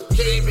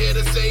came here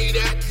to say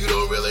that you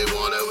don't really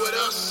want it with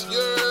us.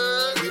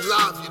 Yeah, we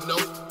live, you know.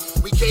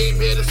 We came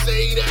here to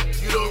say that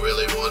you don't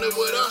really want it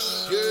with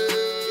us.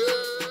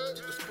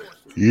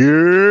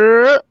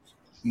 Yeah.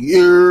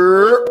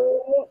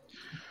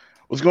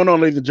 What's going on,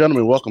 ladies and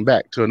gentlemen? Welcome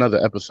back to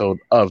another episode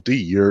of the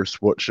Your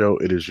Sports Show.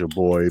 It is your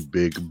boy,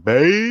 Big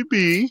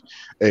Baby,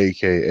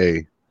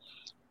 aka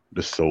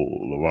the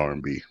soul of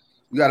R&B.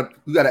 You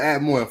gotta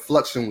add more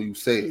inflection when you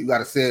say it. You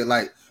gotta say it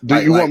like.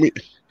 Want me?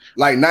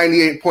 Like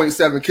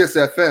 98.7 Kiss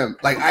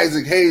FM, like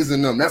Isaac Hayes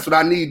and them. That's what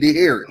I need to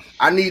hear.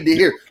 I need to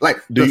hear like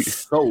the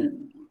soul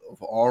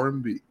of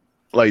R&B.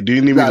 Like, do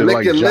you need me to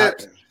lick your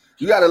lips?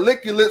 You gotta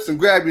lick your lips and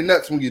grab your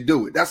nuts when you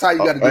do it. That's how you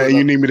gotta do it.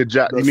 You need me to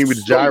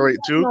gyrate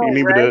too. You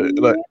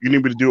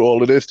need me to do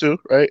all of this too,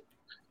 right?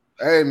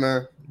 Hey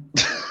man,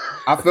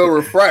 I feel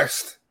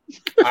refreshed.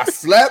 I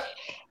slept.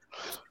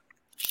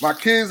 My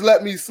kids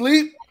let me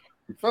sleep.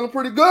 I'm feeling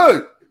pretty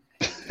good.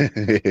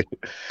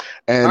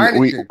 And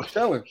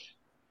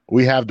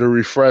we have the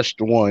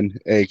refreshed one,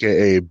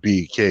 aka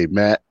BK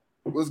Matt.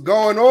 What's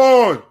going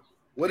on?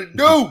 What it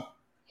do?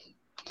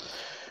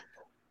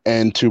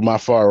 And to my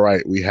far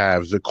right, we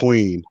have the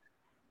Queen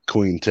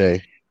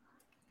Tay.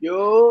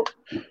 Yo.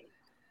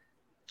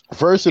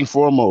 First and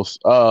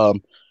foremost,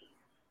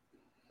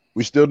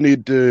 we still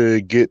need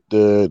to get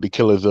the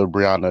killers of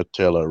Breonna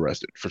Taylor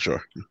arrested for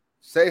sure.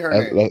 Say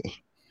her name.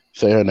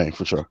 Say her name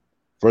for sure.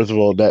 First of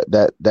all,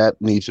 that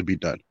needs to be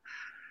done.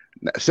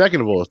 Second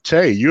of all,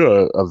 Tay,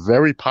 you're a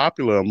very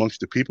popular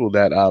amongst the people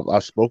that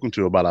I've spoken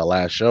to about our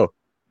last show.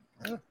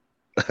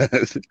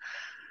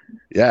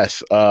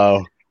 Yes.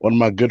 One of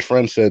my good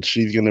friends said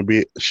she's gonna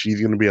be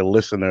a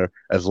listener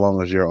as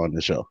long as you're on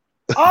the show.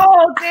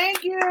 Oh,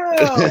 thank you.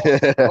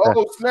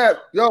 Oh snap!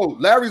 Yo,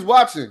 Larry's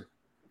watching.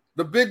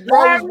 The big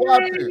bro is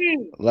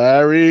watching.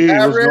 Larry,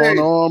 what's going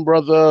on,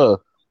 brother?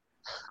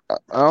 I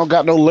don't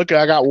got no liquor.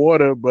 I got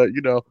water, but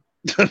you know.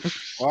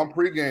 Well, I'm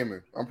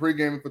pre-gaming. I'm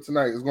pre-gaming for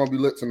tonight. It's gonna be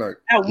lit tonight.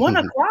 At 1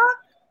 o'clock?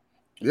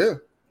 Yeah.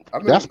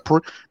 That's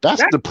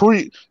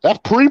pre-game. Yeah,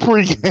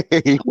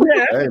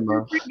 hey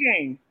man.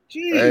 Pre-game.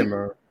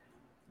 Jeez.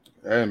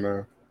 Hey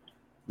man.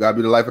 Gotta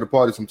be the life of the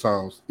party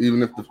sometimes.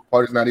 Even if the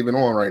party's not even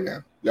on right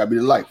now. You gotta be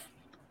the life.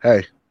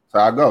 Hey. That's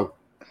how I go.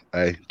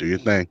 Hey, do your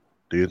thing.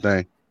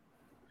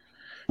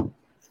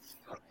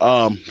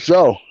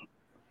 So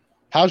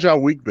how's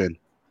y'all week been?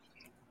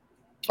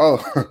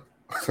 Oh.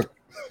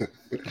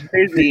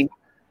 Busy.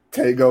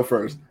 Tay, go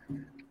first.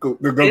 Go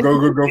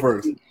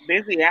first.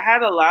 Busy. I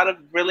had a lot of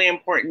really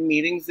important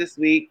meetings this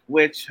week,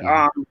 which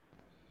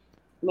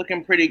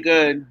looking pretty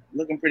good.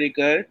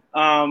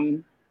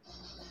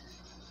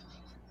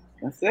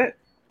 That's it.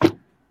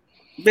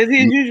 Busy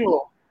as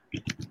usual.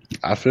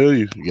 I feel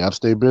you. You gotta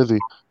stay busy.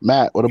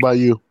 Matt, what about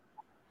you?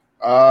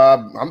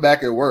 I'm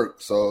back at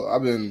work, so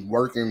I've been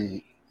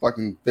working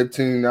fucking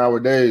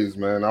 15-hour days,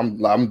 man.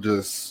 I'm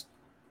just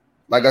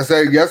like I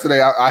said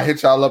yesterday. I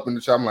hit y'all up in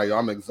the chat. I'm like, yo,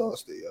 I'm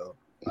exhausted, yo.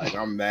 Like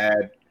I'm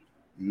mad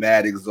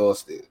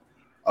exhausted.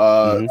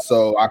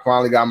 So I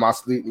finally got my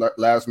sleep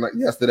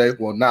yesterday.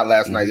 Well, not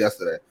last night,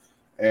 yesterday,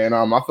 and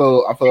I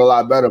feel a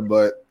lot better.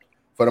 But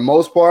for the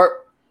most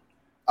part,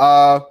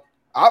 I've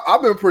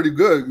been pretty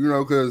good, you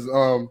know, because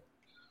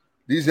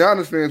these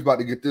Giannis fans about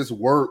to get this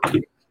work.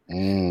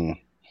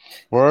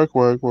 Work. They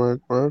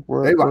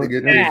about to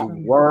get this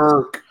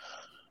work.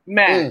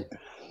 Matt.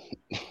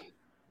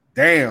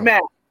 Damn.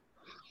 Matt.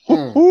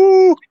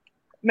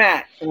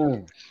 Matt.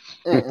 You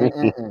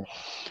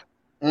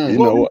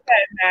know what?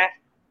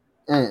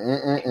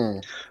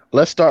 Matt?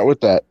 Let's start with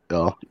that,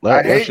 y'all.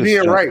 I hate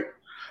being right.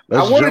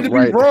 I wanted to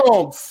be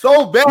wrong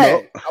so bad.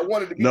 No. I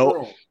wanted to be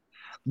wrong.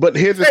 But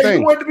here's the thing.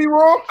 You wanted to be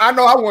wrong? I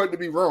know I wanted to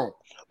be wrong.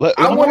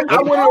 I wanted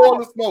all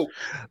the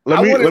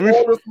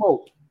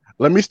smoke.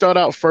 Let me start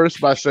out first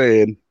by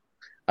saying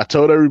I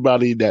told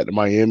everybody that the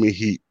Miami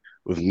Heat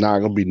was not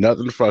gonna be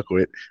nothing to fuck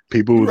with.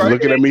 People was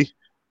looking at me.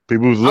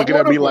 People was looking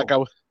at me like I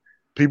was.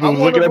 People was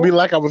looking at me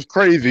like I was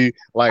crazy.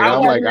 Like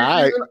I'm like,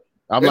 all right.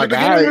 I'm like,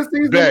 all right.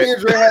 Me and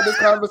Dre had this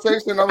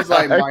conversation. I was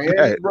like,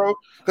 Miami, bro,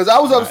 because I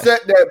was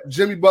upset that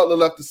Jimmy Butler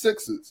left the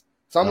Sixers.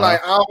 So I'm like,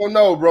 I don't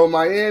know, bro.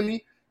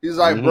 Miami. He's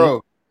like,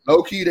 bro,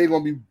 low key they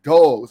gonna be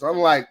dogs. I'm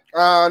like,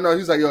 no.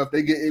 He's like, yo, if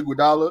they get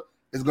Iguodala,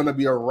 it's gonna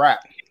be a wrap.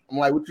 I'm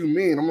like, what you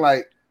mean? I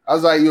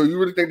was like, yo, you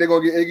really think they're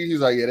gonna get Iggy? He's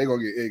like, yeah, they're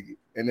gonna get Iggy.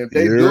 And if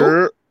they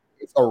do,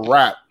 it's a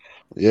wrap.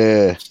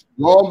 Yeah.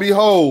 Lo and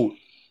behold,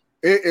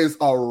 it is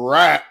a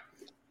wrap.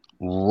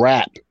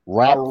 Wrap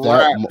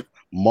that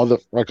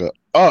motherfucker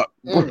up.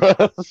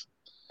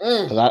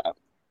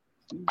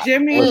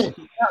 Jimmy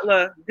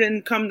Butler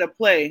didn't come to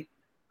play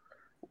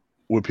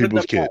with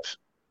people's kids.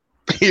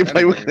 He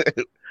played with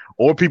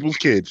or people's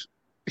kids.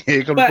 He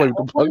ain't come to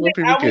play with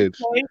people's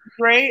kids.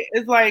 Dre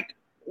is like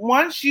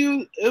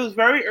it was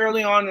very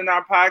early on in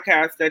our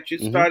podcast that you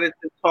started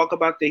to talk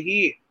about the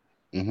Heat.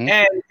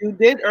 And you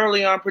did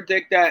early on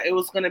predict that it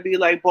was going to be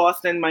like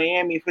Boston,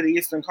 Miami for the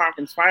Eastern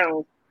Conference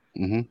Finals.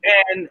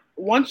 And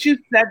once you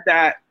said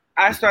that,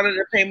 I started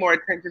to pay more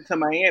attention to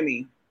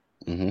Miami.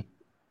 And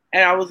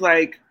I was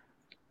like,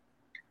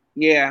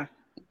 yeah.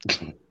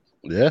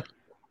 Yeah.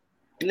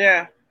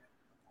 Yeah.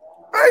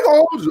 I ain't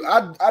gonna hold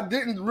you. I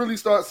didn't really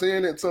start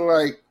seeing it till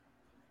like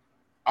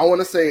I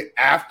want to say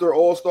after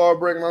All-Star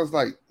break, and I was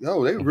like,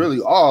 yo, they really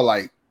are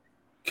like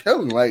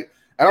killing. Like,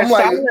 and I'm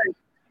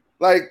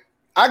like,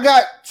 I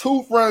got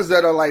two friends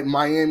that are like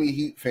Miami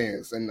Heat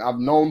fans, and I've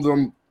known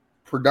them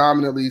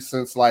predominantly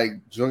since like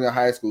junior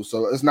high school.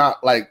 So it's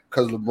not like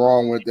because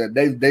LeBron went there.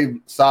 They've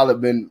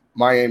solid been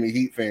Miami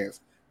Heat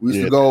fans. We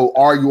used to go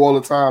argue all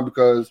the time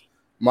because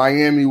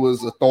Miami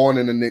was a thorn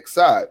in the Knicks'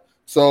 side.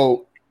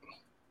 So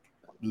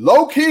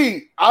low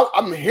key,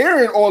 I'm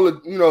hearing all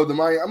of the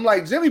Miami. I'm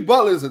like, Jimmy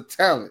Butler is a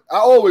talent. I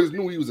always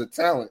knew he was a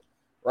talent,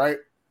 right?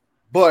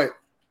 But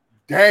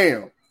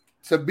damn,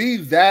 to be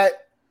that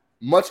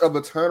much of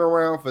a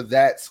turnaround for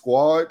that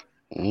squad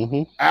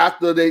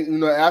after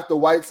after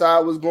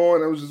Whiteside was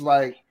gone, it was just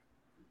like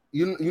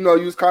you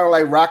was kind of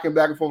like rocking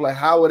back and forth, like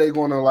how are they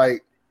going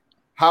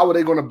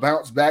to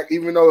bounce back?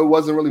 Even though it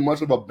wasn't really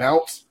much of a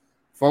bounce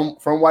from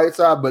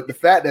Whiteside, but the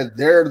fact that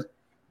they're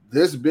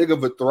this big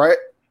of a threat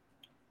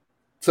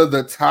to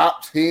the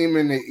top team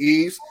in the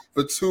East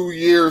for 2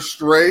 years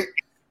straight,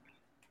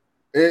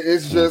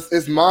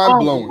 it's mind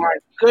blowing. Oh my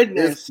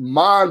goodness, it's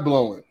mind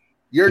blowing.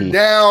 You're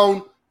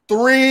down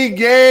 3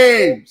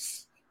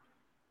 games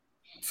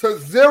to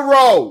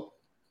 0,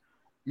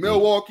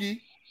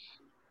 Milwaukee.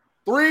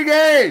 3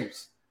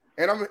 games,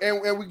 and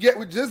we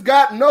just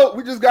got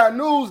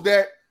news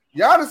that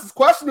Giannis is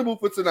questionable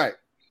for tonight.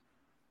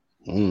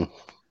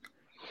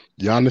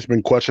 Giannis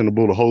been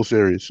questionable the whole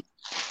series.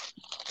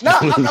 No,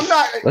 I'm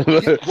not.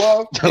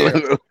 Well,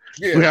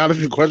 yeah. Giannis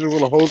been questionable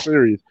the whole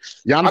series.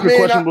 Giannis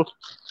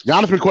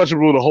been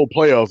questionable the whole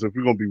playoffs. If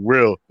we're gonna be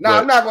real,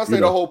 I'm not gonna say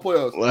the whole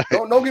playoffs.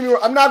 Don't get me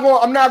wrong. I'm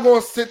not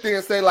going to sit there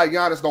and say like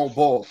Giannis don't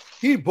ball.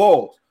 He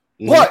balls,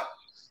 but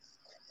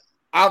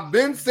I've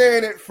been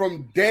saying it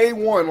from day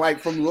one, like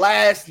from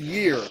last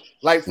year,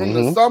 like from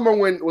the summer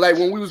when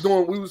we was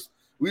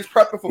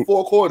prepping for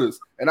 4 quarters,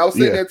 and I was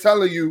sitting there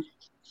telling you,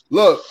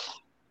 look,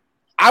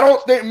 I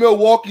don't think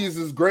Milwaukee is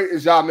as great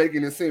as y'all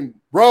making it seem,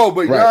 bro.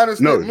 But Giannis,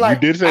 you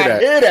did say that. I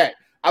hear that.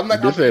 I'm like,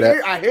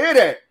 I hear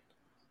that.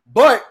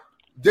 But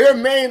their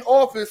main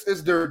offense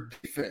is their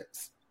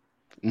defense,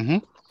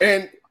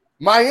 and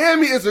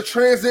Miami is a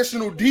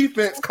transitional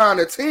defense kind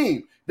of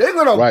team. They're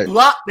gonna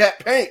block that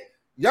paint.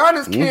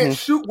 Giannis can't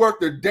shoot worth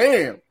the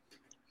damn.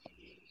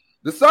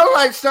 The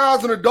sunlight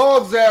shines on the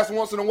dog's ass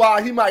once in a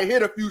while. He might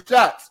hit a few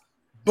shots,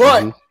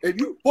 but if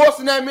you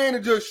forcing that man to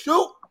just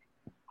shoot,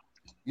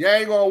 you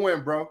ain't gonna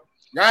win, bro.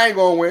 You ain't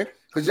gonna win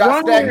because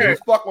y'all stagnant as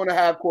fuck on the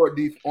half court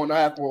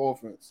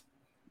offense.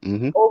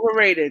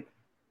 Overrated.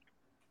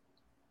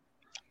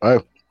 All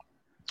right,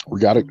 we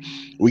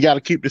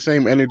gotta keep the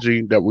same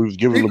energy that we was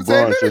giving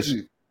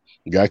LeBron.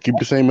 You gotta keep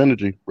the same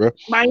energy, bro.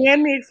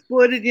 Miami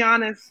exploited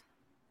Giannis.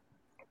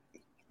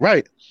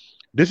 Right.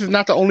 This is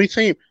not the only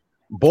team.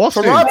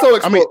 Boston.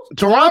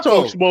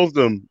 Toronto exposed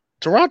them.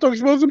 Toronto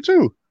exposed them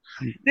too.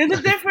 There's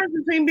a difference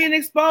between being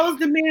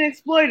exposed and being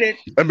exploited.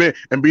 And being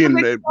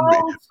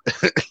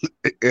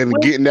and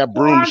getting that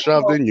broom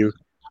shoved in you.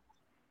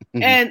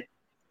 And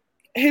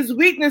his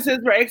weaknesses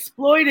were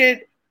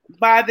exploited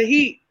by the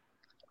Heat.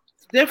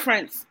 It's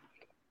difference.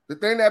 The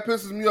thing that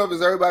pisses me off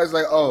is everybody's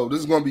like, "Oh, this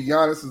is going to be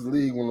Giannis's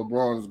league when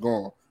LeBron is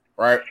gone."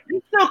 Right?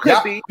 It still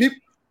could be.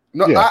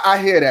 I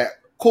hear that.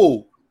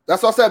 Cool.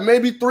 That's what I said.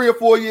 Maybe 3 or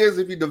 4 years,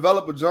 if you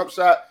develop a jump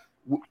shot,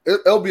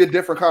 it'll be a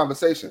different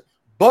conversation.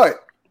 But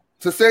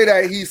to say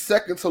that he's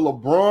second to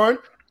LeBron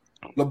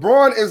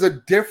is a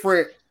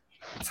different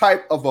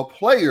type of a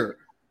player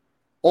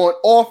on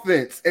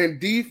offense and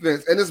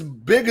defense, and it's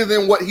bigger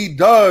than what he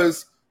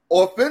does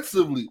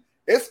offensively.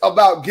 It's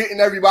about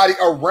getting everybody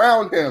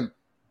around him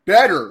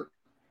better.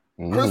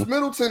 Chris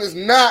Middleton is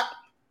not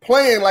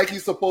playing like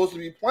he's supposed to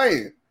be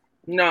playing.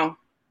 No.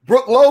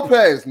 Brook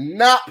Lopez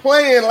not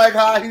playing like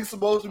how he's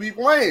supposed to be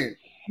playing.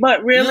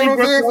 But really, Brook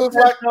Lopez,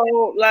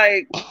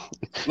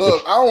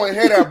 look, I don't want to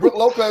hear that. Brook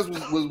Lopez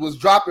was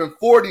dropping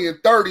 40 and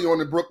 30 on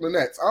the Brooklyn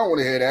Nets. I don't want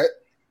to hear that.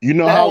 You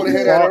know I don't want to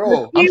hear that at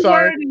all. I'm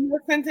sorry. In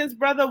your sentence,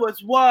 brother,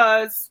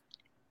 was.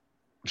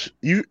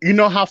 You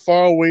know how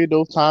far away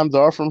those times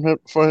are for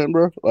him,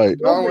 bro? Like, I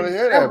don't want to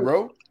hear that,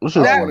 bro.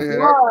 That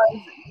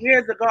was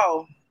years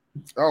ago.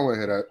 I don't want to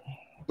hear that.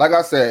 Like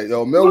I said,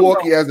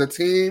 Milwaukee as a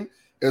team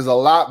is a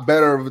lot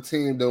better of a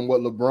team than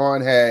what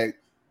LeBron had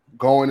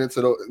going to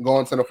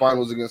the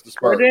finals against the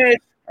Spurs.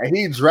 And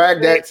he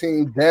dragged that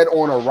team dead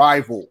on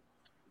arrival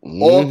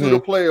all through the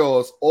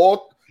playoffs,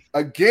 all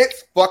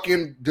against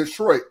fucking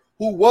Detroit,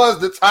 who was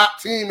the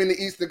top team in the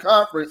Eastern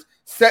Conference,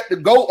 set to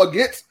go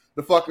against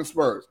the fucking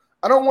Spurs.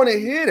 I don't want to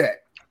hear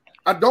that.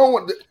 I don't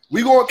want.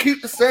 We're gonna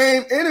keep the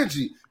same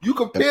energy. You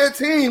compare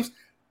teams.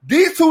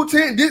 These two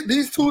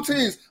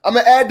teams. I'm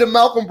gonna add the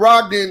Malcolm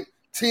Brogdon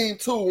team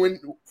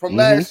too. From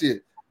last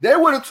year, they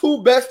were the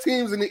 2 best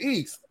teams in the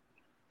East.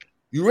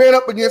 You ran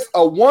up against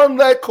a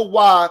one-leg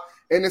Kawhi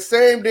and the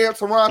same damn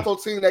Toronto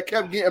team that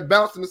kept getting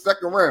bounced in the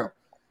second round.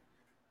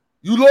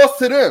 You lost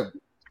to them.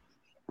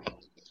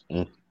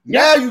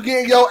 Now you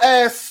getting your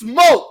ass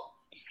smoked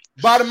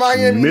by the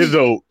Miami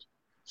Mizzo. Heat.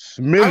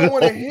 Smizzle. I don't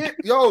want to hit.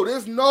 Yo,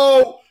 there's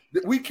no.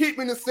 We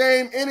keeping the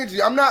same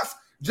energy. I'm not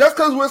just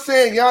because we're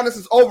saying Giannis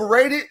is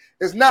overrated.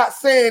 It's not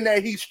saying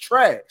that he's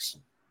trash.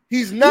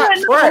 He's not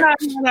trash.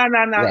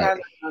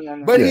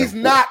 No. But he's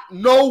not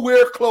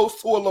nowhere close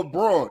to a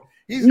LeBron.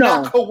 He's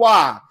not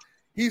Kawhi.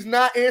 He's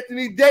not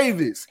Anthony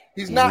Davis.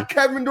 He's not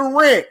Kevin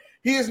Durant.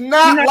 He is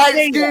not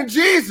light-skinned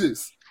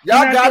Jesus.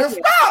 Y'all gotta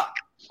stop.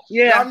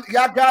 Yeah.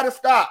 Y'all gotta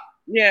stop.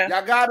 Yeah.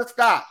 Y'all gotta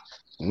stop.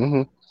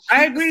 Mm-hmm.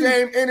 I agree. The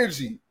same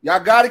energy. Y'all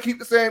gotta keep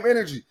the same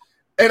energy.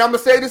 And I'm gonna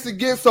say this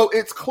again so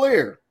it's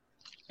clear.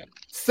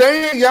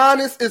 Saying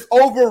Giannis is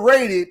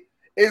overrated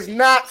is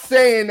not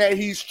saying that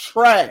he's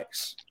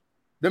trash.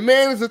 The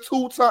man is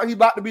he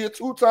about to be a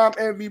 2-time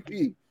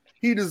MVP.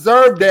 He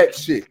deserved that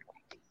shit.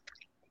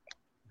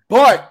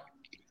 But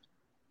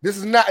this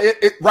is not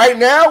it right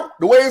now,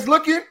 the way it's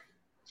looking,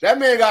 that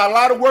man got a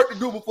lot of work to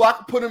do before I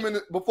can put him in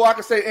before I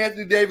can say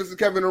Anthony Davis and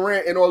Kevin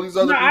Durant and all these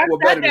other people are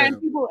better than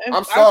him.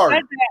 I'm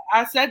sorry.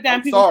 I said that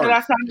and people said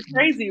I sounded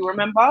crazy,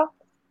 remember?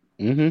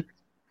 Mm-hmm.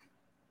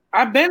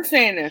 I've been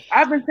saying this.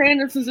 I've been saying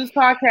this since this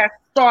podcast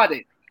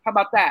started. How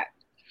about that?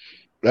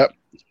 Yep.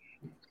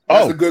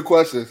 That's a good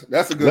question.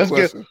 That's a good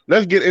question.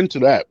 Let's get into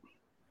that.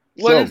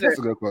 What is it? That's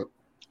a good question.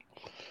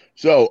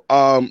 So,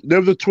 there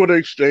was a Twitter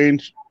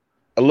exchange,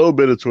 a little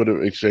bit of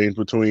Twitter exchange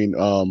between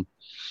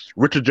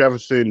Richard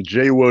Jefferson,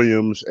 Jay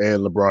Williams,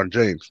 and LeBron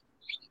James.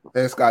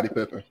 And Scottie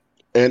Pippen.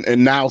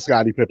 And now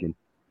Scottie Pippen.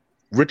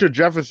 Richard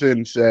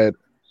Jefferson said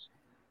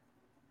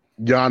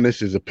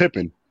Giannis is a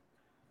Pippen.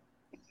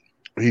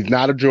 He's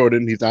not a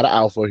Jordan. He's not an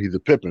alpha. He's a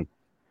Pippen.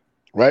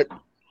 Right?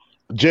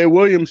 Jay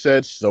Williams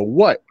said, so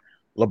what?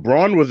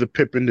 LeBron was a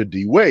Pippen to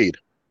D Wade.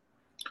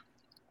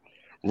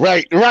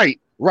 Right. LeBron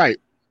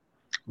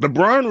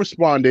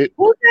responded.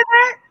 Who did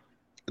that?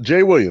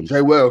 Jay Williams.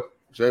 Jay Will.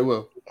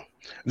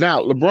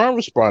 Now, LeBron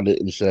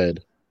responded and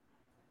said,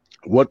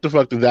 what the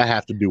fuck does that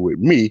have to do with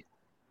me?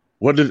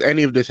 What does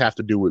any of this have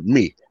to do with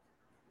me?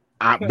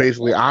 I'm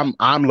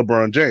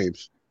LeBron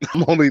James.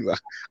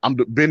 I'm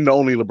been the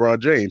only LeBron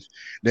James.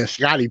 Then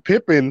Scottie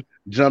Pippen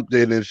jumped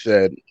in and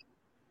said,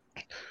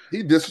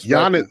 he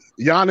disrespected.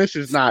 Giannis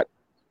is not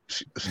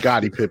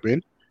Scottie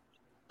Pippen.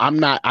 I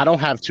don't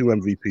have 2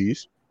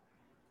 MVPs.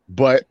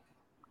 But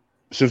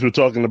since we're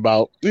talking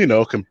about,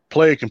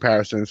 player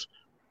comparisons,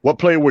 what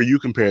player were you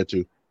compared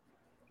to?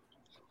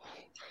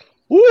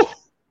 Woo!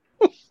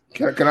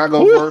 Can I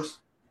go first?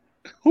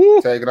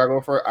 Tay, can I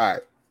go first? All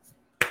right.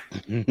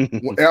 I'm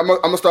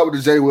gonna start with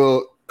the Jay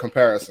Will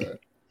comparison.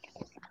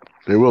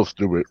 Jay Will's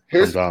stupid.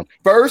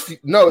 First,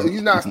 no,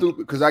 he's not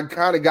stupid because I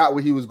kind of got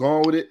where he was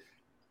going with it.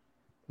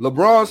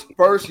 LeBron's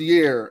first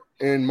year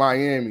in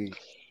Miami,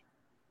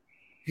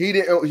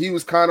 he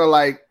was kind of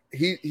like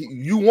we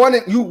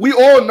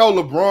all know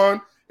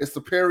LeBron is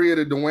superior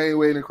to Dwayne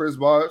Wade and Chris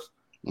Bosh,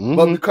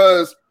 but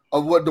because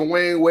of what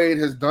Dwayne Wade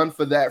has done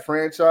for that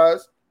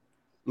franchise,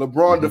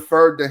 LeBron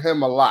deferred to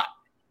him a lot.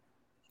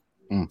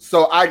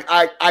 So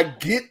I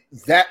get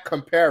that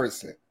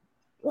comparison,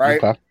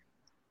 right? Okay.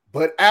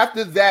 But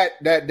after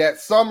that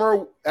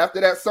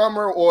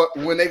summer, or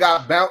when they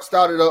got bounced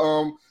out of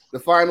the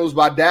finals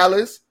by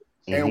Dallas,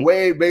 and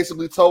Wade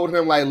basically told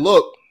him like,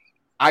 "Look,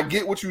 I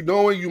get what you're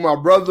doing, you my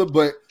brother,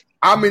 but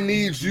I'm gonna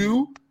need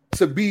you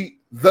to be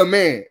the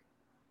man.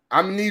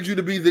 I'm gonna need you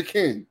to be the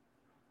king."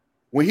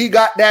 When he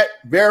got that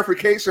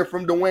verification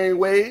from Dwayne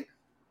Wade,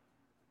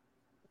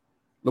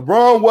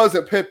 LeBron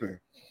wasn't Pippen.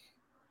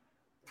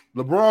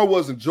 LeBron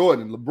wasn't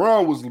Jordan.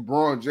 LeBron was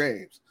LeBron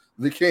James,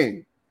 the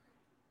king,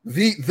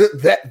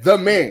 the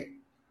man.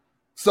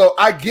 So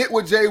I get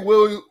what Jay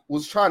Will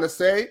was trying to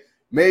say.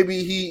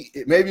 Maybe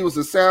it was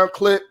a sound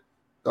clip.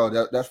 Oh,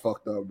 that's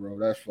fucked up, bro.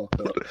 That's fucked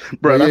up,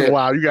 bro. That's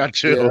wild. You got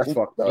chill. Yeah, that's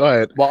fucked up. Go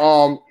ahead.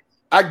 But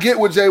I get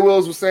what Jay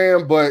Wills was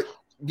saying, but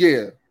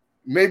yeah,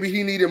 maybe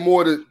he needed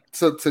more to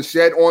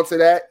shed onto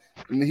that,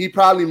 and he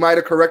probably might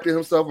have corrected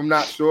himself. I'm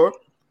not sure,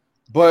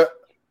 but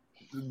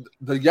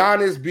the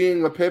Giannis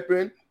being a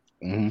Pippen,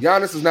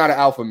 Giannis is not an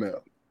alpha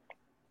male.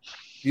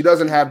 He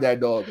doesn't have that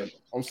dog in him.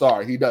 I'm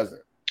sorry, he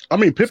doesn't. I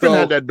mean, Pippen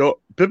had that dog.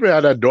 Pippen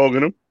had that dog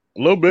in him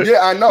a little bit.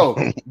 Yeah, I know,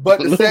 but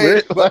to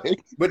say, but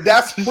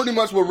that's pretty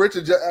much what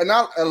Richard. And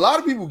a lot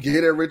of people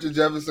get at Richard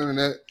Jefferson, and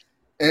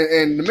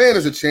the man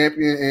is a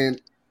champion.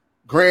 And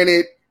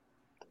granted,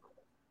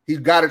 he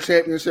got a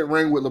championship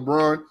ring with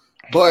LeBron,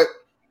 but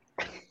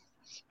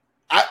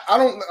I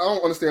don't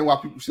understand why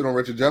people shit on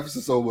Richard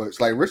Jefferson so much.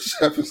 Like Richard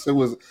Jefferson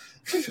was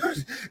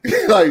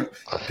like,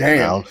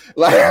 damn,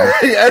 like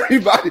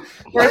everybody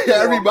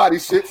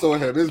shits on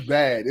him. It's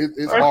bad.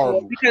 It's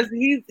horrible because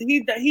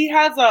he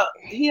has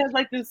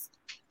like this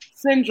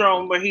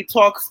syndrome where he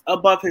talks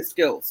above his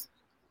skills.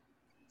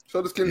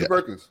 So does Kenny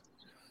Perkins.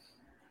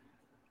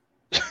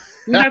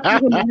 We're not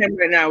talking about him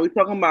right now. We're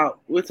talking about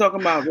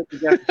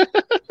Richard Jefferson.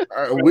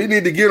 We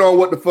need to get on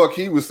what the fuck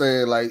he was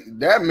saying. Like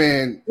that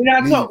man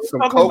needs some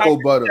cocoa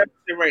butter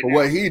for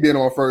what he did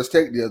on First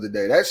Take the other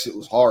day. That shit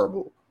was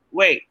horrible.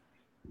 Wait.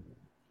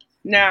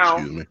 Now,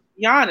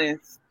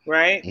 Giannis,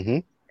 right?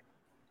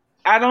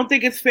 I don't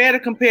think it's fair to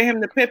compare him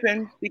to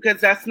Pippen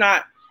because that's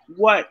not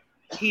what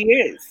he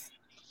is.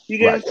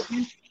 Because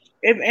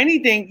if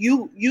anything,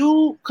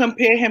 you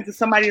compare him to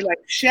somebody like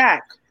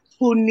Shaq,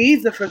 who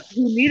needed a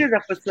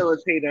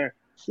facilitator,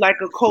 like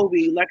a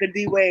Kobe, like a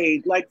D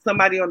Wade, like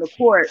somebody on the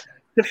court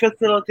to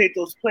facilitate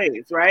those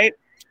plays, right?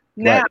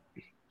 Now,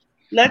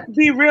 let's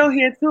be real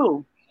here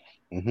too.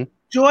 Mm-hmm.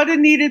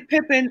 Jordan needed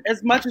Pippen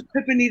as much as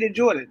Pippen needed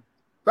Jordan.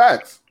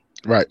 Facts.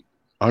 Right.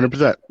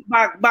 100%.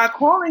 By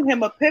calling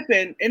him a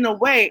Pippen, in a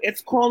way,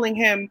 it's calling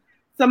him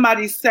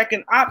somebody's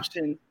second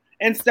option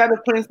instead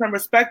of putting some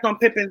respect on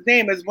Pippen's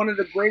name as one of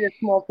the greatest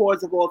small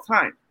forwards of all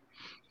time.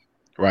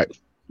 Right.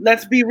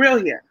 Let's be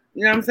real here.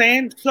 You know what I'm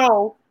saying?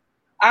 So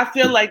I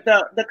feel like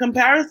the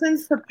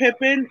comparisons to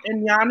Pippen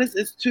and Giannis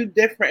is too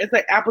different. It's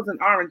like apples and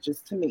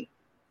oranges to me.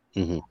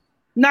 Mm-hmm.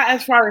 Not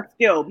as far as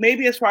skill,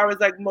 maybe as far as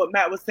like what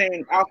Matt was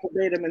saying, alpha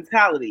beta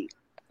mentality.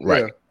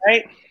 Right.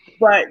 Right.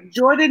 But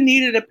Jordan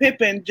needed a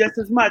Pippen just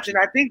as much, and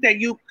I think that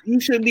you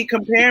should be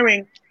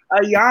comparing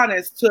a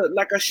Giannis to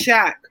like a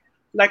Shaq,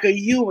 like a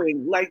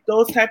Ewing, like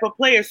those type of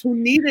players who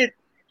needed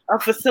a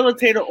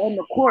facilitator on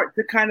the court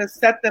to kind of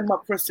set them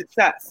up for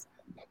success.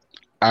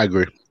 I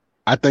agree.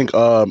 I think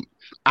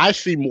I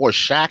see more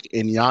Shaq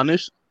in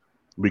Giannis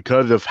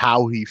because of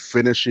how he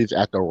finishes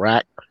at the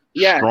rack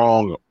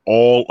strong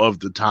all of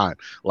the time.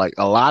 Like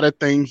a lot of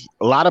plays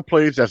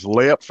that's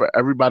layup for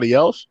everybody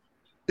else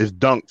is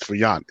dunks for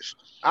Giannis.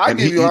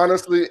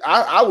 Honestly,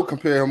 I would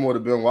compare him more to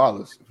Ben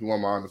Wallace if you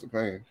want my honest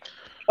opinion.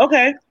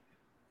 Okay.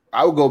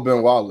 I would go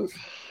Ben Wallace.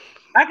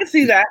 I can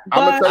see that.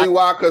 I'm going to tell you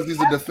why, because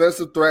he's a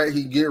defensive threat.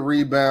 He get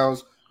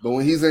rebounds, but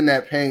when he's in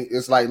that paint,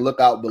 it's like look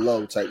out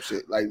below type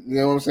shit. Like, you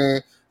know what I'm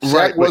saying?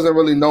 Shaq wasn't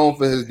really known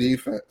for his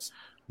defense.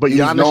 But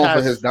he was known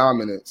for his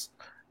dominance.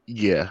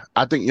 Yeah.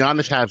 I think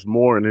Giannis has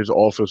more in his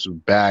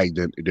offensive bag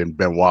than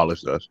Ben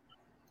Wallace does.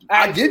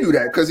 I give you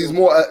that because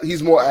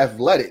he's more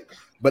athletic.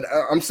 But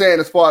I'm saying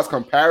as far as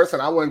comparison,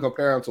 I wouldn't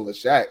compare him to a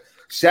Shaq.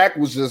 Shaq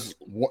was just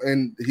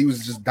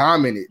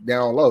dominant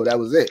down low. That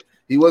was it.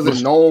 He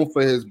wasn't known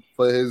for his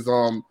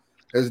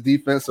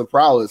defensive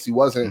prowess. He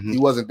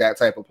wasn't that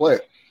type of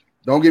player.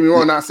 Don't get me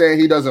wrong. I'm not saying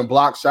he doesn't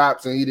block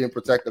shots and he didn't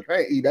protect the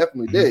paint. He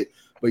definitely did.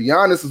 But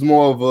Giannis is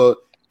more of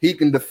he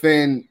can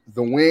defend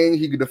the wing.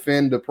 He can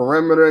defend the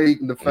perimeter. He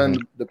can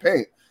defend the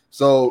paint.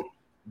 So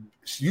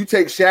you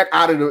take Shaq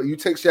out of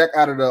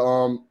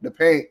the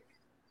paint,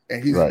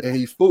 and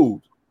he's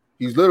fooled.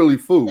 He's literally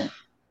food.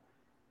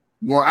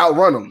 You want to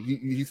outrun him.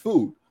 He's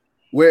food.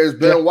 Whereas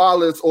Ben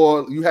Wallace,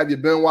 or you have your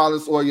Ben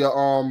Wallace or your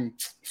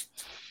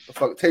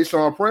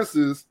Tayshaun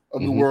Princes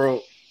of the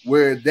world,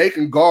 where they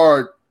can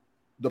guard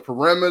the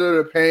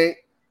perimeter, the paint.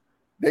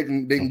 They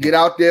can get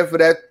out there for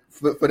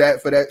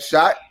that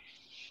shot.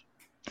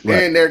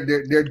 And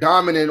they're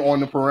dominant on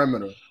the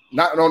perimeter.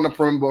 Not on the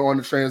perimeter, but on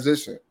the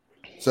transition.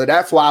 So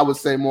that's why I would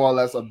say more or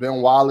less a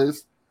Ben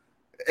Wallace.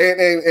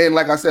 And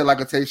like I said,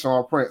 like a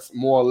Tayshaun Prince,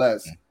 more or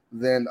less,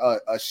 than a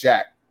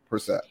Shaq per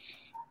se.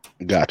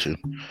 Got you.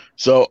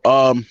 So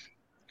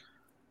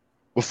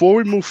before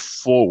we move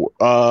forward,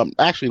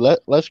 actually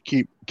let's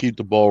keep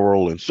the ball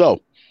rolling.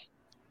 So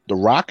the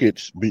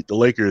Rockets beat the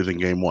Lakers in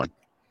game 1.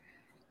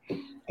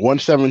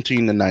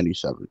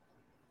 117-97.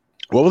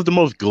 What was the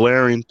most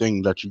glaring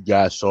thing that you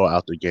guys saw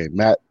out the game?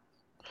 Matt,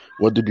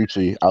 what did you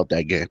see out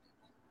that game?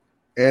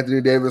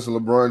 Anthony Davis and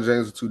LeBron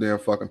James are too damn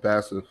fucking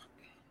passive.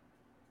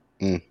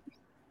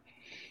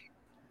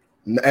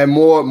 And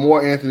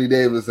more Anthony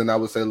Davis than I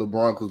would say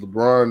LeBron, because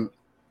LeBron,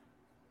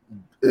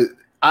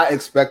 I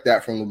expect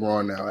that from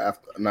LeBron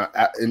now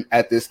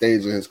at this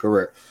stage in his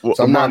career. Well,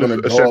 so I'm not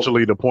going to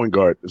essentially the point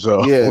guard.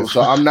 So yeah,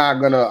 so I'm not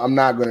gonna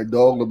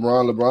dog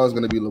LeBron. LeBron's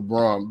gonna be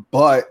LeBron,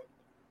 but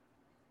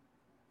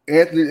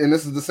Anthony, and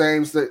this is the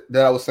same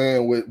that I was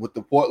saying with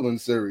the Portland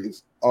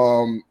series.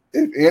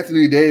 If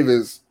Anthony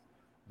Davis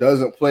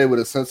doesn't play with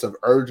a sense of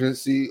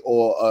urgency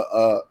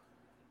or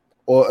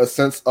a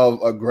sense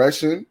of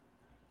aggression,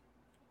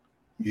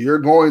 you're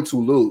going to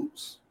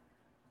lose.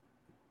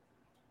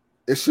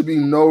 There should be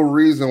no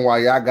reason why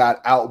y'all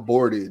got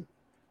outboarded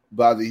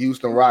by the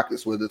Houston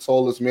Rockets, where the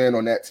tallest man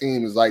on that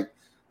team is like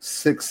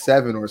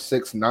 6'7" or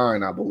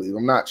 6'9", I believe.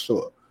 I'm not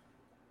sure.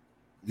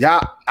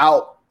 Y'all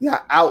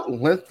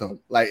out-length them.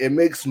 Like, it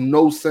makes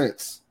no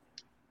sense.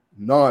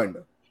 None.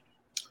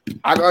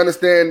 I can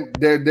understand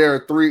they're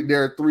a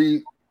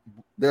three-point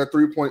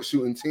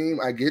shooting team.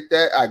 I get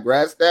that. I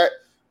grasp that.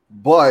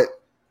 But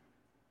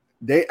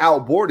they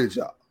outboarded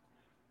y'all.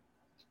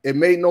 It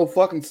made no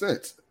fucking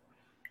sense.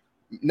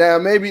 Now,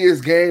 maybe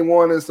it's game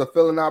 1. It's a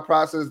filling out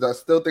process. I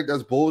still think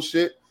that's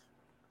bullshit.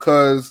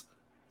 Because,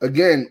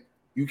 again,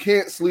 you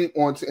can't sleep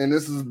on and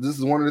this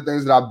is one of the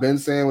things that I've been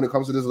saying when it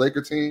comes to this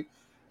Laker team.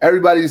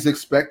 Everybody's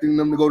expecting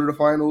them to go to the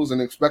finals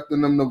and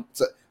expecting them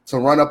to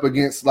run up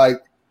against the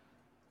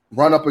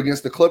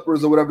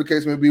Clippers or whatever the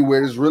case may be,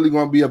 where it's really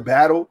going to be a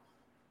battle.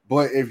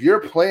 But if you're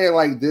playing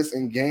like this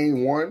in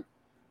game 1,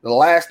 the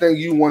last thing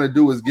you want to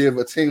do is give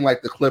a team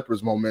like the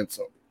Clippers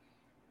momentum.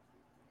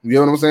 You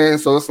know what I'm saying?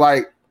 So it's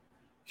like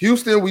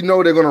Houston, we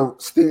know they're going to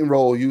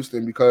steamroll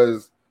Houston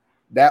because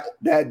that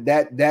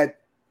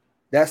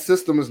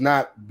system is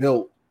not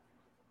built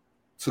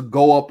to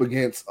go up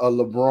against a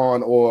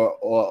LeBron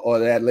or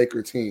that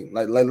Laker team.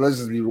 Like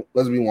let's be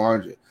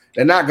 100.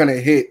 They're not gonna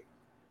hit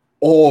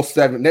all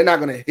 7. They're not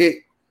gonna hit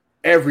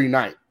every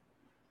night.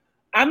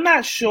 I'm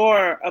not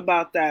sure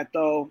about that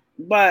though.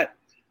 But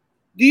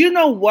do you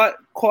know what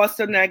cost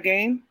them that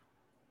game?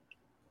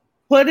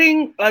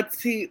 Putting a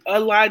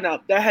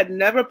lineup that had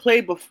never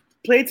played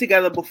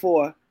together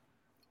before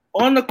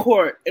on the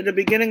court in the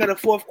beginning of the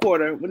fourth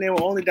quarter when they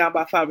were only down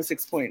by 5 or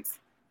 6 points.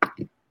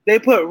 They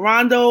put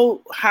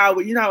Rondo,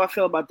 Howard. You know how I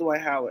feel about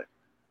Dwight Howard.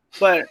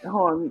 But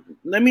hold on,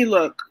 let me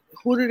look.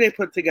 Who did they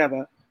put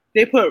together?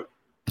 They put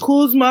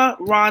Kuzma,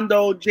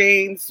 Rondo,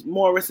 James,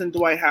 Morris, and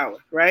Dwight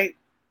Howard, right?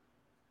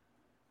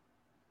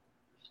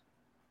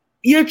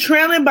 You're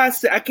trailing by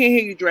 6. I can't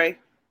hear you, Dre.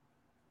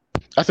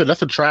 I said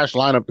that's a trash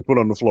lineup to put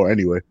on the floor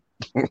anyway.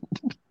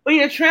 But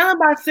you're trailing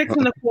by 6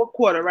 in the fourth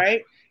quarter,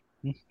 right?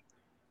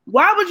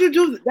 Why would you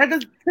do that?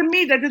 To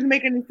me, that doesn't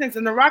make any sense.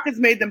 And the Rockets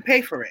made them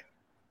pay for it.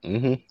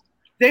 Mm-hmm.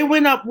 They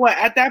went up, what?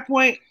 At that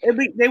point,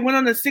 they went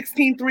on a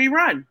 16-3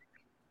 run.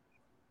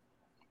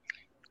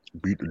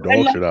 Beat the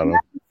dog shit out of them.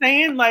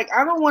 Saying, like,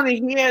 I don't want to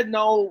hear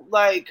no,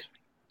 like,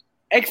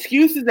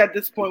 excuses at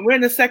this point. We're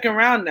in the second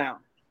round now.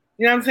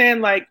 You know what I'm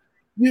saying? Like,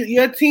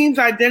 your team's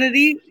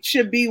identity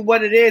should be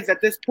what it is at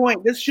this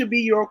point. This should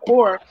be your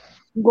core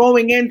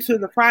going into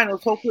the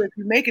finals, hopefully, if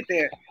you make it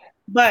there.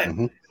 But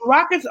the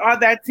Rockets are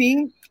that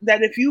team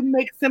that if you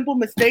make simple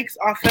mistakes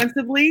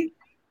offensively,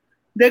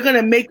 they're going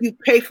to make you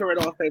pay for it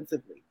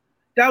offensively.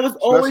 That was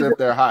always especially if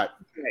they're hot.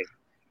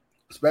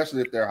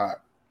 Especially if they're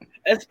hot.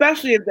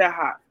 Especially if they're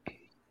hot.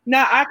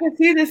 Now, I can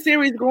see this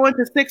series going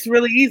to 6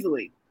 really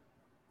easily.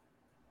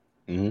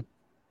 Mm-hmm.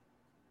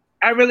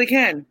 I really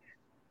can.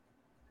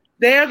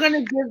 They are going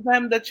to give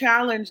them the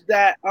challenge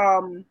that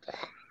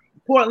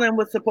Portland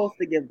was supposed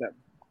to give them.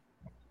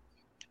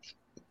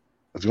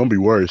 It's going to be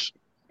worse.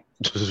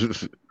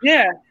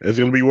 Yeah, it's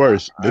going to be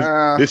worse.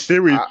 This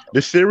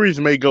series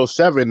may go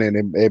 7,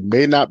 and it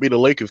may not be the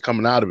Lakers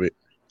coming out of it.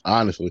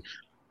 Honestly,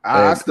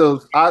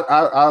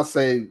 I'll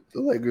say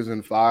the Lakers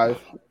in 5.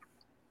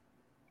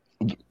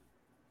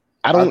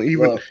 I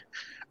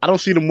don't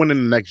see them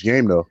winning the next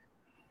game though.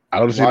 I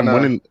don't see them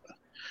winning.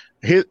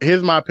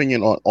 Here's my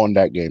opinion on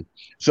that game.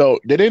 So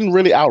they didn't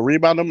really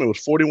out-rebound them. It was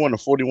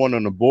 41-41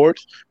 on the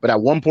boards. But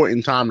at one point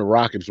in time, the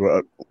Rockets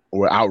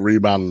were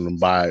out-rebounding them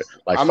by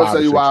like 5 or 6 I'm going to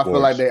tell you why I feel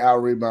points. like they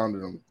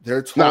out-rebounded them.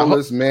 Their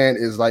tallest man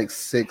is like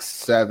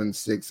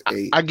 6'7",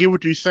 6'8". I get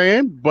what you're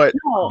saying, but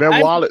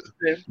Ben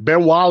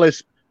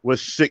Wallace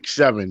was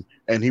 6'7",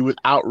 and he was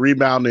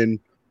out-rebounding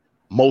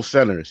most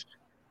centers.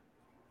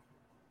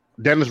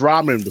 Dennis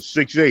Rodman was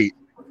 6'8".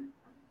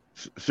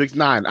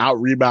 6'9", out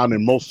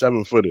rebounding most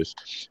 7-footers.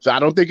 So I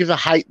don't think it's a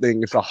height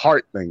thing; it's a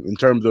heart thing in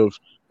terms of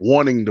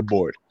wanting the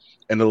board.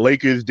 And the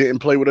Lakers didn't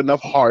play with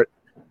enough heart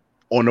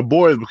on the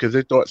boards because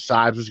they thought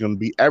size was going to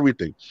be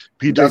everything.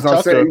 That's what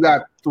I'm saying. You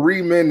got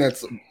 3 men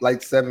that's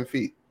like 7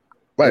 feet.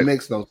 Right. It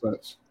makes no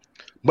sense.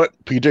 But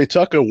PJ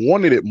Tucker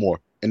wanted it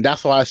more, and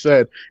that's why I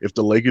said if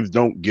the Lakers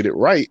don't get it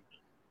right,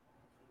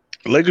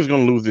 the Lakers are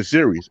going to lose this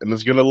series, and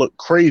it's going to look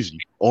crazy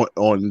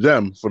on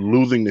them for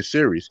losing this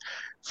series.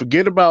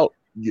 Forget about.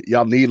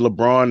 Y'all need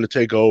LeBron to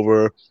take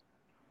over.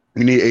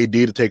 You need AD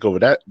to take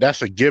over.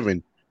 That's a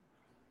given.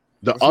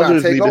 The it's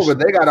others not take over.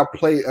 They gotta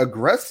play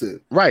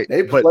aggressive. Right.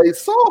 They play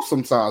soft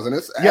sometimes, and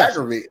it's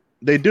aggravating.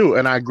 They do,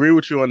 and I agree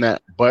with you on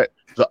that. But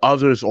the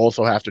others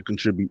also have to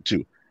contribute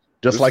too.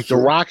 Just like the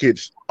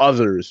Rockets,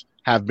 others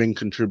have been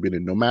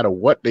contributing no matter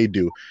what they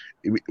do,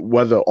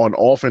 whether on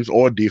offense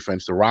or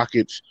defense. The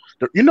Rockets,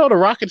 the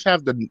Rockets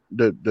have the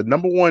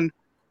number 1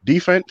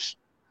 defense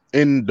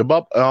in the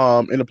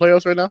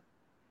playoffs right now.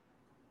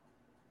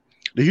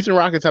 The Houston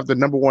Rockets have the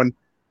number 1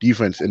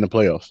 defense in the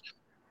playoffs.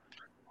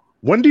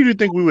 When do you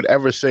think we would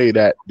ever say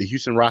that the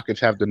Houston Rockets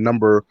have the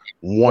number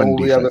 1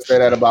 defense? We ever say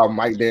that about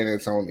Mike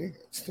D'Antoni?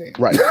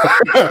 Right.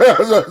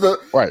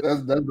 Right.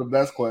 That's the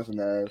best question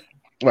to ask.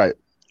 Right.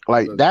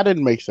 Like, that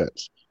didn't make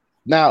sense.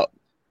 Now,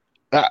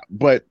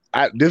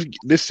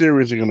 this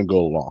series is going to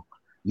go long.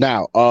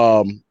 Now,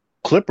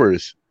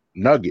 Clippers,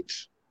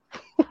 Nuggets.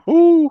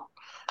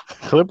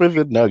 Clippers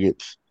and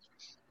Nuggets.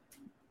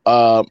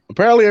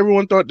 Apparently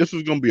everyone thought this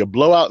was going to be a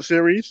blowout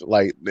series,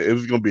 like it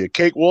was going to be a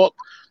cakewalk,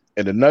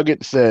 and the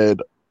Nuggets said,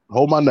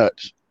 "Hold my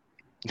nuts,"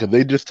 because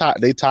they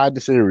tied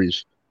the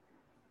series.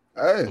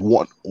 Hey.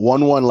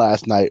 1-1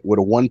 last night with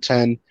a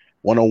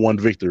 110-101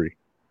 victory,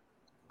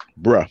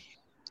 bruh.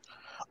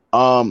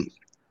 I'm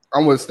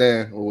with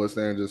Stan. What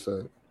Stan just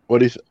said.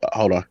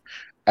 Hold on.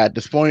 At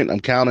this point, I'm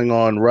counting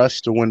on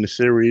Russ to win the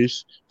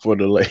series for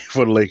the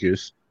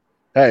Lakers.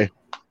 Hey.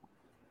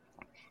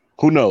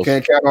 Who knows?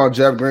 Can't count on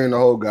Jeff Green the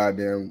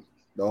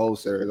whole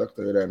series. I'll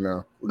tell you that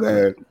now. Go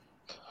ahead.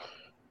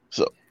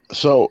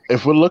 So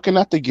if we're looking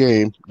at the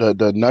game,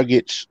 the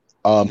Nuggets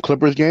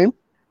Clippers game,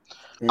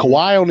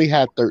 Kawhi only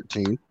had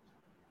 13.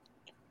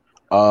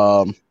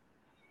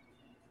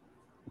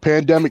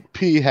 Pandemic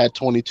P had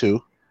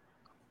 22.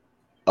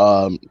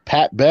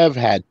 Pat Bev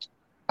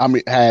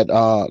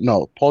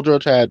Paul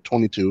George had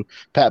 22.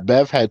 Pat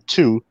Bev had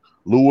 2.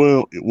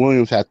 Lou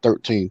Williams had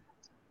 13.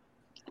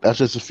 That's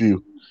just a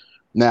few.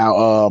 Now,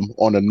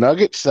 on the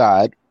Nuggets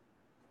side,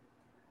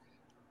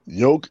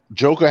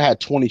 Joker had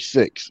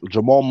 26.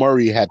 Jamal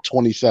Murray had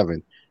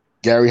 27.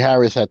 Gary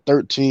Harris had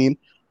 13.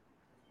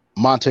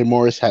 Monte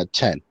Morris had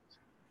 10.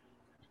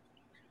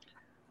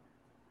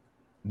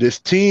 This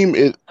team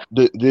is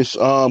this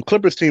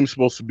Clippers team is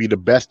supposed to be the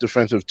best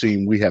defensive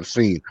team we have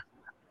seen,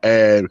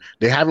 and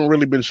they haven't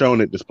really been shown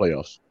it this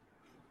playoffs.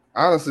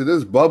 Honestly,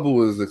 this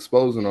bubble is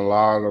exposing a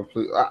lot of.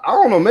 I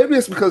don't know. Maybe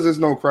it's because there's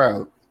no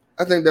crowd.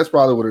 I think that's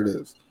probably what it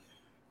is.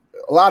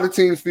 A lot of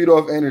teams feed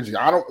off energy.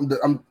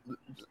 Just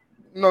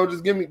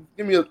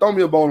throw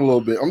me a bone a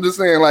little bit. I'm just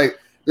saying, like,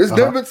 this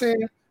Denver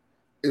team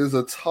is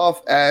a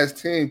tough ass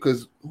team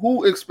because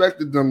who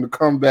expected them to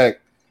come back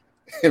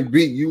and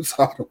beat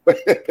Utah the way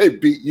they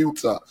beat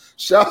Utah?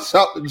 Shout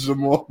out to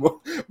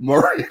Jamal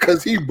Murray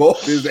because he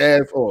bowled his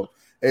ass off.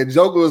 And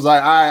Joker was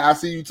like, all right, I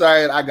see you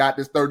tired. I got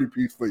this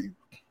 30-piece for you.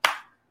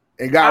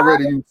 And got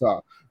rid of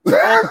Utah.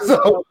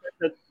 So,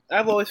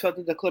 I've always felt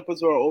that the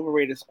Clippers were an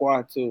overrated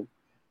squad, too.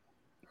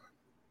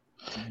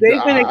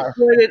 They've been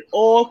exploited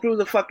all through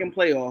the fucking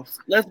playoffs.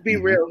 Let's be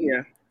real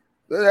here.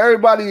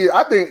 Everybody,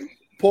 I think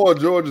Paul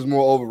George is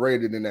more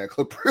overrated than that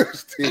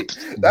Clippers team.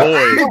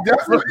 Boy.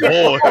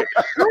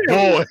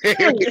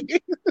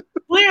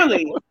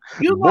 Clearly.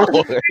 You know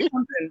something.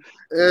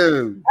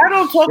 I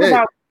don't talk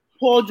about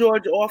Paul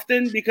George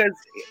often because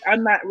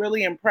I'm not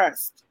really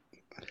impressed.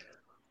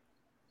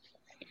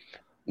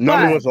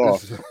 None of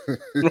us are.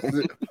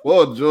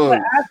 Paul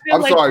George.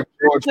 I'm sorry,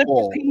 George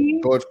Paul.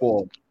 George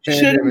Paul.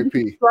 Shouldn't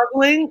be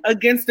struggling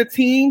against the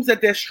teams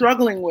that they're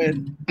struggling with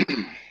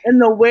in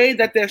the way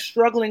that they're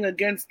struggling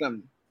against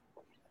them.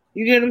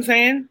 You get what I'm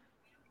saying?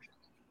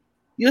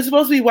 You're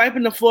supposed to be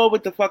wiping the floor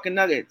with the fucking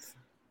Nuggets.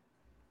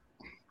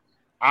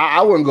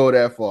 I wouldn't go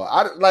that far.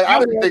 I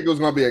didn't think it was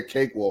going to be a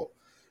cakewalk.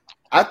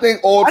 I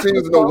think all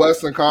teams in the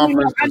Western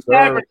Conference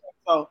deserve.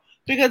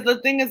 Because the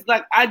thing is,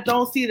 like, I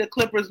don't see the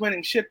Clippers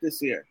winning shit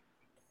this year.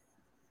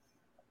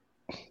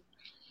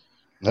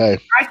 Hey.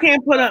 I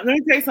can't put up. Let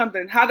me tell you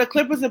something. How the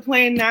Clippers are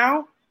playing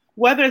now,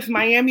 whether it's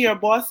Miami or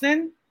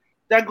Boston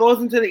that goes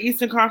into the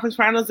Eastern Conference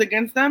Finals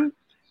against them,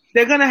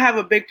 they're going to have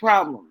a big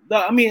problem.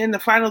 In the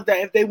finals, that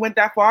if they went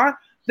that far,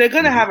 they're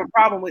going to have a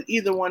problem with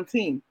either one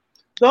team.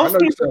 Those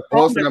teams,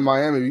 Boston and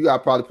Miami, you got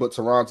to probably put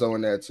Toronto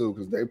in there too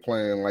because they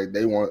playing like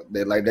they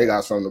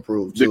got something to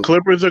prove too. The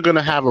Clippers are going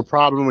to have a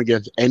problem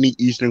against any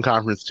Eastern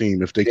Conference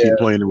team if they keep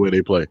playing the way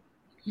they play.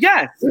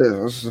 Yes.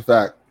 Yeah, this is a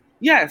fact.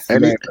 Yes.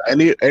 Any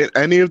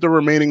of the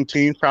remaining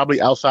teams, probably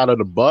outside of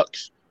the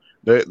Bucks,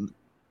 they're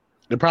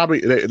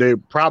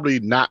probably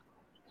not.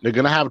 They're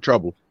gonna have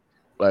trouble.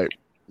 Like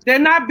they're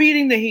not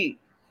beating the Heat.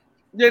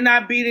 They're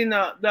not beating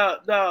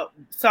the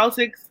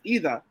Celtics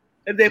either.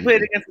 If they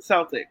played against the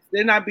Celtics,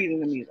 they're not beating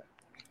them either.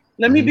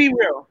 Let me be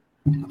real.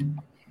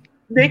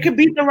 They could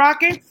beat the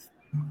Rockets.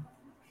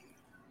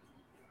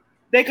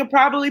 They could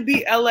probably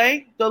beat LA,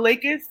 the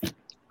Lakers.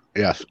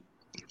 Yes.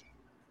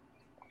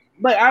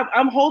 But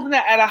I'm holding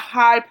that at a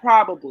high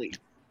probably.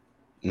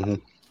 Mm-hmm.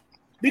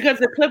 Because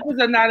the Clippers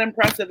are not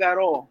impressive at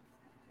all.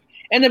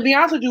 And to be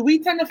honest with you, we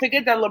tend to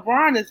forget that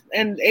LeBron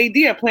and AD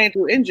are playing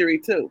through injury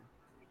too.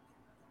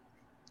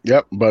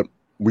 Yep, but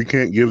we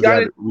can't give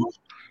that.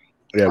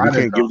 Yeah, we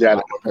can't give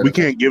that.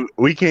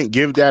 We can't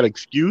give that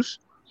excuse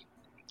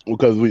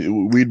because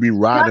we'd be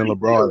riding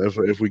LeBron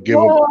if we give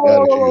him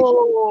that excuse.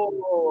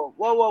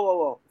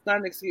 Whoa! It's not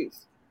an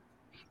excuse.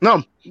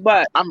 No,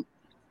 but I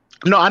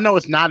know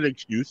it's not an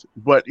excuse,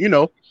 but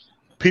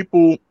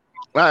people.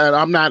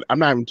 I'm not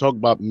even talking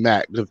about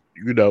Matt because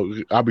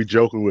I'll be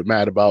joking with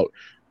Matt about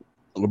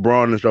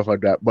LeBron and stuff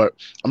like that. But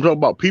I'm talking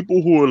about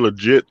people who are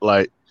legit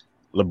like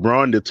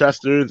LeBron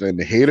detesters and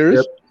the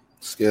haters.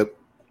 Skip.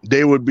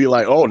 They would be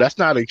like, "Oh, that's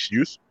not an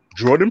excuse.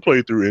 Jordan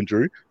played through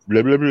injury.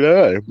 Blah blah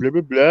blah blah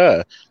blah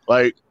blah."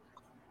 Like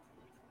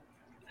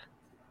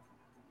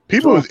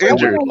people was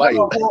injured. Like a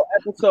whole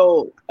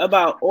episode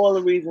about all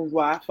the reasons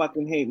why I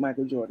fucking hate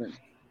Michael Jordan.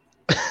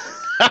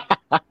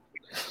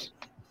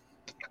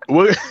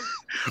 We're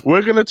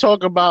gonna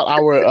talk about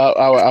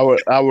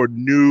our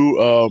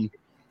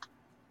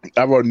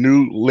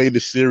new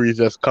latest series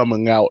that's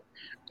coming out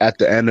at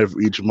the end of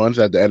each month,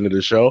 at the end of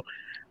the show.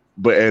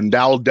 And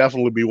that'll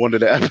definitely be one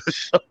of the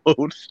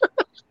episodes.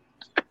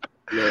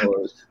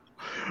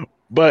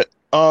 But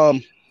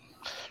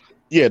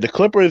the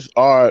Clippers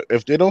are,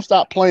 if they don't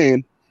stop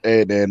playing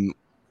and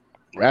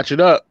ratchet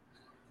up,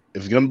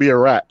 it's gonna be a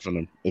wrap for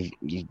them. It's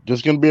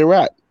just gonna be a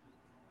wrap.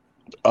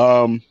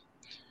 Raptors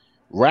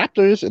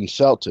and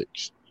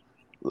Celtics.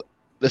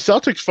 The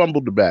Celtics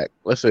fumbled the bag.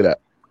 Let's say that.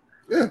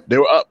 Yeah. They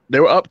were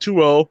up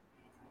 2-0.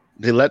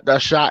 They let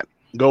that shot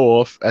go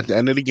off at the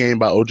end of the game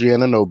by OG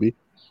Anunoby.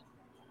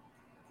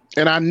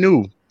 And I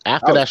knew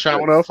after that shot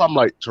went off, I'm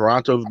like,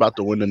 Toronto's about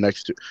to win the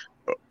next game,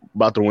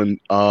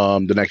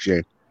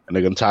 and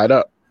they're gonna tie it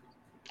up.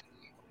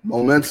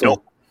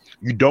 Momentum.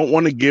 You don't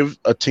want to give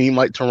a team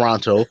like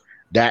Toronto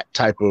that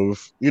type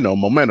of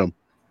momentum.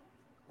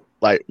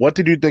 Like, what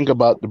did you think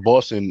about the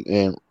Boston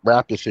and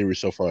Raptors series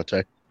so far,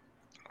 Tay?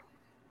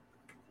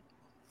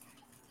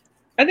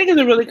 I think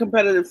it's a really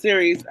competitive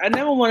series. I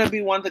never want to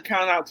be one to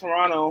count out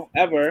Toronto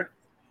ever.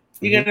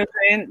 You get what I'm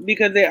saying?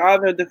 Because they are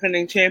the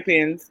defending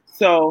champions.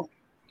 So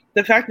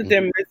the fact that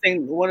they're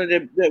missing one of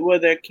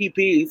their key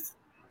pieces,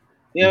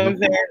 you know what I'm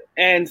saying,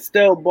 and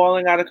still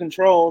balling out of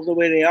control the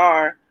way they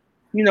are,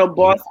 you know,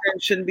 Boston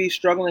shouldn't be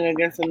struggling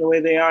against them the way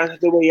they are,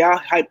 the way y'all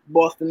hyped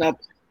Boston up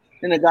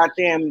in the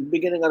goddamn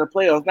beginning of the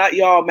playoffs. Not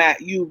y'all,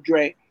 Matt, you,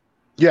 Dre.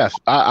 Yes,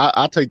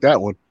 I'll take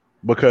that one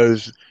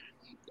because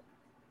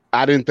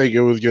I didn't think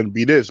it was going to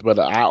be this, but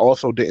I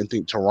also didn't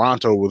think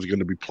Toronto was going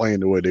to be playing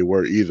the way they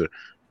were either.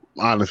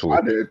 Honestly,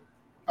 I did.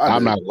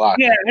 I'm not lying.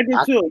 Yeah, I did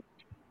too.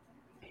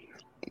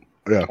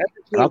 Yeah,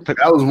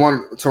 that was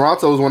one.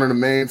 Toronto was one of the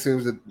main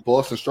teams that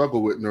Boston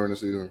struggled with during the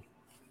season.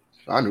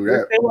 I knew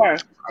that.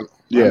 Yes,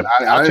 they were.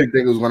 I didn't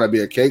think it was going to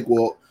be a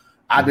cakewalk.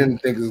 I didn't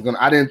think it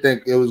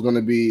was going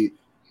to be,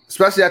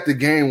 especially after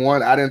game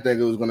one. I didn't think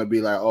it was going to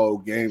be like, oh,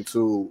 game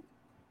two,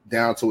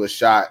 down to a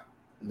shot.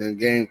 Then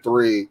game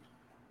three,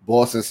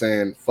 Boston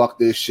saying, "Fuck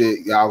this shit,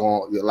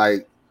 y'all gonna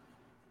like."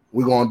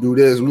 We're gonna do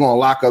this. We're gonna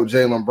lock up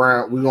Jaylen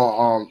Brown. We're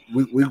gonna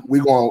we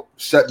gonna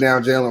shut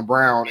down Jaylen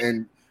Brown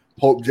and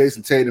hope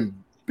Jason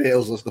Tatum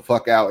bails us the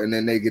fuck out, and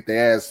then they get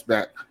their ass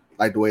back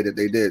like the way that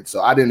they did.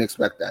 So I didn't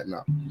expect that,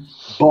 no.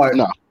 But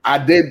no. I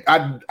did.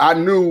 I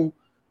knew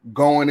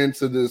going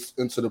into the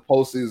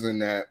postseason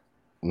that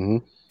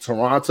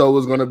Toronto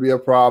was gonna be a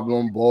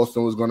problem,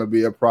 Boston was gonna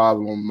be a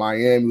problem,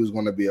 Miami was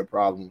gonna be a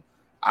problem.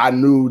 I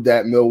knew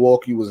that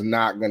Milwaukee was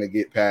not gonna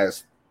get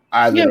past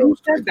either. Yeah, of those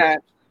we said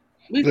that.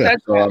 We said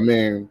so that. I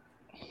mean,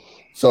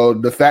 so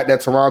the fact that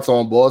Toronto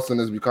and Boston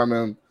is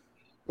becoming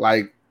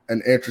like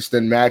an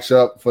interesting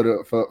matchup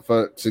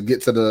for to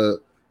get to the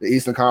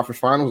Eastern Conference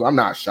Finals, I'm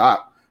not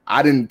shocked.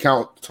 I didn't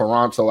count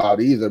Toronto out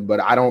either, but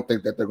I don't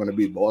think that they're going to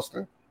beat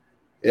Boston.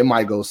 It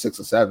might go 6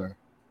 or 7.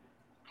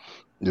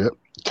 Yep,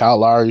 Kyle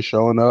Lowry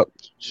showing up,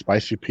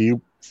 Spicy P.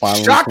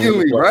 Finally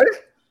shockingly, right?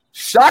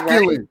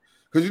 Shockingly. Right.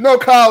 Because you know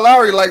Kyle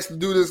Lowry likes to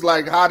do this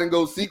like hide and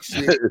go seek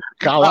shit.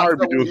 Kyle Lowry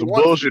be doing some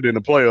bullshit in the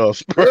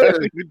playoffs. Yeah.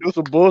 He be doing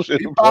some bullshit.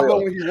 He pop up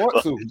when he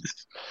wants to.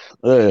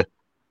 Yeah.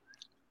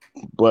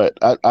 But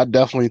I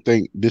definitely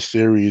think this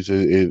series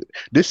is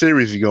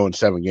going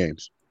 7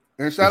 games.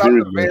 And shout out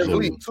to Van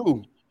Vliet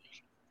too.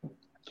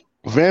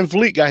 Van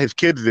Vliet got his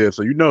kids there,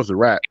 so you know it's a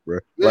wrap, bro.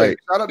 Yeah, like,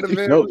 shout out to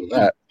Van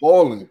Vliet.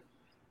 Balling.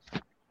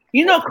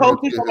 You know,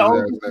 coaches are the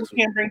only people who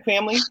can't bring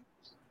family.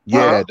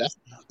 Yeah,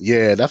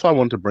 that's what I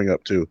wanted to bring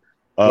up too.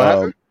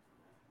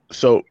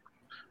 So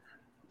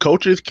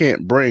coaches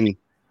can't bring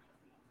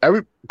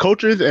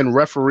coaches and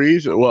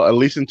referees, well, at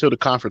least until the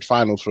conference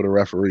finals for the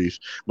referees,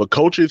 but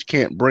coaches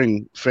can't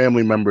bring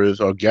family members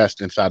or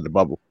guests inside the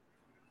bubble.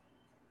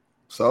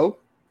 So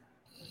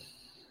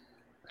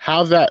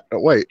how's that?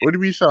 Wait, what do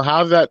you mean? So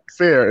how's that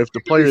fair if the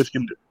players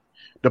can do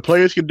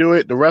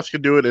it, the refs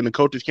can do it, and the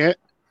coaches can't?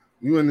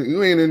 You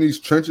ain't in these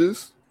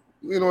trenches.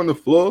 You ain't on the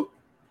floor.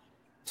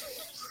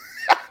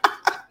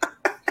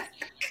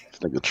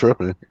 Nigga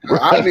tripping.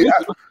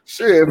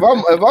 Shit, if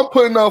I'm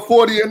putting up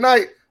 40 a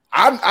night,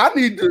 I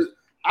need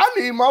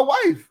my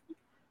wife.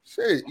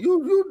 Shit,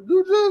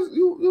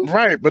 you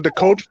right, but the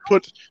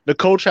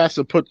coach has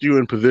to put you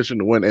in position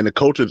to win, and the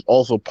coach is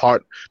also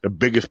the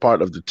biggest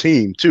part of the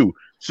team too.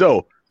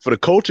 So for the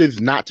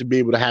coaches not to be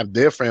able to have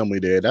their family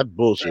there, that's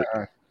bullshit.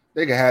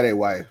 They can have their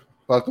wife.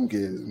 Fuck them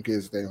kids. Them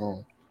kids stay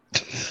home.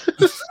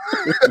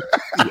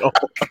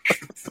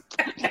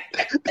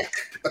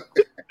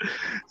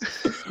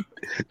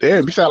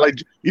 Damn, you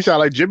sound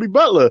like Jimmy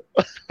Butler.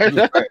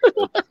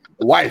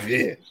 Wife,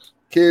 yeah.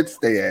 Kids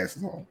stay ass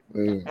home.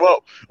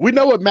 Well, we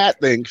know what Matt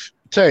thinks.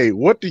 Tay,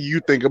 what do you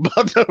think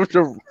about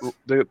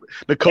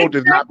the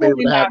coaches not being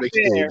able to have their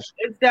kids?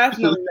 It's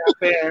definitely not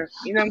fair.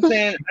 You know what I'm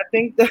saying? I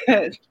think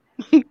that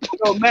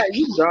Matt,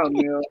 you dumb,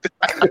 yo.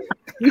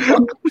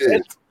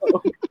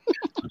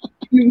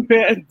 You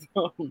mad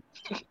dumb.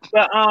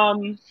 But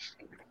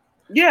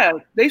yeah,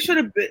 they should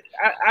have been.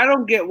 I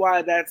don't get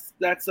why that's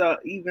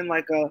even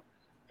like a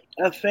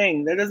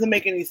thing. That doesn't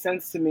make any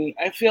sense to me.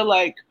 I feel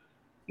like,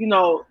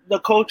 the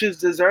coaches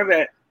deserve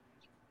it.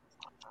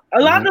 A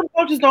lot of them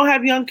coaches don't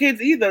have young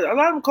kids either. A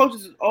lot of them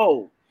coaches is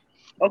old.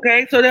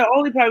 Okay, so they'll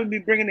only probably be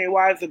bringing their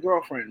wives or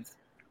girlfriends,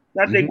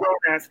 not their grown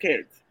ass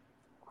kids.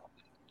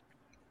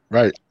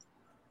 Right.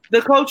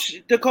 The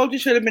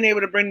coaches should have been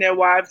able to bring their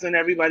wives when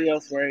everybody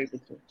else were able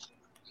to.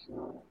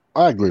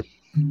 I agree.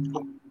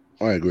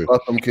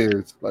 Fuck them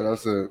kids. Like I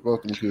said,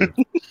 fuck them kids.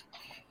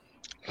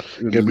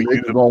 They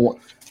just want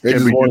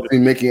to see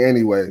Mickey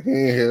anyway. He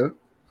ain't here.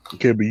 You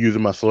can't be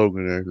using my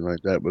slogan or anything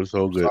like that, but it's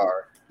all good.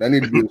 Sorry. That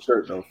need to be a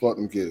shirt though. Fuck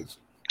them kids.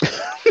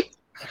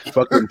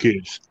 Fuck them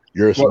kids.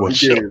 You're a sports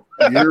show.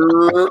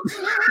 Oh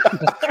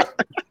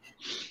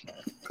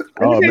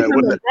man,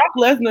 Brock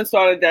Lesnar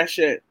started that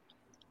shit.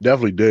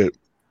 Definitely did.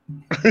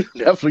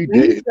 Definitely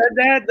when did. He said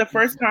that the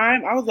first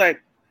time. I was like,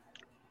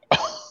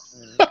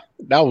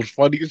 that was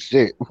funny as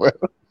shit. Bro.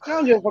 I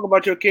don't give a fuck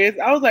about your kids.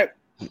 I was like,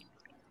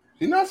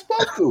 you're not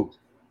supposed to.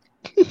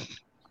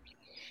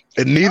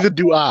 And neither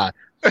do I.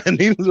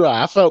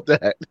 I felt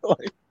that.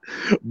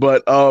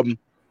 But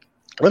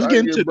Let's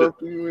get into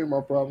you ain't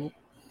my problem.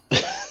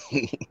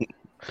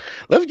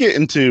 Let's get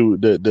into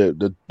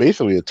the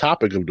basically the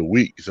topic of the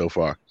week so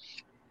far.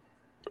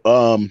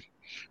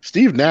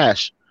 Steve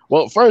Nash.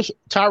 Well, first,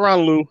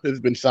 Tyronn Lue has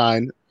been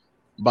signed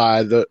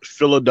by the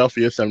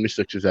Philadelphia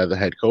 76ers as a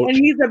head coach. And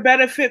he's a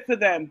better fit for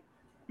them.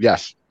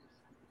 Yes.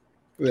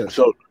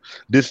 So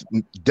this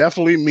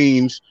definitely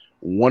means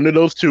one of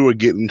those two are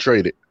getting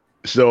traded.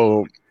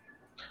 So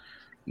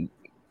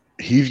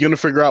he's going to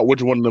figure out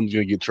which one of them is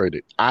going to get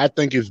traded. I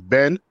think it's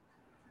Ben,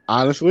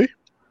 honestly.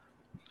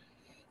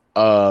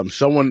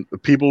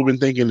 People have been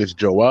thinking it's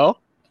Joel.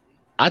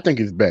 I think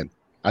it's Ben.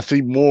 I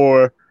see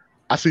more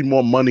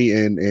money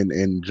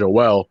in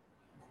Joel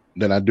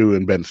than I do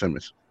in Ben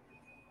Simmons.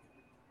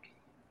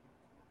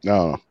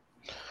 No,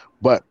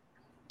 but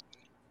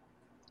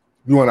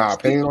you want our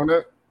opinion on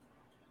that?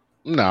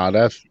 No,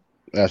 that's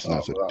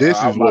not it. This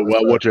is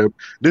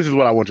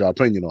what I want your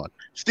opinion on.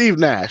 Steve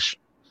Nash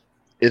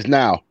is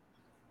now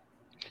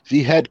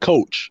the head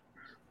coach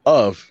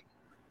of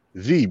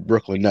the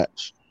Brooklyn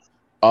Nets.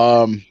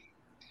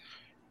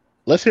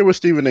 Let's hear what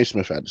Stephen A.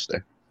 Smith had to say.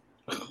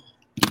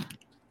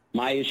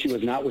 My issue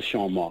is not with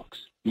Sean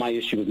Marks. My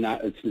issue is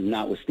not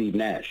with Steve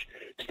Nash.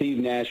 Steve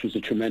Nash was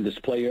a tremendous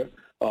player.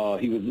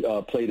 He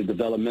played a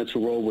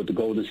developmental role with the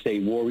Golden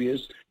State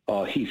Warriors.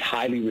 He's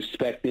highly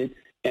respected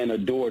and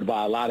adored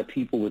by a lot of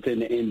people within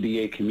the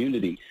NBA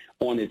community.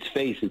 On its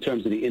face, in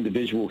terms of the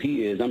individual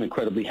he is, I'm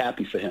incredibly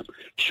happy for him.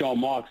 Sean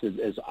Marks,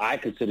 as I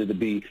consider to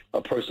be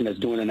a person that's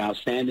doing an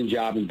outstanding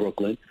job in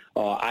Brooklyn.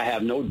 I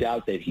have no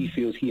doubt that he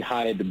feels he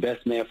hired the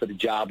best man for the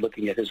job,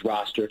 looking at his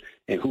roster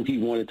and who he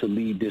wanted to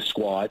lead this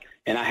squad,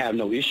 and I have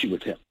no issue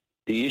with him.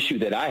 The issue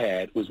that I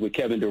had was with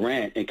Kevin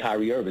Durant and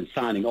Kyrie Irving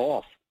signing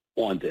off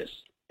on this.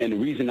 And the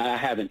reason I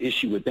have an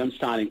issue with them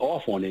signing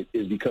off on it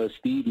is because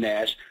Steve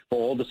Nash, for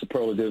all the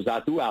superlatives I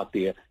threw out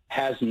there,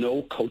 has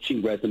no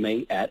coaching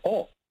resume at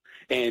all.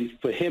 And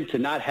for him to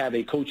not have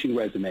a coaching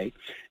resume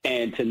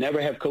and to never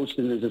have coached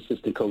as an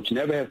assistant coach,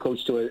 never to have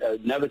coached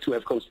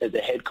as a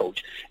head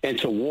coach, and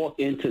to walk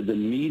into the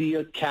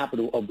media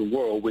capital of the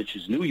world, which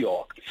is New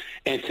York,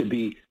 and to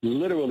be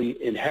literally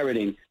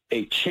inheriting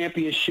a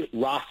championship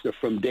roster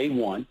from day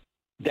one,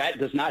 that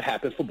does not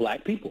happen for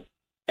black people.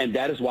 And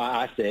that is why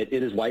I said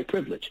it is white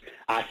privilege.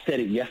 I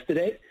said it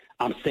yesterday.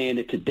 I'm saying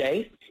it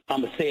today.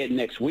 I'm going to say it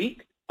next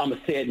week. I'm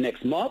going to say it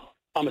next month.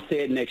 I'm going to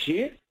say it next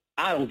year.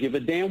 I don't give a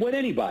damn what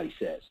anybody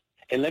says.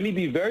 And let me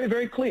be very,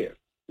 very clear.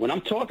 When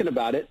I'm talking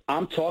about it,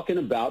 I'm talking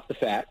about the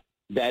fact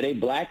that a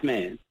black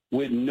man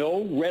with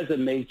no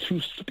resume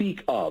to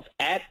speak of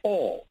at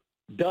all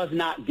does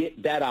not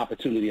get that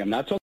opportunity. I'm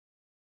not talking.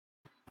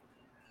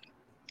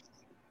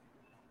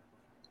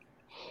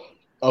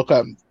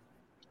 Okay.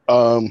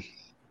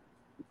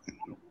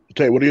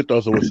 Okay, what are your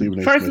thoughts on what Stephen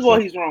A. First of all,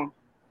 he's wrong.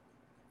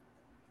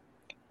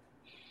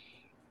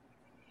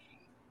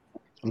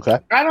 Okay.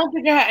 I don't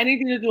think it had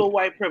anything to do with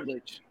white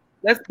privilege.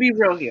 Let's be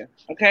real here,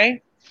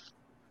 okay?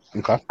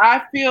 Okay.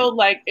 I feel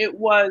like it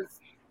was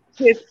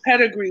his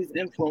pedigree's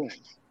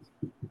influence.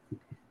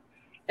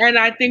 And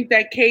I think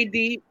that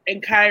KD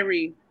and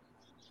Kyrie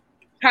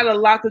had a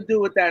lot to do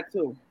with that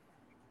too.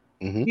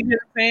 Mm-hmm. You know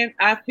what I'm saying?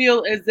 I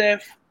feel as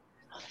if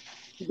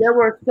there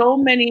were so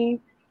many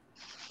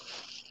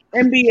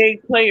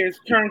NBA players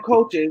turned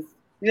coaches,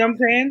 you know what I'm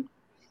saying?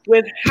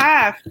 With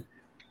half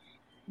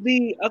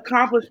the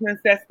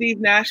accomplishments that Steve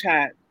Nash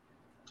had.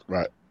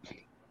 Right. You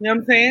know what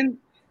I'm saying?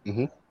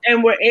 Mm-hmm.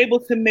 And we're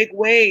able to make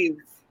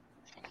waves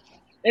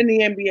in the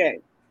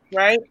NBA,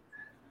 right?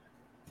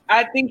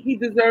 I think he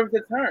deserves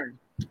a turn.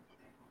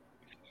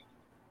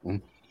 Mm-hmm.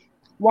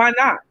 Why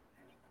not?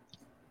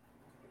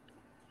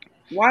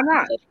 Why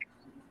not?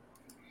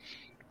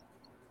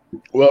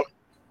 Well,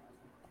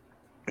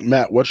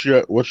 Matt, what's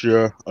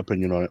your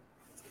opinion on it?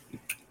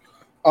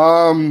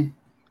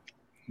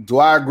 Do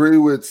I agree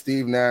with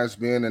Steve Nash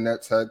being the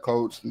Nets head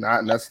coach?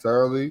 Not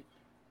necessarily.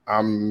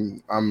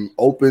 I'm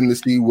open to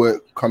see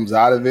what comes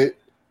out of it.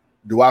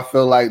 Do I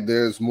feel like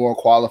there's more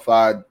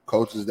qualified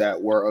coaches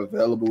that were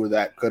available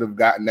that could have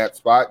gotten that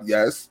spot?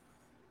 Yes.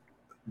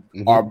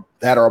 Mm-hmm.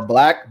 That are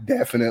black?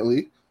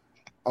 Definitely.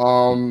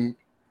 Do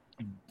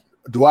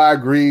I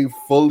agree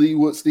fully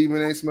with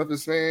Stephen A. Smith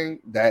is saying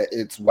that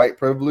it's white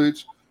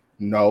privilege?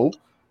 No.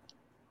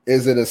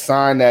 Is it a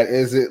sign that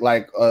is it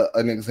like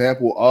an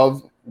example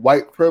of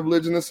white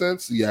privilege in a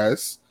sense?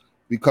 Yes,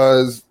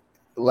 because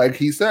like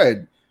he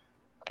said,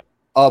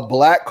 a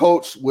black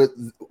coach with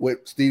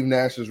Steve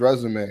Nash's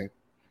resume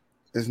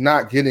is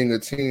not getting a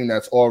team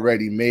that's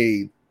already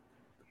made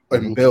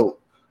and built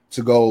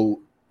to go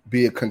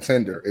be a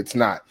contender. It's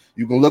not.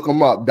 You can look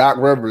him up. Doc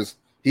Rivers,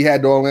 he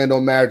had the Orlando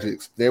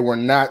Magics. They were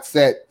not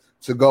set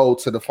to go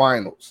to the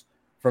finals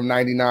from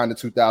 99 to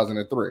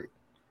 2003.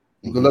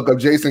 You can look up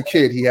Jason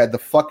Kidd. He had the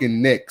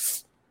fucking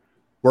Knicks.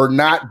 Were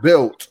not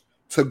built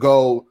to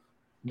go.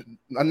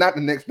 Not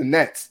the Knicks, the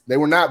Nets. They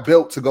were not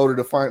built to go to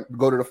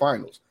the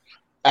finals.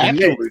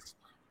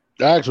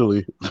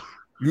 Actually,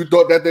 you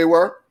thought that they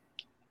were?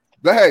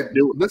 Go ahead.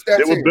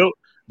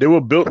 They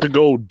were built to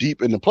go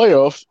deep in the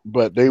playoffs,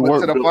 but they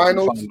weren't to the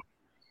finals.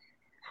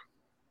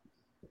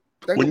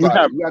 When you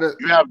have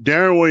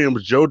Darren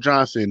Williams, Joe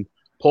Johnson,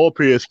 Paul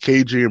Pierce,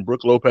 KG, and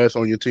Brook Lopez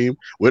on your team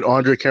with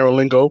Andre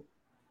Karolinko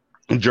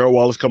and Gerald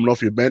Wallace coming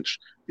off your bench,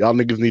 y'all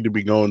niggas need to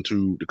be going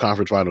to the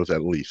conference finals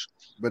at least.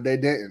 But they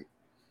didn't.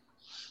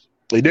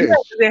 They didn't. Yeah,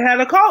 they had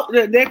a coach.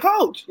 Their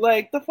coach.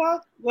 Like the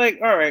fuck. Like,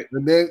 all right.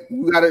 And then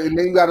you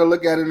gotta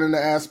look at it in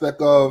the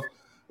aspect of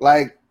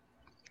like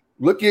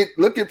look at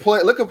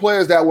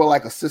players that were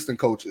like assistant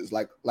coaches,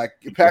 like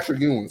Patrick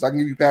Ewing. I can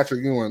give you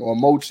Patrick Ewing or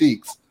Mo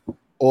Cheeks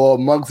or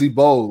Muggsy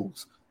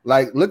Bogues.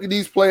 Like, look at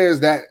these players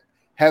that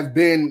have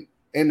been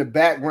in the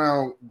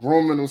background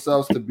grooming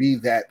themselves to be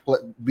that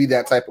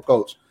type of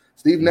coach.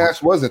 Steve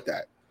Nash wasn't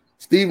that.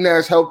 Steve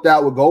Nash helped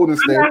out with Golden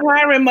State. I'm not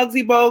hiring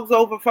Muggsy Bogues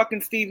over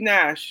fucking Steve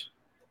Nash.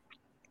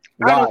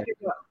 Why?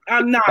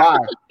 I'm not. Why?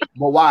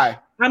 But why?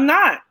 I'm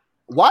not.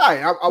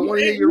 Why? I want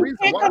to hear your reason.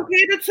 You can't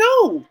compare the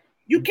two.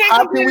 You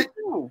can't compare the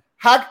two.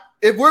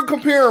 If we're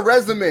comparing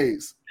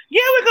resumes.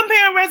 Yeah, we're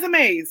comparing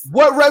resumes.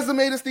 What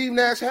resume does Steve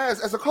Nash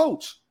has as a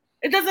coach?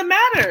 It doesn't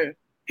matter.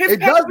 It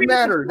does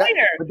matter.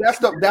 That's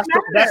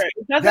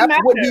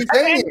what he's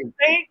saying.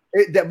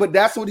 But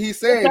that's what he's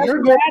saying.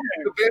 You're going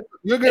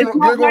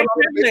on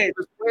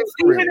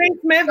Stephen A.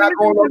 Smith,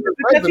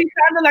 because he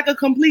sounded like a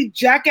complete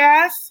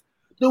jackass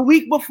the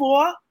week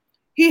before.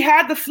 He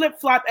had the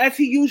flip-flop as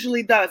he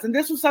usually does. And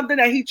this was something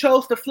that he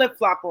chose to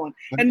flip-flop on.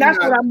 And that's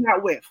what I'm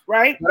not with,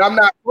 right? But I'm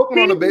not looking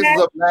on the basis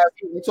of last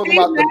week. I'm talking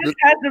about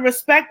has the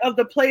respect of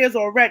the players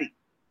already.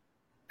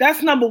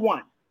 That's number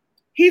one.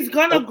 He's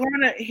gonna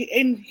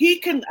and he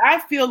can. I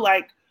feel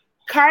like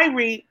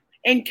Kyrie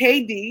and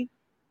KD,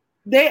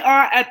 they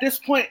are at this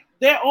point.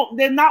 They're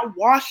not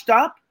washed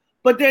up,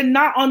 but they're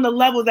not on the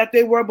level that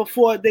they were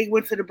before they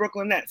went to the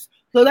Brooklyn Nets.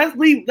 So let's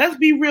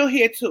be real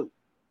here too.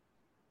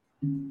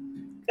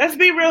 Let's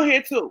be real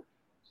here too.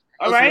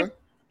 All right.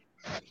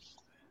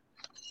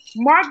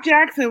 Mark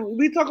Jackson.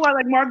 We talk about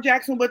like Mark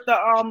Jackson with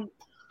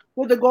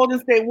the Golden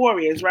State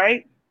Warriors,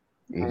 right?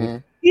 Mm-hmm.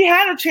 He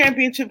had a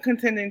championship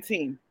contending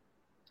team.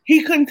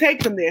 He couldn't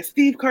take them there.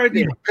 Steve Kerr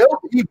did.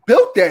 He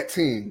built that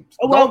team.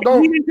 Well,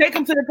 he didn't take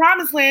them to the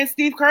promised land.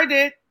 Steve Kerr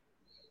did.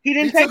 He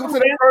didn't take them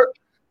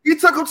He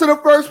took them to the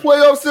first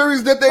playoff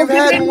series that they've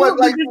had.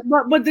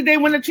 But did they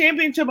win a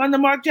championship under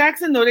Mark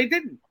Jackson? No, they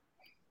didn't.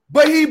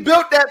 But he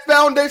built that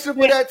foundation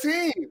for that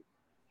team.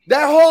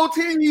 That whole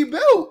team he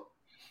built.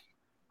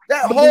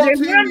 That whole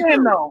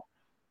team. No.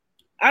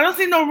 I don't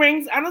see no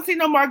rings. I don't see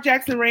no Mark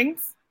Jackson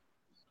rings.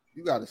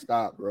 You got to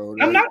stop, bro.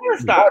 I'm not going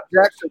to stop.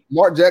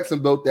 Mark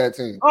Jackson built that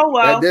team. Oh,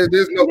 well. There's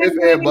no ifs,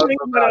 ands, buts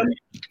about it.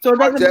 So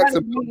Mark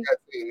Jackson built that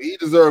team. He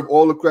deserved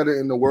all the credit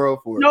in the world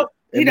for it. Nope,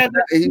 he doesn't.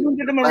 He didn't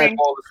get him a ring.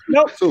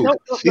 Nope. Nope.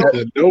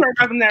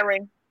 That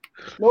ring.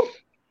 Nope.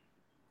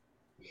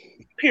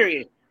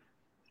 Period.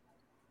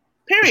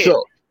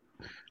 So,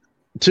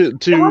 to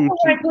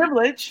white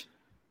privilege.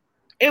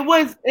 It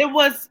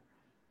was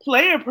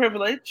player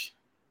privilege,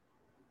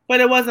 but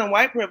it wasn't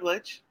white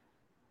privilege.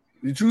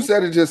 You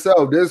said it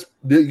yourself.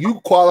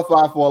 You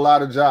qualify for a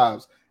lot of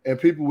jobs, and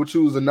people would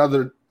choose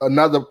another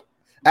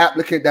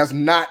applicant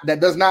that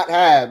does not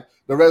have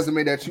the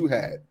resume that you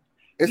had.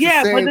 It's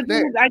the same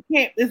thing. I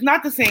can't. It's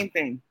not the same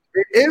thing.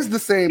 It is the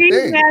same thing.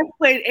 Steve Nash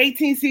played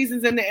 18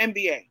 seasons in the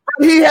NBA.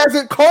 He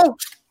hasn't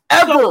coached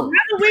ever. So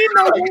how do we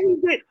know what he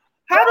did?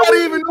 Nobody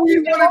even knew he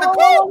wanted to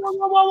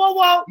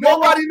coach.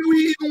 Nobody knew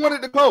he even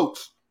wanted to coach.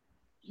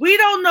 We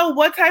don't know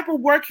what type of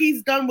work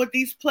he's done with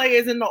these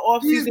players in the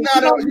offseason. He's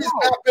not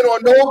been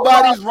on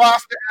nobody's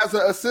roster as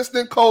an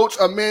assistant coach,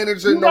 a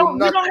manager. You don't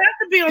have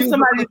to be on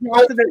somebody's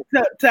roster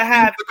to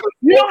have.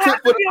 You don't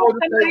have to be on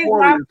somebody's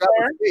roster.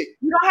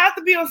 You don't have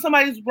to be on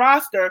somebody's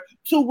roster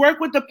to work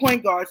with the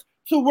point guards,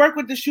 to work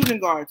with the shooting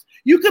guards.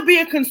 You could be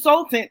a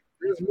consultant.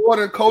 There's more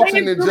than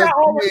coaching than just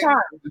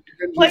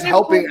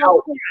helping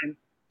out.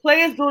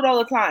 Players do it all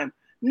the time.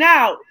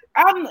 Now,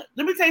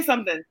 let me tell you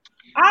something.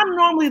 I'm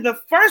normally the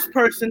first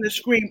person to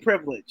scream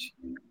privilege.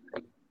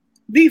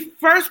 The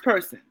first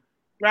person,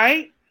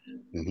 right?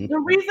 Mm-hmm. The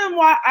reason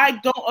why I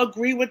don't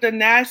agree with the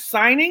Nash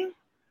signing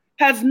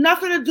has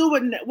nothing to do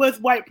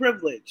with white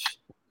privilege.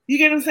 You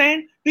get what I'm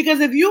saying? Because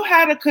if you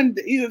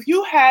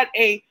had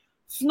a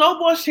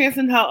snowball's chance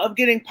in hell of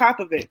getting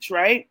Popovich,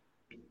 right?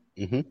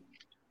 Mm-hmm.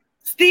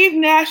 Steve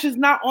Nash is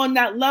not on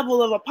that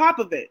level of a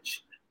Popovich.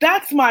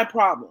 That's my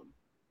problem.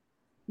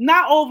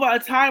 Not over a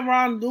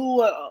Tyronn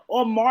Lue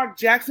or Mark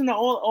Jackson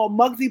or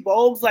Muggsy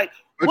Bogues. But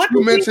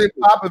you mentioned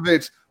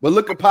Popovich, but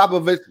look at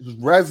Popovich's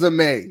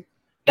resume.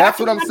 That's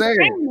what I'm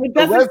saying. It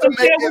doesn't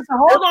compare with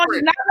hold on,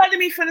 you're not letting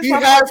me finish. He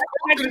has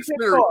coaching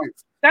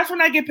experience. That's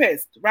when I get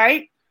pissed,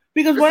 right?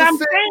 Because what I'm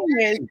saying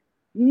is,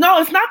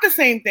 no, it's not the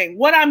same thing.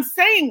 What I'm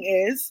saying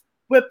is,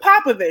 with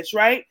Popovich,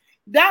 right?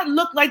 That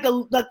looked like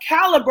the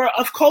caliber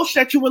of coach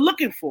that you were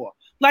looking for,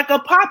 like a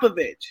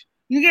Popovich.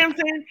 You get what I'm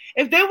saying?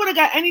 If they would have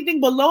got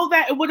anything below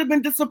that, it would have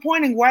been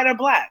disappointing, white or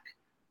black.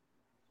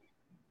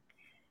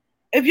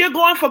 If you're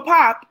going for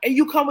Pop and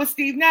you come with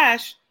Steve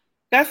Nash,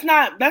 that's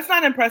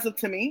not impressive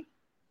to me.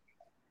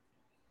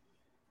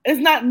 It's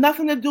not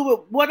nothing to do with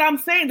what I'm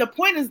saying. The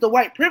point is the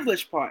white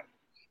privilege part.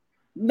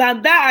 Now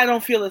that I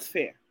don't feel is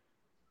fair.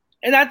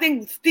 And I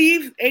think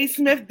Steve A.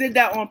 Smith did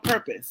that on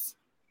purpose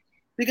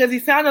because he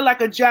sounded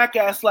like a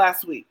jackass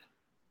last week.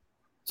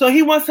 So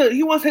he wants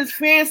his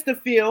fans to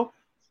feel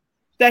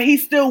that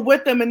he's still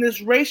with them in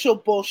this racial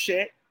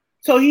bullshit.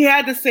 So he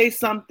had to say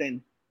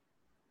something.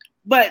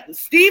 But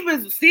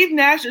Steve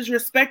Nash is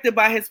respected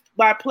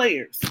by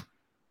players.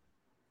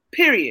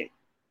 Period.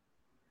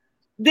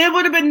 There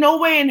would have been no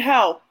way in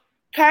hell.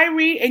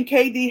 Kyrie and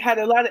KD had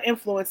a lot of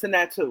influence in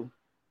that too.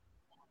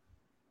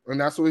 And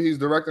that's what he's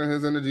directing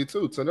his energy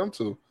to them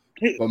two.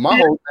 But my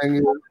whole thing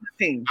is,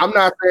 I'm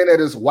not saying that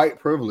it's white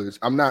privilege.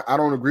 I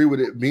don't agree with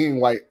it being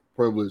white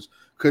privilege.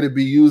 Could it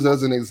be used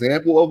as an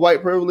example of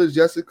white privilege?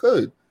 Yes, it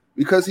could.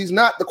 Because he's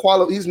not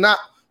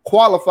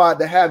qualified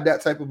to have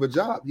that type of a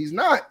job. He's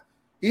not.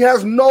 He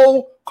has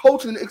no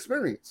coaching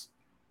experience.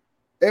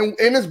 And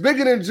it's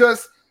bigger than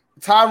just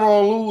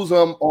Tyronn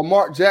Lue or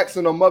Mark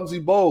Jackson or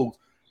Muggsy Bogues.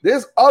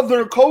 There's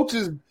other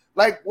coaches.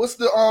 Like, what's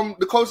the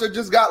coach that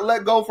just got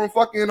let go from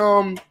what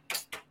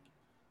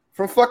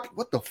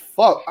the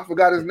fuck? I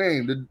forgot his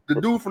name.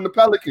 The dude from the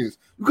Pelicans.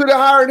 You could have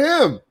hired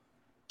him.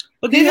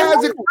 But he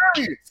has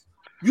experience.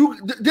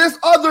 There's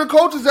other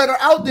coaches that are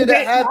out there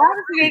that have.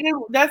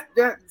 That's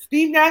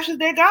Steve Nash is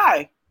their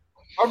guy.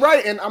 All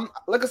right, and I'm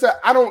like I said,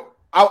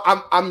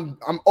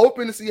 I'm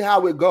open to see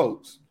how it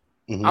goes.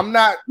 Mm-hmm. I'm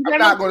not going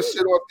to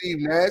shit on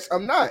Steve Nash.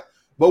 I'm not.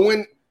 But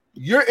when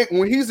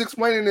he's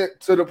explaining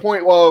it to the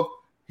point of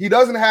he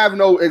doesn't have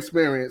no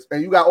experience,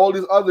 and you got all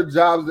these other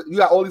jobs, you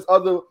got all these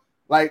other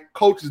like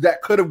coaches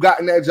that could have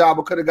gotten that job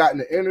or could have gotten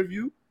the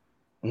interview.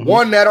 Mm-hmm.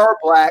 One that are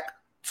black,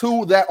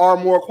 two that are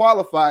more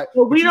qualified.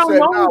 Well, we don't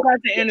know who got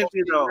the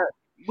interview though.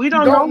 We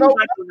don't know who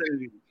got the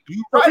interview.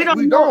 Right,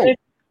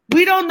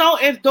 we don't know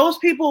if those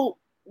people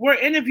were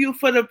interviewed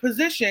for the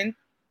position.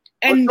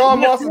 And Sean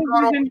Moss has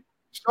gone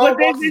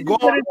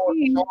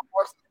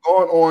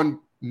on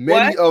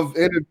many of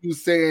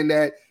interviews saying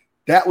that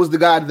was the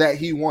guy that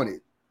he wanted.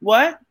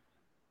 What?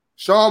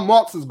 Sean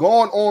Marks has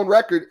gone on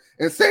record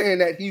and saying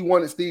that he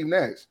wanted Steve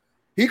Nash.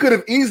 He could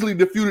have easily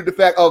disputed the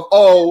fact of,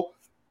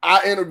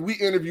 we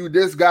interviewed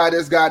this guy. They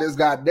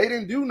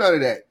didn't do none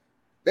of that.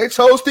 They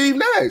chose Steve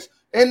Nash.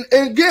 And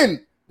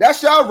again,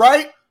 that's y'all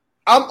right.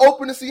 I'm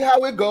open to see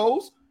how it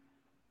goes.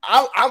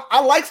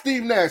 I like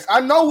Steve Nash. I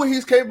know what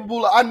he's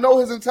capable of. I know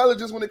his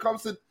intelligence when it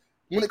comes to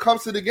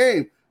the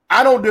game.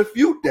 I don't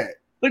dispute that.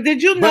 But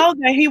did you know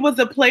that he was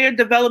a player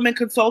development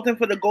consultant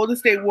for the Golden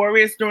State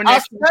Warriors during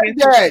that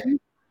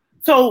championship?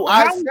 So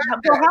how does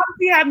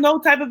he have no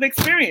type of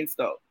experience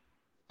though?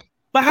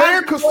 But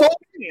player consultant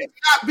is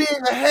not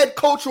being a head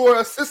coach or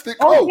assistant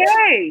coach.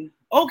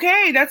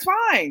 Okay, that's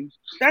fine.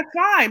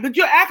 But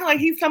you're acting like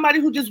he's somebody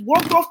who just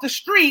walked off the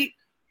street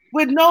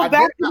with no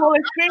basketball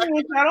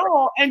experience at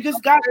all and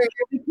just got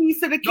the keys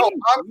to the kingdom.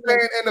 No, I'm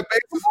saying in the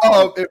basis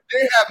of if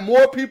they have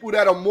more people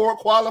that are more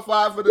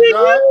qualified for the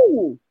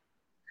job.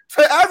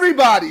 To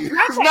everybody.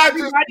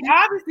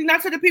 Obviously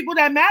not to the people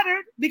that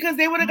mattered because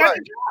they would have got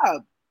the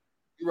job.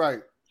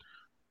 Right.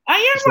 I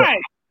am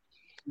right.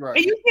 Right.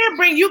 And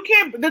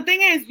the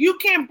thing is, you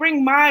can't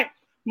bring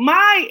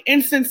my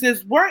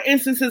instances were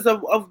instances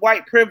of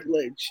white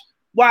privilege.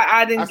 Why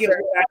I didn't get what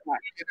I got.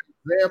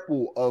 An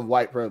example of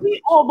white privilege.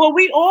 We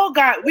all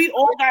got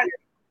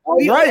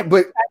right,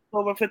 but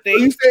over for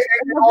things. You say,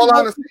 in all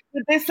honesty,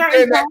 there's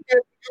certain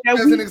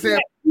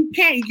that we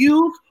can't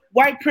use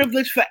white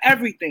privilege for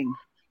everything.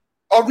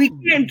 Or we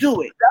can't do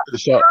it.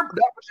 That's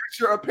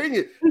your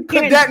opinion.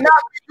 Could that not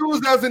be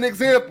used as an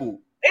example?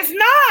 It's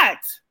not.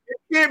 It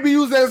can't be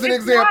used as an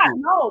example.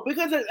 No,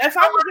 because if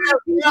I'm looking at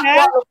Steve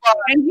Nash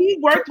and he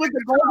worked with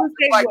the Golden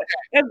State,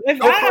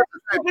 if I have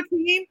a super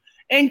team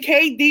and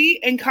KD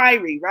and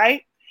Kyrie,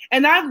 right?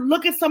 And I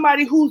look at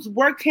somebody who's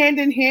worked hand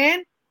in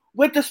hand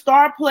with the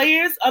star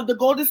players of the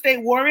Golden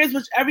State Warriors,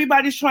 which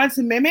everybody's trying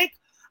to mimic,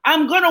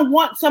 I'm going to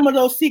want some of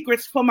those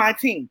secrets for my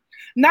team.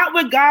 Not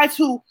with guys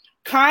who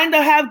kind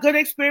of have good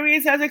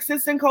experience as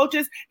assistant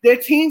coaches. Their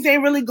teams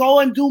ain't really go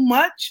and do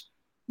much.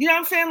 You know what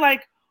I'm saying?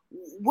 Like,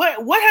 what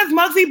has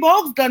Muggsy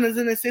Bogues done as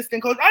an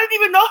assistant coach? I didn't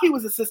even know he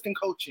was assistant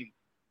coaching.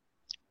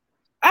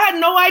 I had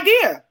no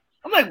idea.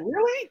 I'm like,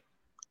 really?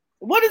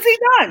 What has he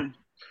done?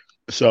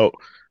 So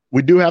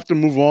we do have to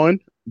move on,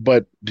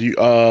 but do you,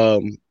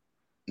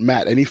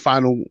 Matt, any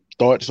final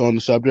thoughts on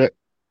the subject?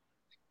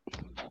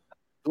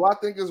 Do I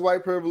think it's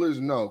white privilege?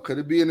 No. Could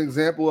it be an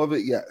example of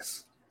it?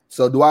 Yes.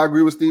 So do I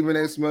agree with Stephen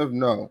A. Smith?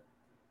 No.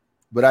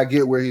 But I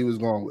get where he was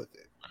going with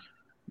it.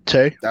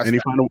 Tay, any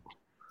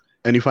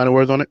final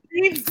words on it?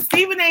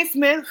 Stephen A.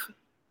 Smith,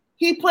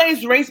 he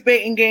plays race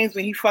baiting games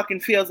when he fucking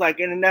feels like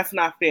it, and that's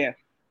not fair.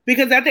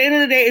 Because at the end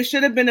of the day, it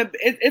should have been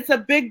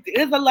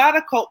there's a lot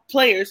of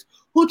players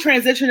who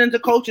transition into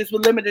coaches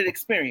with limited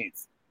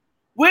experience.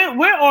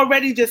 We're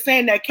already just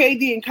saying that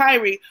KD and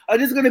Kyrie are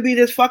just going to be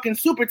this fucking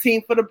super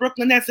team for the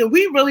Brooklyn Nets, and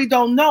we really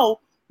don't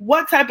know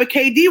what type of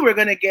KD we're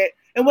going to get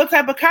and what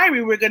type of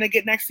Kyrie we're going to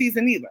get next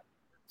season either.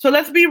 So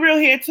let's be real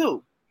here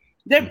too.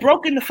 They're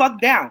broken the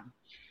fuck down.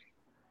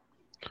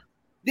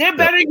 Their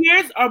better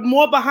years are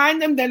more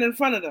behind them than in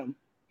front of them.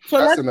 So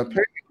that's an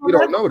opinion. We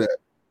don't know that.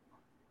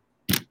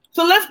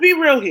 So let's be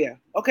real here,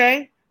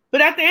 okay?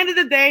 But at the end of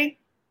the day,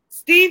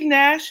 Steve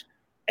Nash,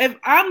 if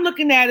I'm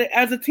looking at it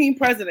as a team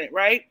president,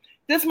 right?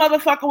 This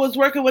motherfucker was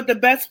working with the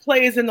best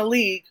players in the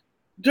league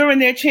during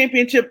their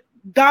championship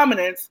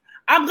dominance.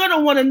 I'm going to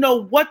want to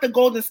know what the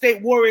Golden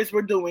State Warriors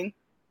were doing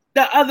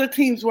that other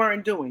teams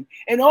weren't doing.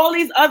 And all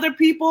these other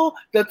people,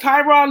 the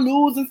Tyronn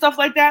Lues and stuff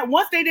like that,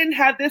 once they didn't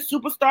have their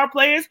superstar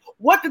players,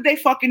 what did they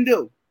fucking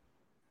do?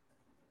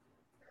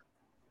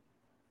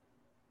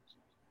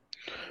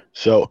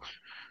 So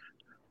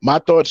my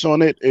thoughts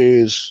on it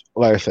is,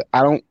 like I said,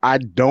 I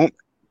don't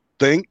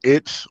think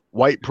it's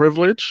white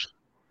privilege.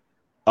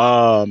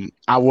 I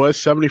was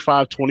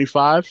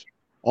 75-25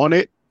 on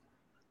it.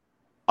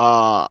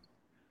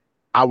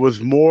 I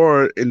was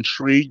more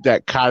intrigued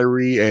that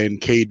Kyrie and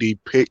KD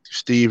picked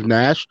Steve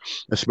Nash,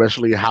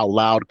 especially how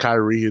loud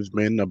Kyrie has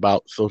been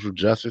about social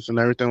justice and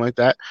everything like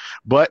that.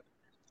 But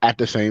at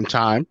the same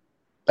time,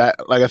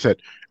 like I said,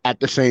 at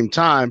the same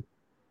time,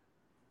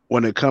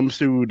 when it comes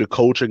to the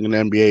coaching in the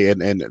NBA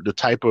and the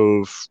type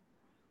of,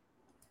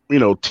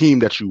 team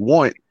that you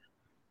want,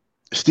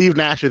 Steve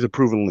Nash is a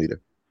proven leader.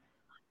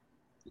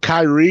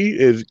 Kyrie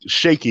is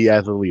shaky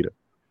as a leader.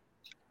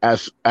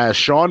 As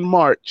Sean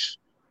Marks,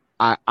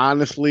 I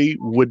honestly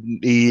would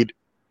need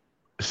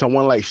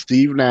someone like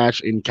Steve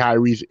Nash in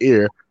Kyrie's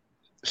ear,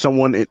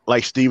 someone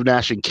like Steve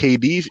Nash in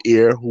KD's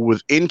ear, who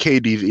was in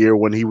KD's ear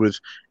when he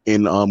was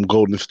in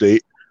Golden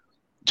State,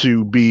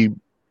 to be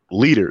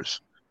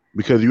leaders.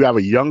 Because you have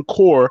a young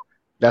core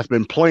that's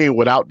been playing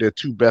without their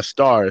two best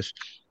stars,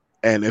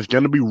 and it's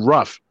going to be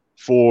rough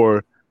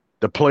for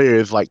the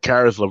players like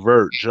Caris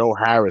LeVert, Joe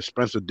Harris,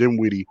 Spencer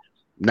Dinwiddie,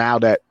 now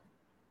that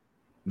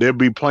they'll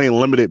be playing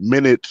limited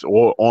minutes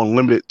or on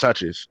limited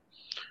touches.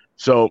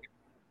 So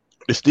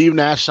the Steve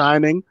Nash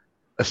signing,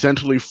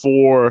 essentially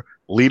for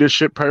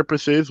leadership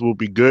purposes, will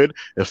be good.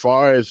 As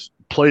far as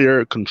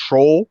player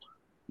control,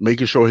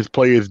 making sure his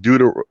players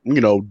do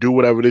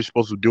whatever they're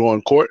supposed to do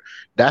on court,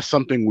 that's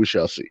something we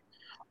shall see.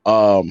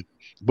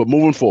 But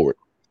moving forward,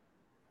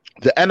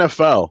 the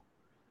NFL,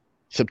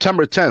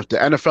 September 10th, the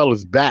NFL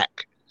is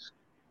back.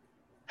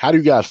 How do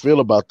you guys feel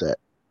about that?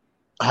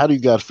 How do you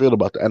guys feel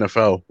about the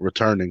NFL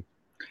returning?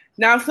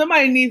 Now, if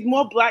somebody needs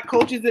more black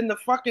coaches in the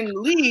fucking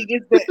league,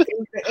 it's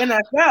the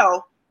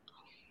NFL.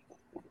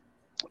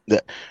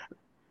 The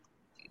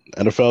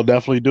NFL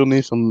definitely do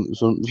need some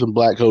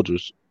black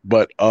coaches.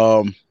 But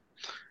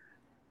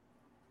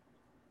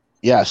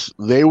yes,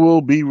 they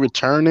will be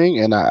returning,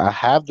 and I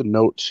have the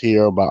notes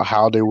here about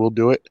how they will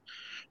do it.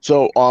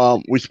 So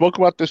we spoke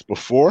about this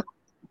before,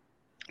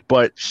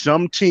 but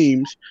some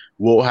teams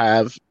will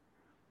have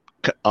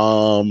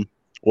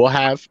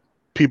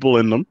people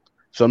in them.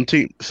 Some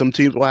teams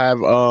will have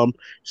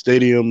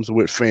stadiums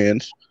with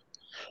fans.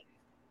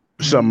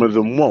 Some of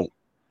them won't.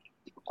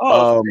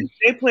 Oh, so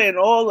they playing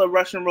all the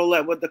Russian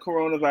roulette with the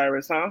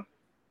coronavirus, huh?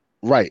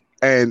 Right,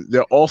 and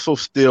they're also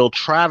still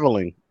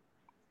traveling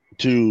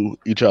to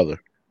each other.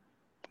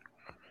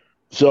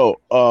 So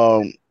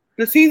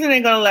the season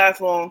ain't gonna last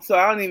long, so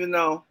I don't even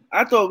know.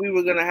 I thought we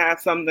were gonna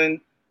have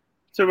something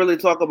to really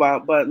talk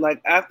about, but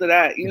like after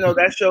that,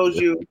 that shows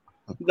you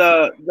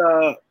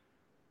the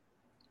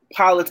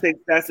politics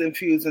that's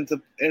infused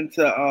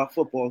into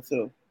football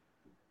too.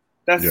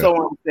 That's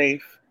so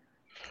unsafe.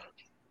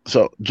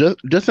 So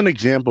just an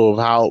example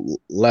of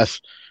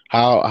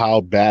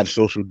how bad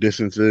social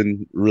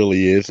distancing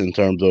really is in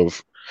terms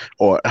of,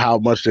 or how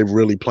much they're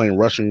really playing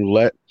Russian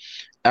roulette.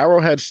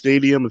 Arrowhead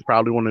Stadium is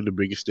probably one of the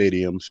biggest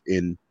stadiums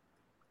in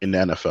the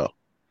NFL.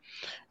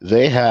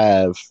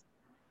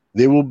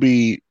 They will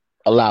be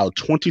allowed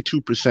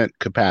 22%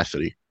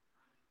 capacity.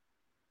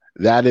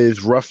 That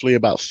is roughly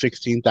about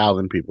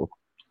 16,000 people.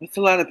 That's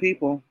a lot of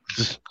people.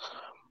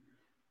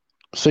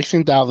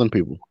 16,000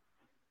 people.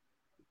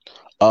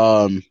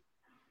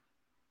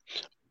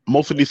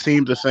 Most of these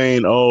teams are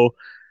saying,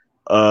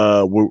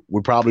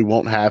 we probably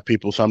won't have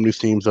people. Some of these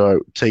teams are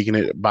taking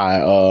it by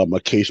a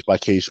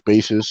case-by-case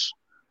basis.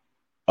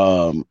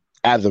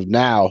 As of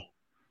now,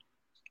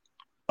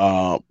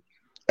 and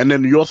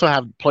then you also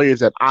have players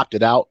that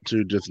opted out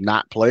to just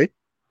not play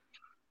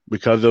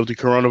because of the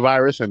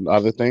coronavirus and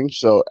other things.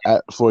 So,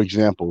 for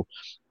example,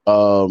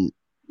 the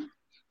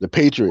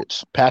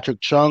Patriots,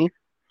 Patrick Chung,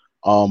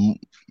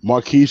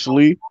 Marquise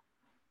Lee,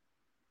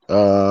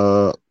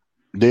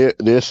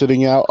 they're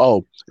sitting out.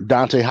 Oh,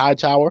 Dante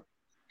Hightower,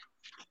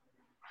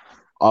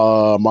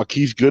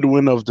 Marquise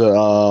Goodwin of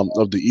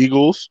the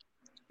Eagles,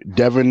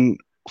 Devin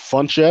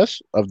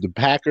Funchess of the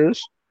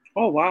Packers.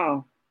 Oh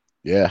wow!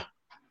 Yeah.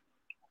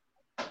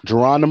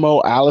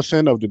 Geronimo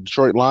Allison of the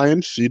Detroit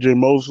Lions, C.J.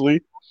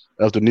 Mosley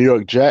of the New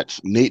York Jets,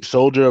 Nate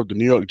Soldier of the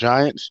New York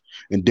Giants,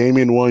 and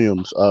Damian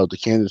Williams of the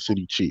Kansas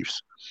City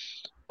Chiefs.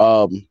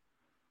 It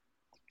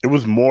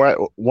was more at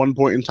one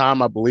point in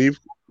time, I believe,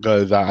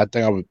 because I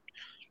think I was.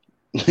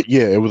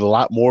 Yeah, it was a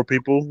lot more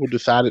people who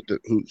decided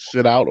who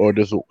sit out or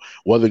just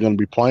wasn't going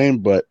to be playing,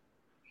 but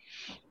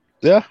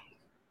yeah.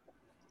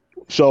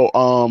 So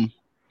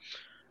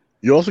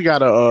you also got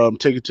to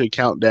take into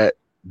account that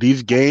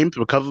these games,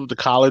 because of the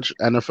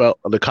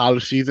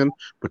college season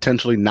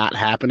potentially not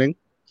happening.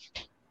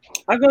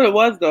 I thought it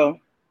was though.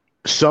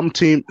 Some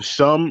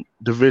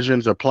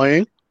divisions are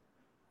playing,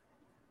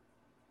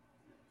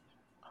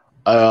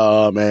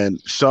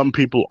 and some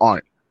people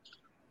aren't.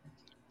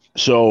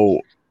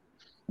 So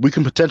we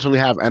can potentially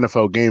have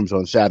NFL games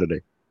on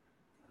Saturday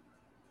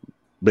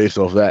based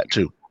off that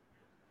too.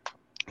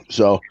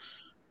 So,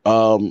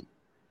 as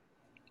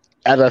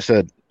I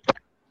said,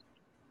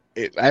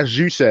 as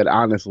you said,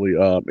 honestly,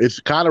 it's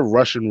kind of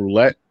Russian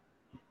roulette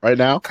right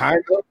now.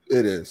 Kind of,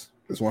 it is.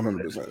 It's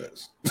 100%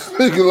 is.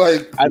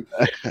 Like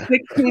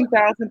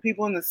 16,000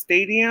 people in the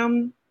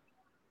stadium.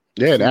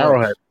 Yeah, in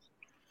Arrowhead.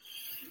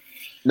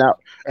 Now,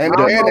 and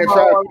they're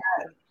traveling.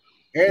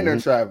 And they're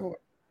traveling.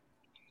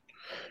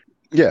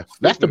 Yeah,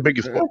 that's the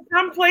biggest one.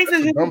 Some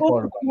places you're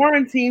supposed to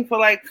quarantine for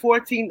like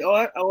 14,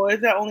 or is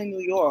that only New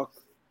York?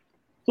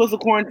 Supposed to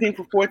quarantine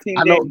for 14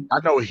 days. I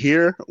know.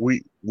 Here,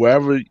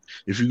 wherever,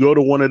 if you go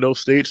to one of those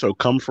states or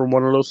come from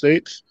one of those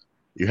states,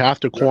 you have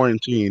to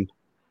quarantine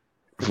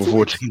for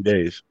 14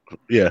 days.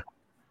 Yeah.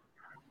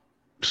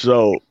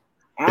 So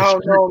I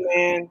don't know,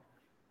 man.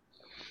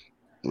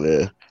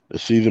 Yeah, the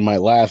season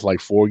might last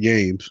like 4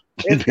 games.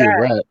 It's that.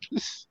 Wrap.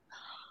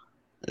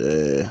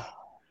 Yeah.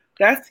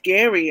 That's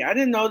scary. I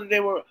didn't know that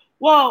they were.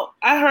 Well,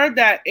 I heard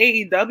that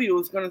AEW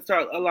was going to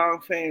start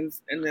allowing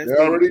fans in this. They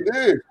already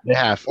did. They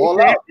have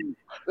all out.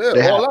 Yeah,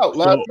 they all out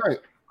last night.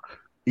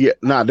 Yeah,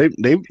 they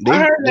I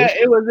heard that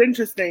it was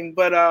interesting,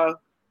 but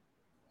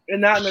and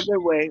not in a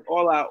good way,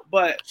 all out.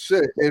 But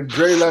shit, if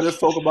Dre let us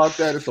talk about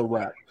that, it's a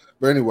wrap.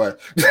 But anyway,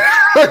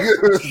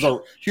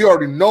 you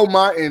already know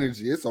my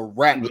energy. It's a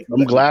wrap.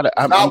 I'm glad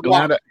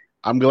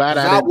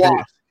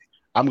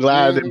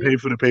I didn't pay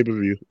for the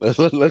pay-per-view. Let's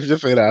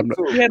just say that. But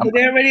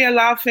they already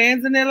allowed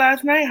fans in there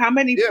last night. How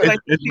many? Yeah,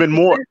 it's been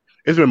more.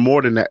 It's been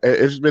more than that.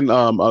 It's been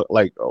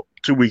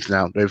 2 weeks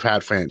now. They've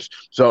had fans,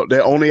 so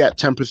they're only at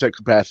 10%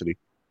 capacity.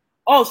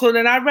 Oh, so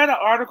then I read an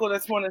article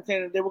this morning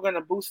saying that they were going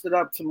to boost it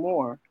up to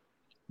more.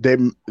 They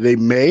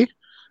may.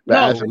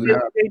 No,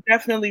 they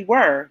definitely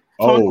were.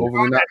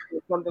 Hopefully not.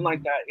 Something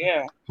like that.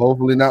 Yeah.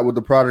 Hopefully not with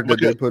the product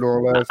that they put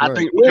on last night. I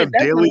think because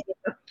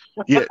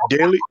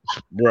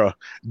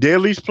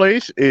Daly's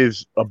place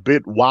is a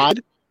bit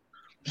wide,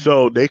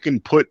 so they can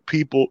put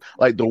people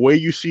like the way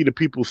you see the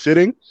people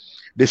sitting.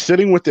 They're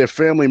sitting with their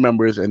family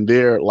members and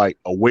they're like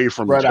away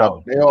from each other.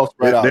 They all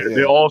spread out.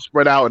 They're all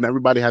spread out and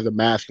everybody has a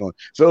mask on.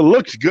 So it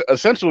looks good.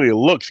 Essentially, it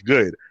looks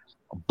good,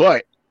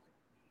 but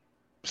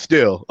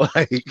still,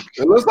 like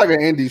it looks like an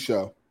indie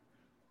show.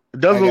 It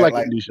doesn't look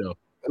like an indie show.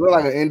 It looks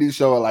like an indie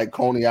show at like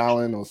Coney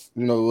Island or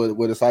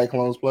where the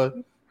Cyclones play.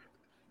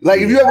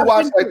 Like if you ever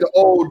watch like the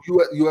old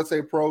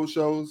USA Pro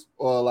shows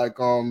or like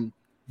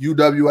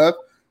UWF,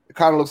 it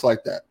kind of looks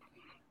like that,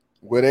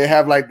 where they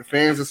have like the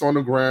fans that's on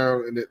the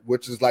ground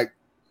which is like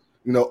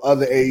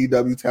other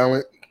AEW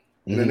talent,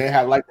 and then they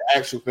have like the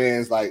actual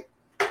fans like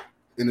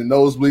in the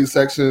nosebleed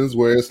sections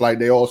where it's like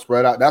they all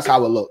spread out. That's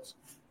how it looks.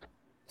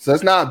 So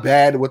it's not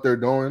bad what they're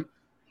doing,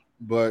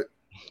 but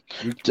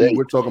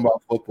we're talking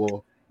about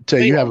football.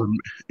 You have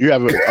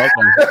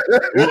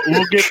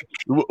okay.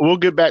 We'll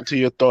get back to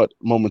your thought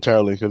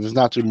momentarily because there's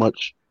not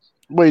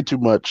way too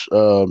much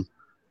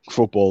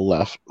football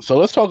left. So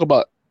let's talk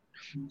about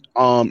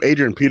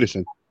Adrian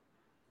Peterson.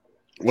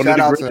 One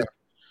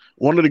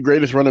of the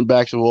greatest running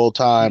backs of all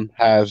time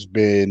has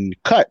been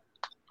cut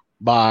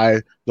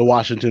by the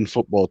Washington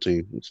football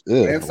team.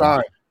 And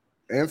signed.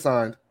 He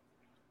signed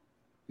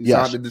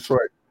to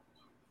Detroit.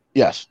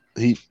 Yes.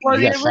 We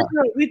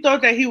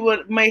thought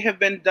that may have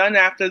been done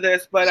after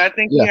this, but I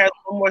think he has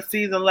one more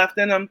season left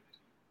in him.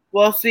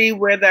 We'll see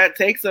where that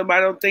takes him. I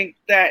don't think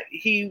that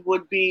he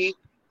would be.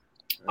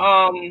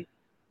 I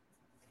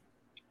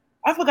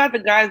forgot the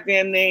guy's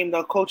damn name,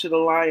 the coach of the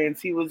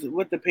Lions. He was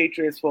with the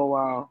Patriots for a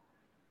while.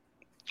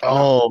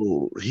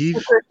 Oh,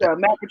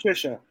 Matt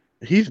Patricia.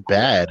 He's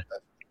bad.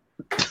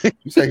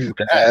 You say he's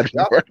bad?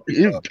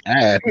 He's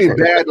bad. You mean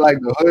bad like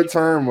the hood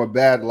term or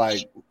bad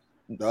like?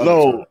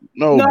 No.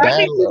 I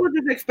think people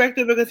just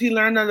expected because he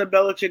learned under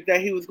Belichick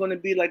that he was going to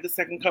be like the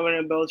second coming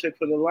of Belichick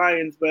for the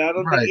Lions, but I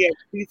don't think he has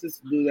pieces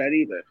to do that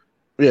either.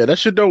 Yeah, that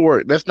shit don't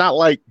work. That's not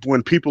like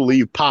when people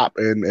leave Pop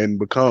and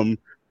become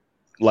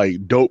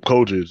like dope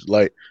coaches.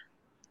 Like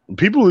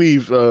people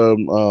leave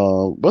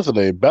what's the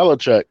name?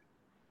 Belichick.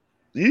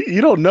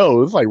 You don't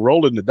know. It's like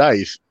rolling the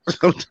dice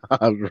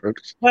sometimes.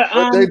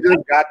 But they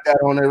just got that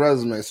on their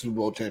resume. Super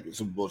Bowl champion.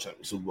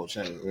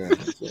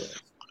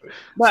 Yeah,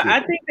 but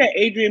I think that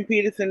Adrian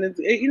Peterson is,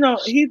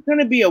 he's going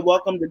to be a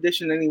welcomed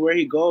addition anywhere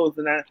he goes.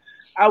 And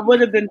I would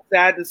have been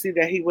sad to see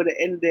that he would have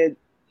ended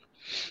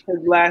his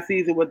last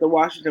season with the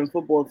Washington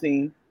football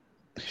team.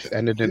 He's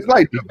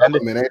like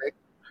development, ain't it?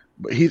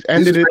 But he's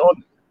ended it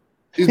on.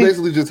 He's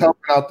basically just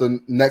helping out the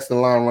next in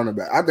line running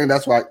back. I think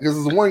that's why, because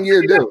it's a 1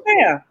 year deal.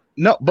 Yeah.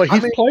 No, but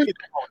played.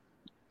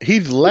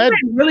 He's led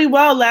really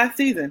well last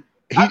season.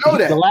 I know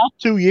that. The last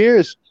 2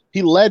 years,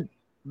 he led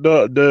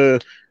the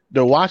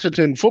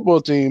Washington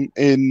football team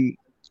in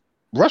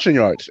rushing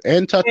yards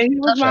and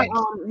touchdowns.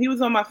 He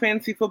was on my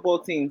fantasy football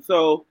team.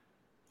 So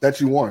that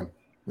you won.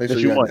 Make sure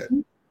you won.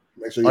 That.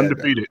 Make sure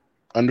you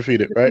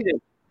undefeated, right?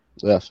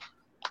 Yes.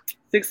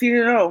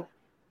 16-0. All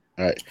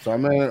right. So I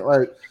mean,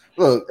 like,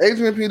 look,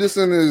 Adrian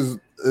Peterson is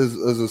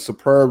a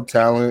superb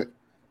talent.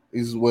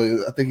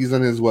 I think he's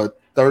in his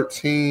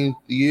 13th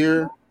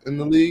year in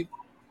the league,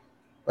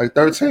 like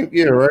 13th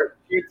year, right?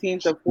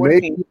 13th or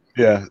 14th.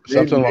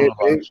 Something along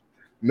those lines.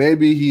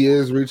 Maybe he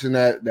is reaching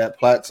that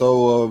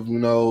plateau of,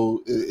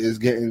 is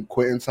getting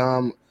quitting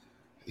time.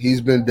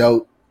 He's been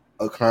dealt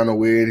a kind of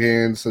weird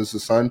hand since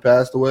his son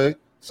passed away.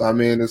 So I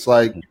mean, it's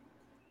like,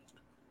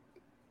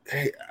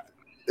 hey,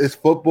 it's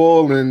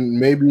football, and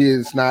maybe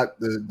it's not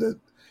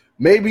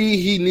maybe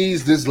he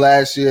needs this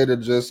last year to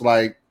just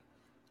like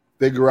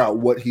figure out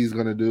what he's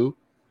gonna do.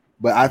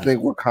 But I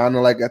think we're kind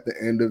of like at the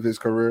end of his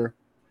career.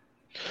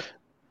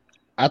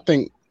 I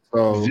think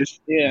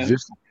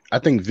I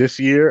think this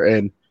year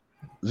and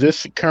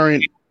this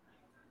current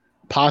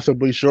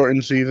possibly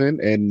shortened season,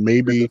 and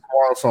maybe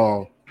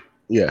song.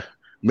 Yeah.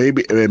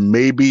 Maybe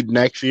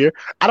next year.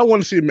 I don't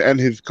want to see him end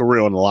his career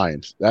on the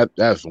Lions.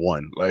 That's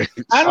one. Like,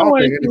 I don't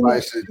want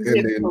anybody should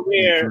end his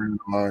career on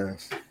the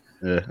Lions.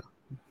 Yeah.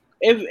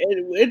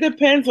 It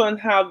depends on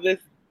how this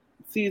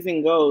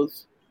season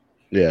goes.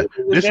 Yeah.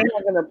 They're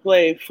not going to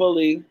play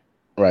fully.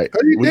 Right.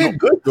 He did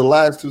good the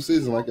last 2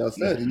 seasons, like I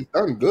said. He's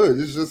done good.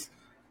 It's just,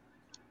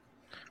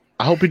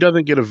 I hope he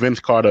doesn't get a Vince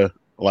Carter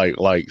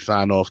like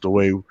sign off the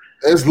way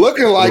it's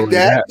looking like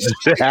that.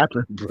 It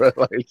happened, bro.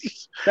 Like,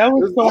 that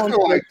was so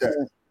looking like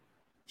that.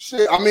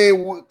 Shit, I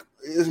mean,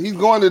 he's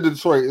going to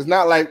Detroit. It's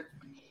not like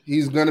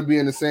he's gonna be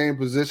in the same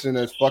position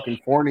as fucking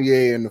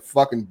Fournier and the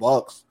fucking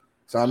Bucks.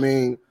 So I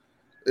mean,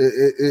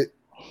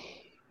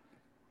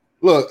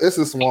 look, it's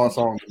a swan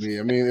song to me.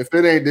 I mean, if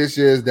it ain't this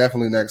year, it's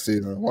definitely next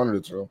season. One of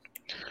the two.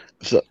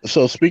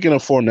 So speaking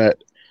of Fournette,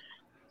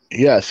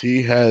 yes,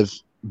 he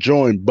has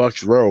joined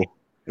Bucks Row.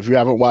 If you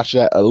haven't watched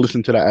that,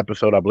 listen to that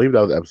episode. I believe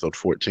that was episode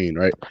 14,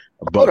 right?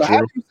 Bucks Row.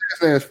 How do you say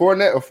his name? Is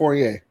Fournette or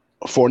Fournier?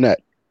 Fournette.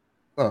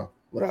 Oh,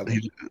 what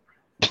you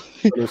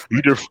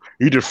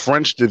just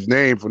Frenched his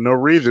name for no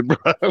reason, bro.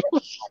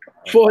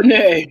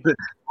 Fournier.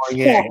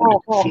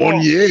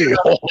 Fournier.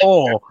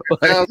 Oh,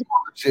 sounds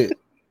shit.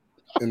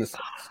 And it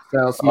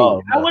sounds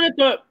smooth. I would have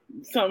thought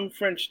something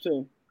French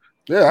too.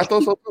 Yeah, I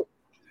thought so too.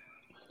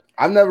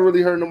 I've never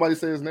really heard nobody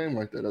say his name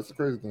like that. That's the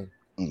crazy thing.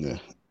 Yeah.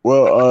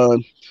 Well,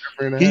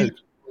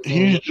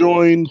 he's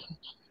joined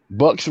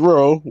Bucks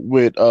Row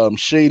with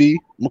Shady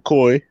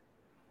McCoy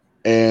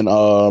and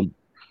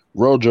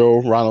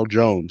Rojo Ronald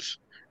Jones.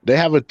 They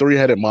have a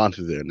 3-headed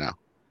monster there now.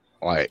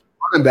 Like,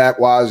 running back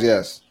wise,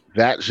 yes.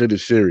 That shit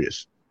is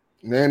serious.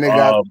 And then they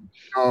got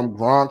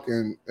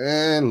Gronk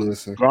and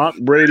listen. Gronk,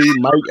 Brady,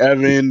 Mike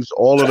Evans,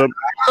 all of them.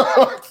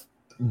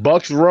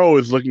 Bucks Row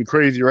is looking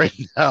crazy right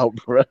now,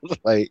 bro.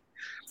 Like,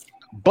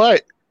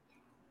 but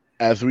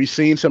as we've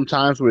seen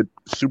sometimes with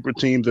super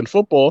teams in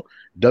football,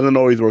 doesn't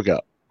always work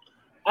out.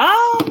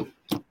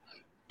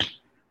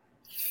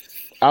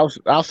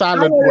 Outside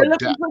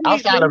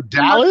of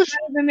Dallas,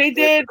 than they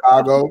did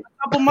Chicago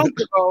a couple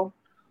months ago.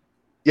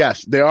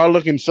 Yes, they are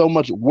looking so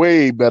much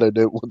way better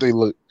than what they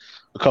looked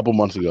a couple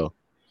months ago.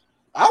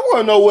 I want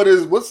to know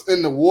what's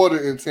in the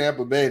water in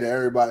Tampa Bay to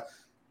everybody.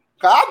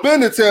 I've been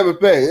to Tampa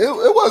Bay.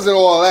 It wasn't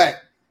all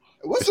that.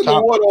 What's in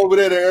the water over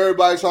there that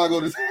everybody's trying to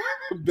go to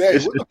Tampa Bay?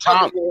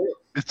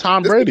 It's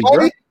Tom Brady,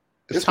 bro.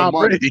 It's Tom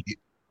Brady.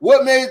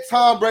 What made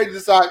Tom Brady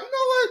decide, you know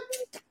what?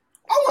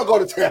 I want to go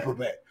to Tampa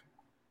Bay.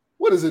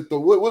 What is it, the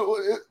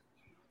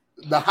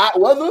hot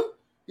weather?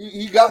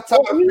 He got time.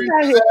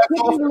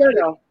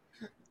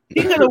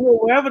 He could have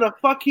went wherever the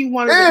fuck he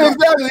wanted. Yeah,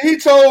 exactly. He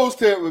chose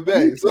Tampa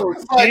Bay. So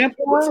it's like,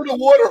 what's in the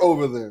water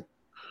over there?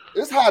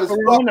 It's hot as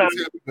fuck in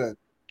Tampa Bay.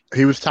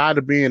 He was tired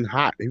of being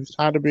hot.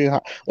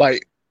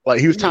 Like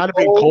he was tired of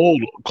being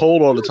cold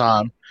all the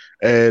time,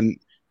 and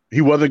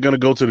he wasn't gonna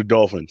go to the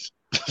Dolphins.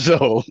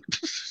 So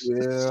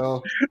yeah.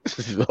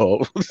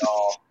 So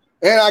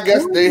and I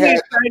guess they had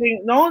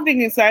the only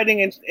thing exciting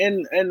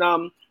in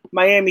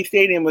Miami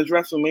Stadium was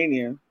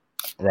WrestleMania.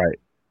 Right.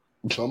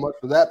 So much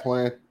for that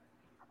plan.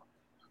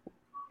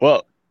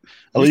 Well,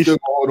 at least still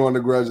hold on the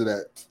grudge of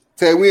that.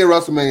 Tay, we in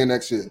WrestleMania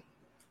next year.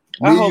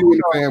 Me, you, and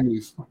the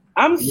families.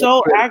 I'm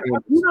so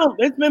aggravated.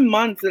 It's been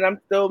months and I'm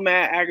still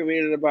mad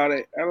aggravated about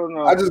it. I don't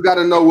know. I just got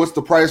to know what's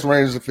the price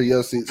range for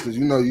your seats because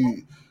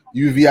you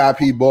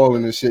VIP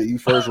bowling and shit. You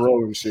first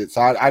row and shit. So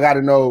I got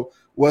to know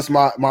what's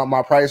my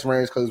price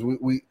range because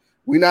we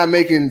not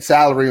making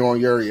salary on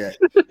your yet.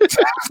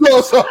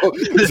 so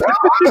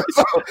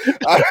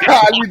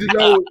I need to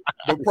know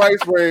the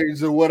price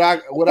range of what I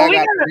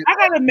got. I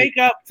got to make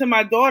up to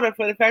my daughter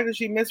for the fact that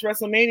she missed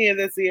WrestleMania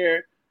this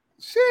year.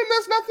 She ain't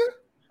missed nothing.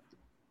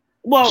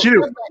 Well,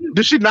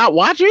 did she not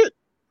watch it?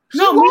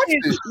 No, we watched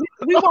it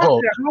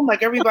at home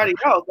like everybody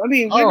else. I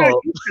mean, we're not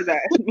used to that.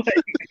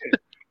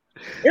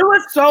 It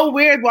was so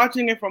weird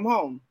watching it from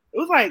home. It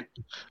was like,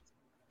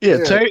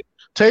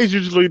 Tay's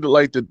usually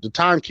the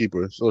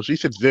timekeeper, so she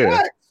sits there.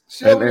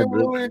 Shelly and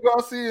Lillian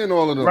Garcia and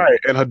all of them. Right,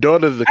 and her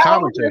daughter's the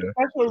commentator.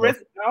 I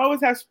always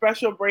have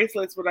special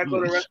bracelets when I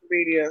go to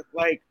WrestleMania.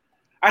 Like,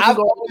 I've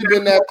only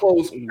been that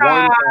close one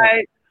time.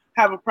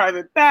 Have a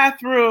private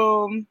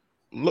bathroom.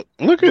 Look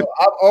at.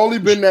 I've only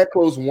been that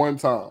close one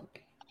time,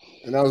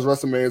 and that was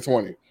WrestleMania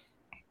 20. That's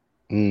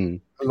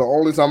the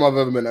only time I've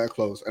ever been that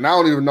close, and I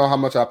don't even know how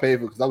much I paid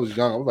for because I was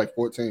young. I was like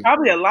 14.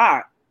 Probably a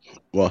lot.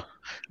 Well,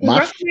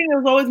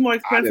 WrestleMania was always more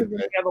expensive than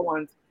the other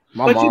ones.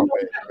 My mom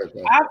paid.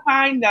 I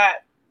find that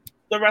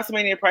the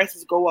WrestleMania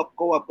prices go up.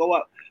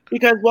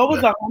 Because what was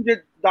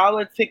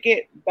 $100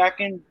 ticket back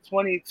in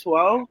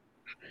 2012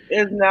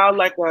 is now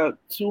like a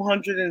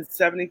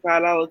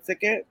 $275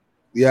 ticket.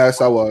 Yes,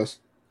 I was.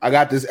 I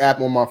got this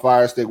app on my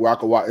Fire Stick where I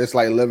could watch. It's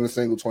like Living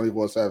Single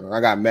 24/7. I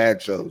got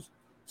mad shows.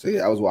 So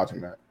yeah, I was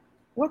watching that.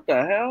 What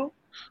the hell?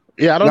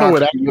 Yeah, I don't know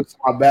what that is.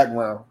 My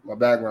background.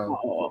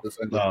 Oh.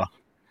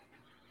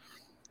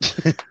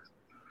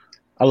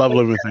 I love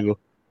Living Single.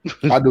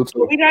 I do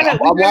too. I'm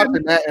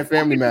watching that and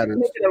Family Matters.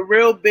 Make it a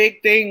real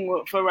big thing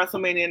for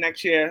WrestleMania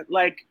next year.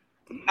 Like,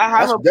 I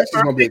have a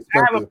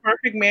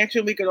perfect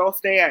mansion we could all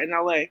stay at in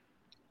LA.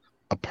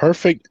 A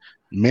perfect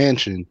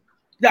mansion.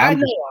 I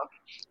know.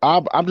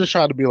 I'm just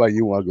trying to be like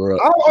you. I grew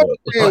up. I don't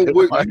understand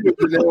what you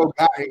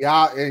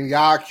got in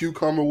y'all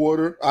cucumber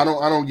water. I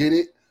don't get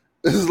it.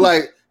 It's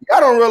like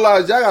y'all don't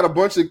realize y'all got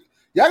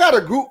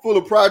a group full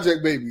of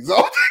project babies. I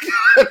don't think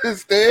you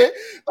understand.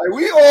 Like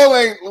we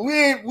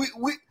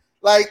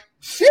like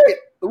shit.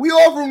 We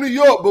all from New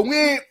York, but we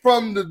ain't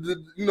from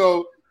the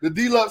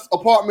deluxe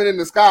apartment in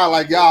the sky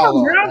like y'all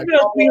are.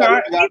 Brownsville,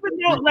 sweetheart. Even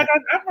though,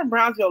 I'm from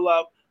Brownsville,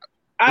 love.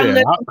 I lived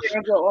in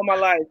Brownsville all my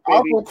life. Baby.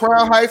 I'm from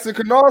Crown Heights and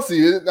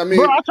Canarsie. I mean,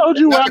 bro, I told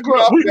you I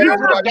grew up. We grew up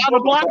down the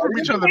block from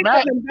each other.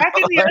 Back in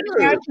the other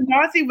side,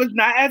 Canarsie was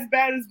not as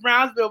bad as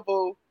Brownsville,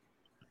 boo.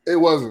 It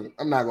wasn't.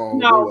 I'm not going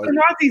to. No,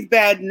 Canarsie's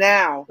bad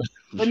now,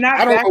 but not.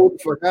 I don't know what the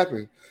fuck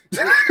happened.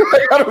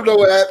 I don't know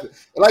what happened.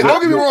 Like,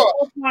 don't get me wrong.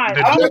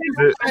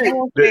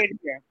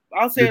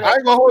 I'll say it. I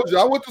ain't gonna hold you.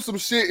 I went through some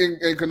shit in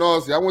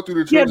Canarsie. I went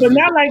through the but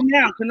not like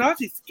now.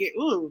 Canarsie's scared.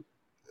 Ooh.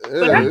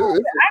 But I grew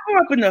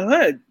up in the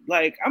hood.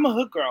 Like, I'm a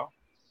hood girl.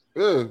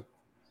 Yeah.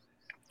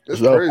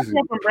 It's crazy. I grew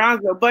up in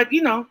Brownsville, but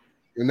And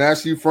now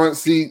she front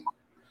seat.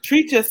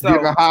 Treat yourself.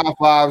 Giving high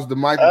fives to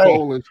Michael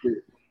Cole and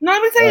shit. No,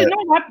 let me tell you,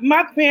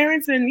 my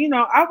parents and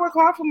I work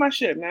hard for my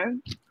shit,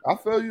 man. I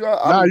feel you.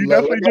 You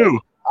definitely do.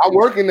 I'm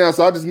working now,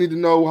 so I just need to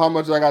know how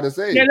much I got to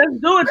say. Yeah, let's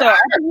do it though.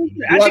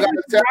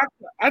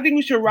 I think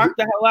we should rock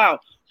the hell out.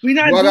 I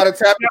got to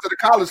tap into the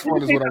college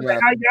fund. Is what I'm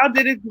asking. How y'all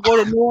did it to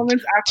go to New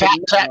Orleans?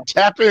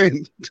 Tap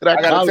in.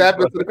 I got to tap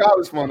into the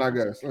college fund, I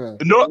guess. Yeah.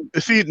 No,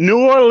 see,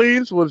 New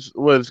Orleans was.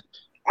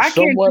 I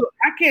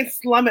can't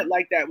slum it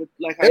like that.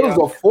 It was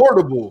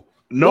affordable.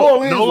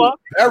 Nola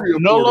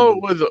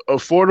was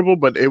affordable,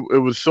 but it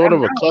was sort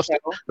of a cluster.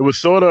 It was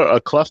sort of a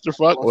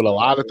clusterfuck with a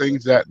lot of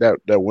things that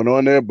went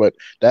on there. But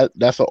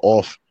that's an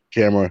off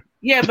camera.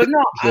 Yeah, but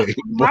no,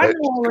 my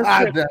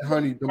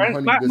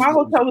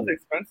hotel was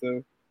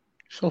expensive.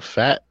 So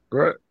fat,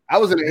 bro. I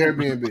was in an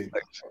Airbnb.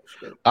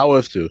 I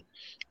was too.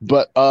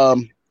 But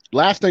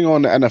last thing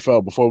on the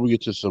NFL before we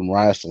get to some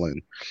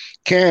wrestling,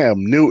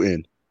 Cam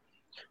Newton,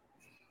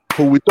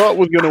 who we thought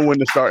was going to win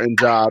the starting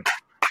job,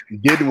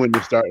 did win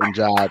the starting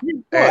job.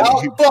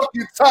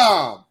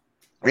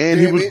 And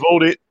he was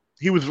voted.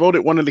 He was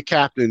voted one of the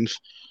captains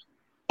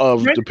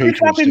of the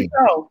Patriots team.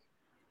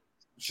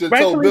 Should have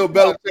told Bill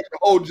Belichick to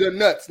hold your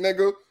nuts,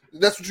 nigga.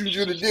 That's what you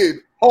should have did.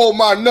 Hold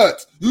my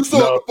nuts. You saw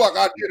what the fuck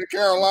I did in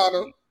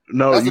Carolina.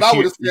 No, that's what I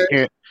would have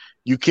said.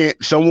 You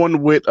can't.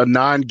 Someone with a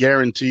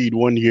non-guaranteed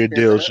one-year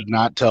deal should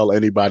not tell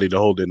anybody to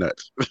hold their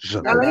nuts.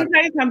 Now let me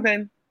tell you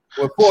something.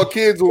 With 4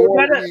 kids, they're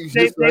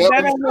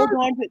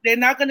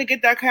not going to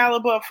get that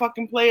caliber of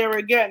fucking player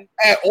again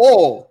at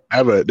all.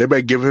 Ever. They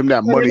better give him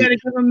that money. They better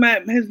give him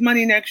his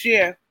money next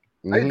year.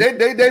 Mm-hmm.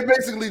 They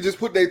basically just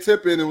put their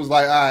tip in and was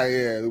like, all right,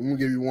 yeah, we're gonna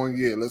give you 1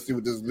 year. Let's see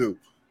what this do.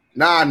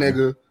 Nah,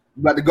 nigga, you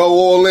about to go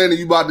all in, and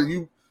you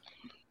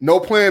no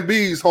plan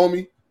Bs,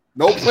 homie.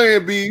 No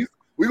plan Bs.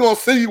 We gonna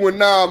see you in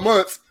 9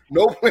 months.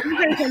 No plan.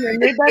 Let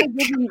me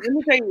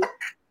tell you.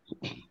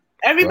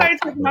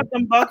 Everybody's talking about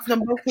them Bucks.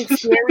 Them Bucks look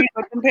scary,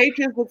 but them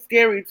Patriots look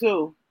scary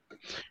too.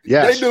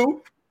 Yes, they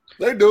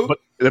do. But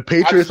the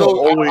Patriots are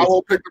always. I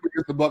won't pick them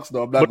against the Bucks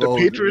though. But the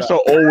Patriots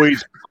are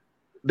always.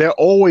 They're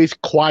always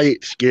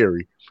quiet,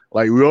 scary.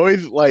 Like we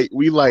always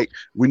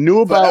we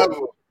knew about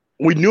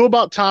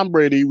Tom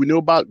Brady, we knew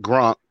about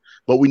Gronk,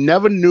 but we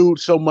never knew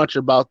so much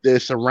about their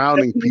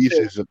surrounding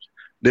pieces.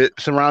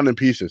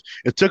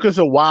 It took us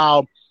a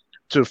while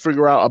to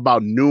figure out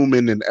about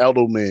Newman and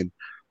Edelman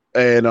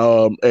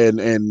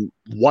and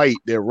White,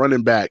 their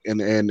running back,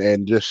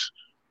 and just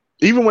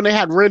even when they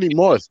had Randy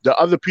Moss, the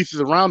other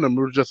pieces around them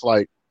were just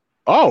like,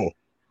 oh,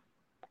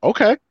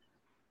 okay.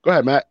 Go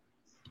ahead, Matt.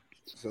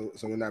 So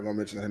we're not gonna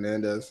mention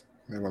Hernandez.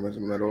 We're not gonna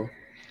mention him at all.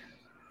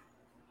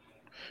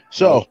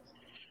 So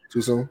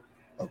too soon.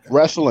 Okay.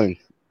 Wrestling.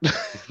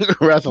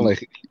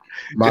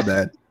 My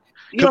bad.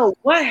 Yo,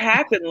 what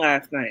happened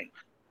last night?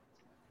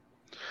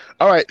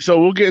 All right,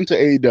 so we'll get into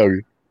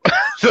AEW.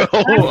 So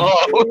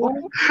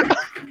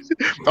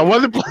I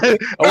wasn't playing.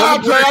 I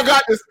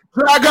got this.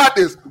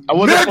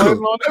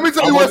 Nigga, let me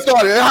tell you what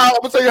started. I'm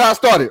gonna tell you how it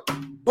started.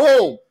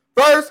 Boom.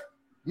 First,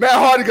 Matt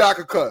Hardy got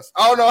concussed.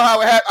 I don't know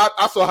how it happened.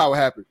 I saw how it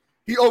happened.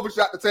 He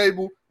overshot the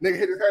table. Nigga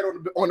hit his head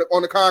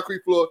on the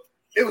concrete floor.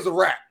 It was a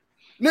wrap.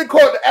 Nigga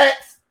called the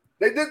axe.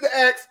 They did the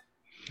axe,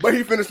 but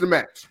he finished the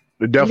match.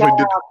 They definitely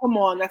did. Come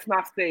on, that's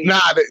not staged.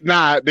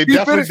 They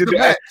definitely did the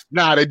axe.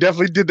 They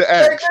definitely did the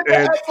axe.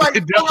 They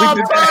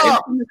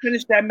definitely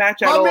finish that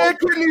match at all. My man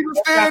couldn't even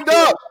stand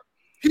up.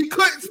 He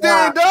couldn't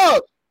stand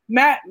up.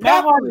 Matt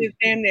Hardy is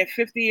damn near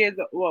 50 years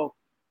old. Well,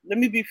 let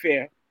me be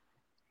fair.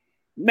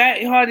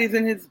 Matt Hardy's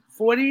in his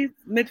 40s,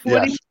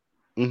 mid-40s. Yes.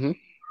 Mm-hmm.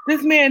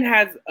 This man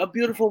has a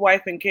beautiful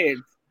wife and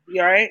kids.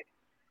 You all right?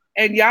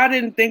 And y'all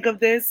didn't think of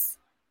this?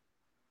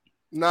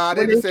 Nah,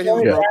 they just said he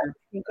was broken.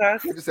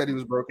 They just said he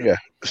was broken. Yeah.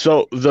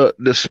 So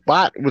the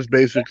spot was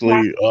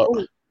basically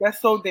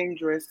that's so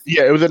dangerous.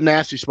 Yeah, it was a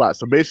nasty spot.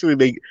 So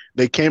basically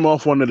they came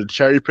off one of the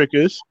cherry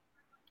pickers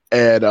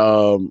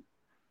and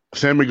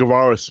Sammy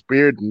Guevara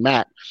speared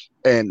Matt,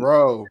 and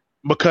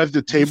because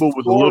the table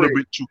was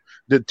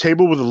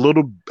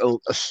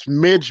a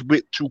smidge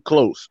bit too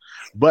close.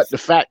 But the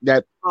fact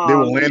that they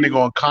were landing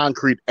on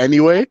concrete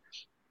anyway,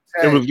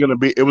 it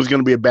was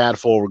gonna be a bad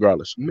fall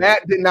regardless.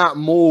 Matt did not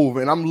move,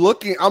 and I'm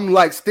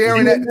like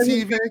staring at the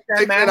TV,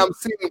 and I'm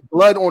seeing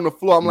blood on the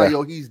floor. I'm like,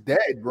 yo, he's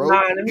dead, bro.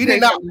 He did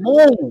not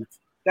move.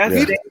 That's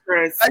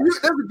dangerous. There's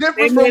a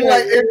difference from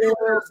like a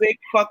big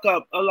fuck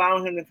up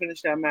allowing him to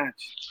finish that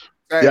match.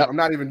 Hey, I'm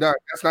not even done.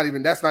 That's not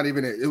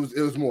even it. It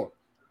was more.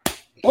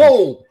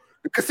 Boom!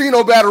 The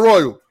Casino Battle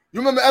Royal.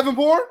 You remember Evan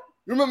Bourne?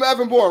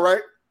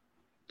 Right?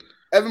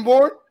 Evan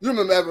Bourne? You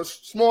remember Evan?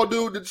 Small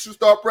dude, did the shoot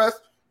star press,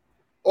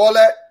 all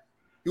that.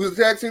 He was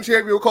a tag team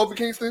champion with Kofi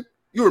Kingston.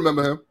 You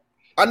remember him?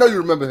 I know you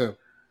remember him.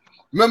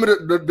 Remember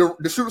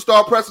the shooting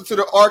star press into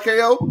the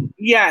RKO?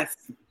 Yes.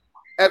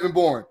 Evan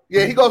Bourne.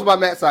 Yeah, he goes by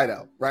Matt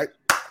Sydal, right?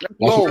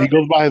 He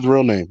goes by his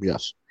real name.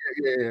 Yes.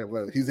 Yeah.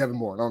 Well, he's Evan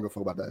Bourne. I don't give a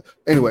fuck about that.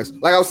 Anyways,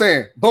 like I was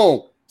saying,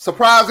 boom.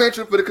 Surprise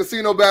entry for the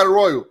Casino Battle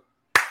Royal.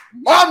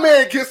 My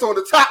man gets on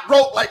the top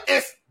rope like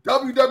it's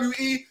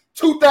WWE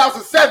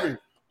 2007.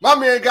 My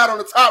man got on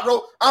the top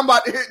rope. I'm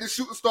about to hit the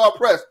shooting star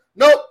press.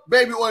 Nope,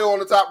 baby oil on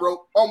the top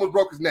rope. Almost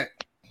broke his neck.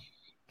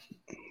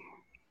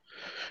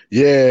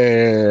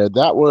 Yeah,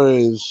 that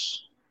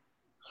was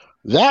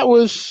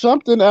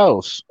something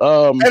else.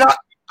 And I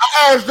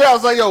asked Jay, I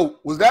was like, yo,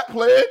 was that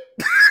played?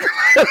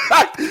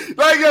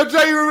 like, yo,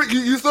 Jay,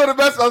 you saw the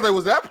message. I was like,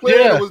 was that played?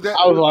 Yeah, or was that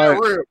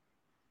real?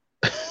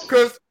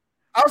 Because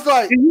I was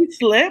like, did he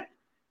slip?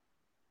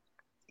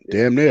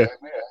 Damn near.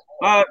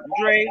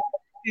 Dre,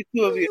 the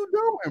two of you. What are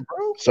you doing,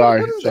 bro?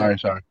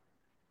 Sorry.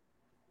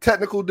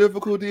 Technical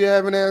difficulty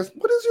having ass.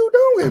 What is you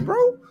doing,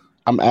 bro?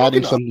 I'm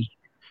adding something.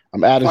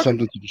 I'm adding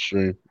something to the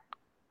stream.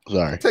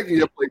 Sorry. I'm taking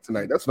your plate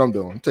tonight. That's what I'm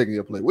doing. I'm taking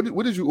your plate.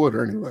 What did you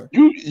order anyway?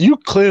 You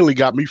clearly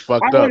got me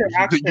fucked up.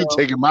 You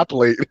taking my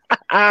plate.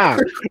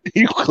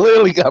 You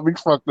clearly got me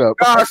fucked up.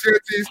 Gosh,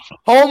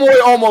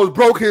 homeboy almost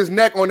broke his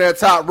neck on that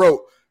top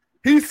rope.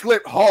 He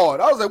slipped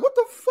hard. I was like, what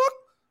the fuck?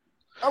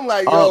 I'm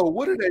like, yo,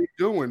 what are they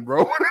doing,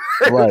 bro?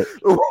 Right.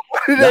 What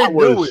are they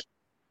doing?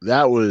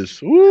 That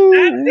was it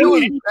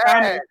was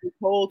bad the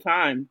whole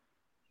time.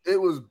 It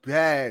was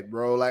bad,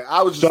 bro. Like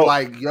I was just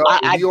like, yo,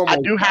 I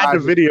do have the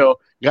video,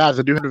 guys.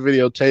 I do have the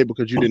video tape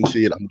because you didn't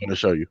see it. I'm going to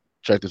show you.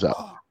 Check this out.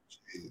 Oh,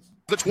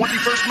 the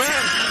 21st man.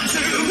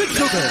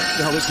 What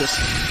the hell is this?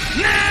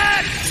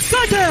 Matt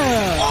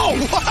Sydal! Oh,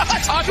 what?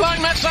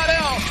 Hotline Matt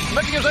Sydal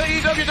making his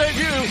AEW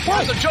debut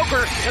as a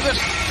Joker in this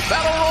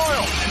Battle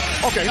Royal.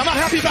 Okay, I'm not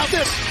happy about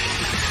this.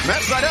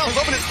 Matt Sydal is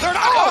opening his third.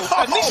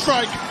 A knee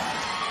strike.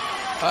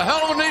 A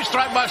hell of a knee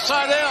strike by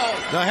Sydal.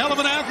 The hell of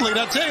an athlete,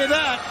 I'll tell you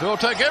that. He'll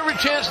take every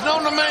chance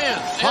known to man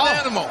and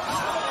animal.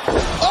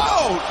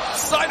 Oh,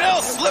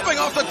 Sydal slipping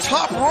off the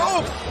top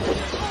rope.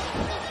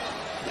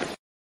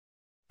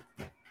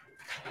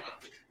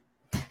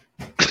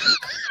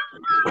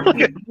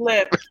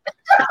 Flip.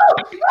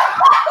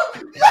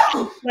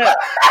 The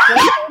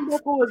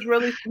knuckle was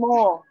really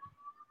small.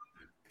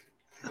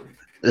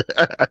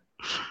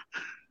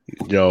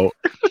 Yo,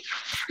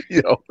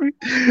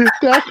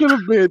 that could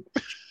have been.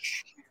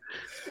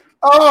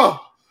 Oh,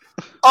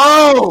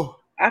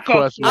 I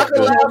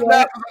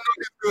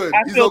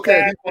feel okay.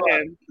 bad for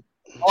him.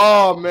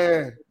 Oh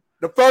man,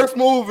 the first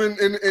move in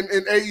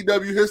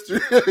AEW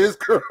history is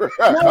correct.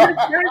 No,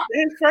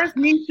 his first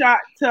knee shot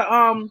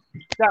to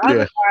the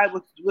other side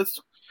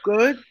was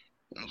good.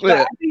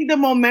 But I think the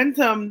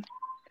momentum.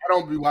 I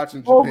don't be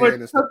watching Japan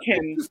and stuff.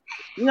 Him.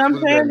 You know what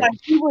I'm saying? Like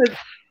he was.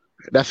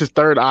 That's his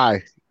third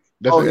eye.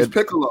 He's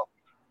Piccolo.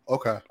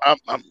 Okay.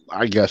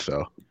 I guess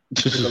so.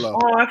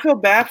 Oh, I feel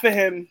bad for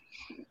him.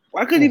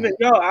 I couldn't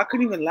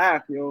even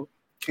laugh, yo.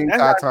 King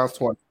Kai times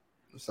 20.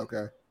 It's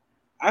okay.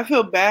 I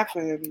feel bad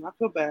for him. I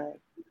feel bad.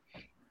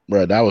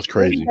 Bro, that was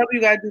crazy.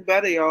 You gotta do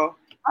better, y'all.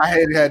 I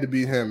had to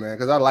be him, man,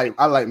 because I like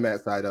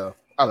Matt Sydal.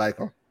 I like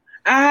him.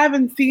 I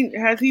haven't seen.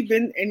 Has he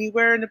been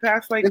anywhere in the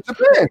past? Like in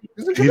Japan.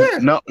 He's in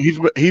Japan.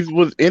 He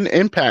was in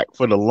Impact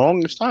for the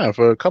longest time,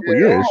 for a couple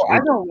years. I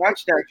don't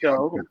watch that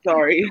show. I'm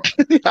sorry.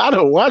 I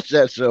don't watch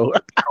that show.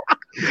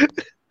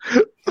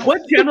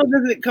 What channel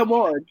does it come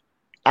on?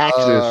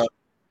 Access.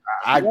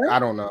 I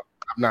don't know.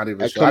 I'm not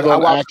even It sure. comes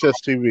on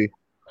Access TV.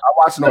 I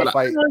watch it on the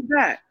fight.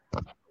 That?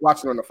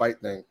 Watch it on the fight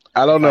thing.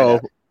 I don't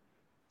know.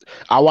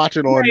 I watch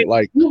it on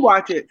you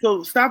watch it.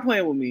 So stop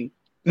playing with me.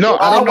 No,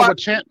 I don't know what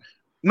channel.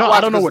 No,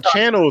 I don't know what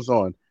channel it's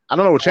on. I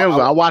don't know what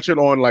channel. I watch it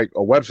on like a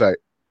website.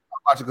 I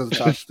watch it because of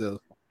Tasha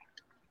Steele.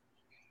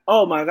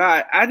 Oh my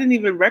god, I didn't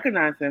even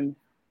recognize him.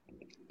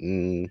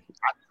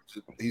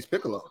 He's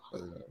Piccolo.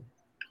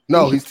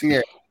 No, he's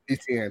TN. He's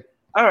TN.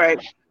 All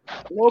right,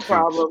 no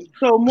problem.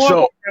 So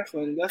more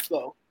wrestling. Let's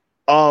go.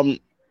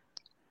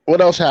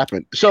 What else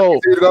happened? So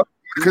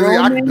because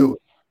I can do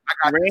it. I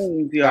got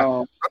Reigns,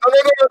 y'all.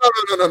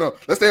 No.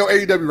 Let's stay on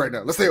AEW right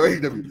now. Let's stay on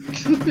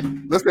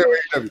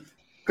AEW.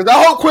 Because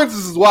I hope Quintus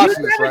is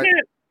watching this, right?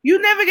 You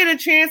never get a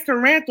chance to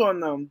rant on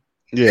them.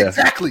 Yeah.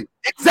 Exactly.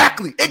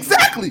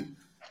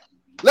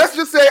 Let's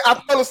just say I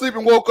fell asleep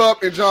and woke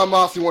up and John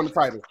Moxley won the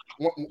title.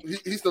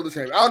 He's still the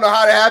champion. I don't know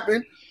how that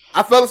happened.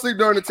 I fell asleep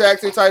during the tag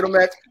team title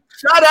match.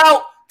 Shout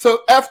out to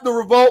F the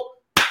Revolt.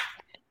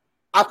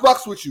 I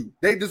fucks with you.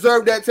 They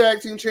deserve that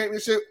tag team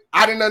championship.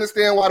 I didn't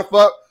understand why the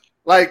fuck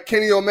like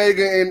Kenny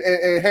Omega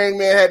and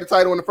Hangman had the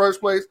title in the first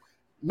place.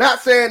 Not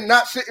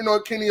shitting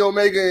on Kenny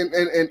Omega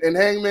and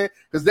Hangman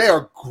because they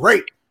are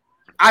great.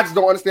 I just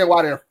don't understand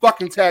why they're a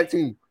fucking tag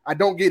team. I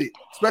don't get it.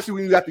 Especially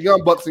when you got the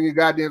Young Bucks in your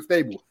goddamn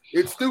stable.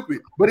 It's stupid,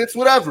 but it's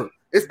whatever.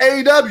 It's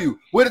AEW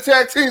where the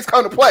tag teams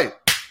come to play.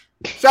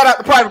 Shout out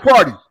to Private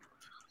Party.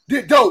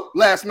 Did dope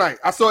last night.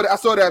 I saw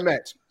that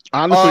match.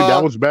 Honestly,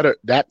 that was better.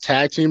 That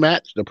tag team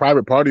match, the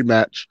Private Party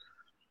match,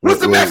 was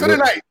the match of the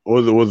night.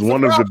 Was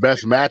one of the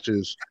best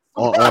matches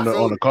on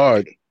the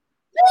card.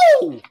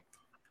 Woo!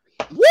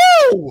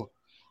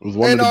 It was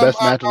one of the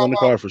best matches on the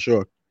card for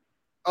sure.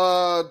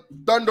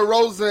 Thunder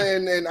Rosa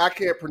and I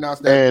can't pronounce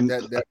that. And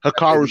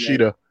Hikaru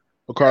Shida.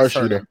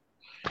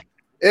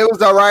 It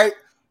was all right,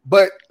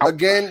 but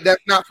again,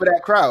 that's not for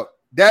that crowd.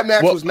 That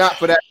match was not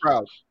for that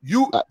crowd.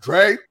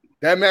 Dre,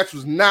 that match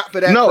was not for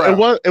that crowd.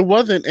 No, it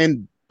wasn't.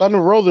 And Thunder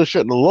Rosa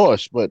shouldn't have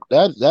lost, but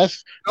that's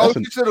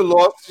she should have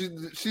lost.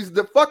 She's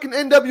the fucking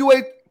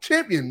NWA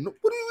champion. What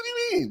do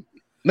you mean?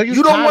 Niggas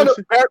you don't want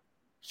to.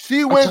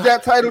 She wins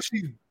that title.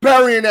 She's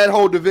burying that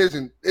whole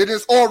division. It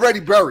is already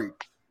buried.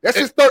 That's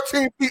just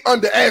 13 feet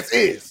under as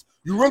is.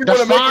 You really want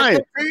to make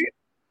it 15?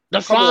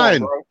 That's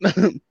fine.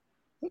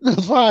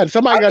 That's fine.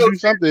 Somebody got to do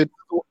something.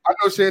 I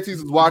know Shantice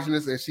is watching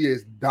this and she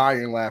is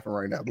dying laughing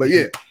right now. But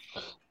yeah,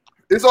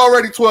 it's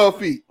already 12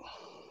 feet.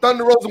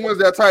 Thunder Rosa wins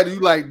that title. You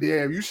like,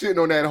 damn, you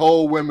shitting on that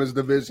whole women's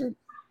division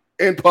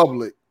in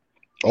public.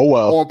 Oh,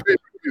 well. On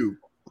pay-per-view.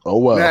 Oh,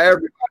 well. Now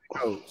everybody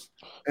knows,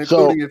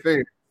 including your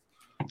fans.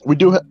 We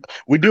do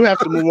have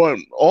to move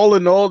on. All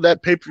in all,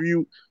 that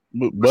pay-per-view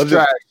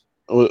wasn't.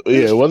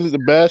 It wasn't the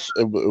best.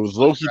 It was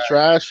low-key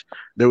trash.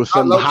 There was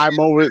some high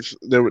moments.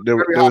 There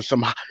was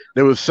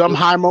some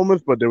high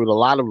moments, but there was a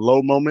lot of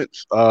low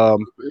moments.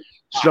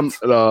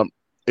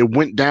 It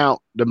went down.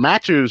 The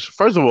matches.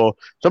 First of all,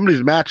 some of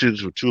these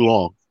matches were too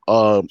long.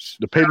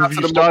 The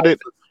pay-per-view started.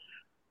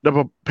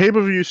 The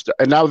pay-per-view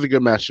and that was a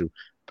good match too.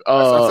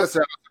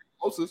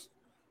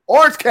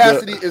 Orange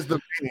Cassidy is the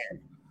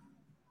man.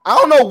 I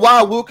don't know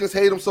why Wilkins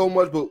hate him so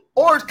much, but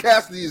Orange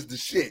Cassidy is the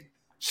shit.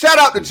 Shout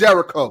out to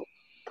Jericho.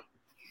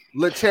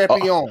 Le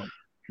Champion.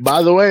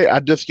 By the way, I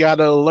just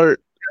got an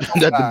alert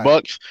that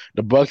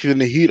the Bucks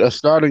and the Heat are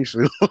starting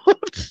soon.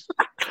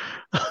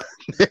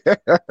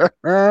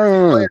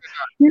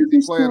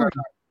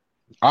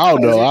 I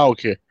don't know. I don't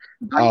care.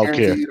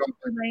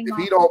 If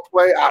he don't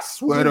play, I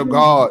swear to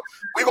God,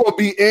 we're gonna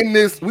be in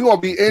this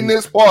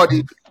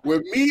party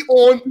with me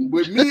on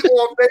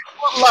Facebook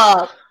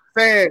Live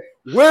saying,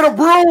 where the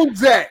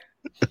brooms at?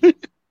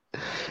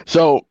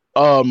 So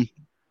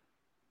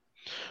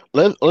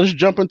let's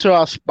jump into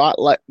our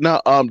spotlight.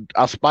 Now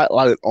our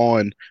spotlight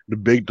on the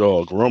big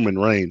dog, Roman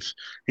Reigns.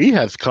 He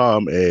has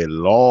come a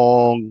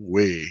long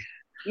way.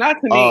 Not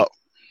to me.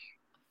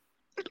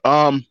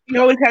 He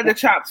always had the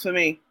chops for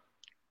me.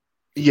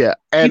 Yeah,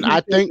 and I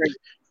think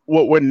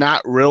what we're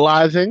not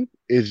realizing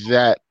is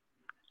that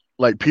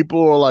like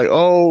people are like,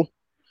 oh,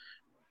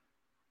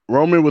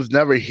 Roman was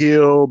never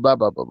healed, blah,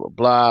 blah, blah, blah,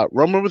 blah.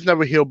 Roman was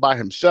never healed by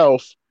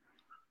himself,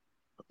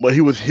 but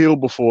he was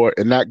healed before,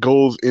 and that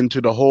goes into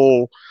the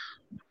whole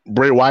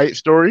Bray Wyatt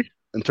story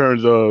in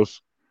terms of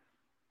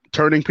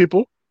turning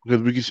people,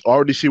 because we can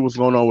already see what's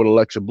going on with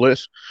Alexa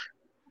Bliss.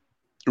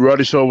 We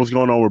already saw what's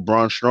going on with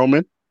Braun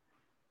Strowman,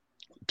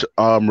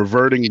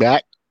 reverting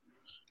back.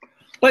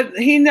 But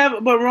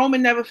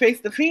Roman never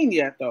faced the Fiend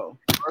yet, though.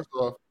 First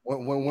off,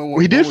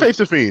 when he did face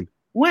the Fiend.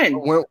 When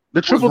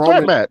the triple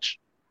threat match.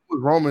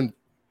 Roman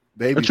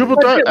baby. The triple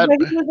threat. But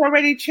he was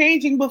already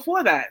changing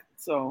before that.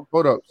 So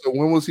hold up. So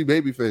when was he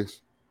babyface?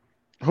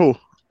 Who?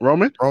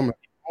 Roman? When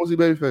was he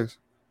babyface?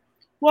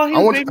 Well, he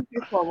was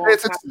babyface for a long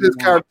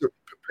time.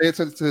 Pay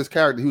attention to his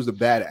character. He was a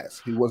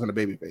badass. He wasn't a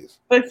babyface.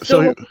 But still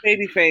was a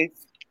babyface.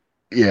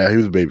 Yeah, he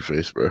was a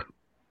babyface, bro.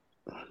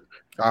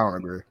 I don't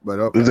agree, but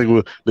okay. This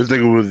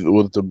nigga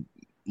was the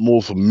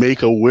most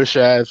Make-A-Wish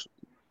ass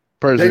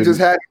person. They just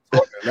had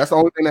him. That's the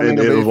only thing that made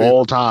him of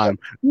all time.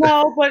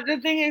 No, but the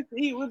thing is,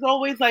 he was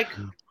always like,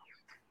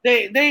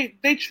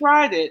 they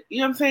tried it. You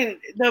know what I'm saying?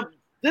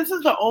 This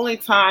is the only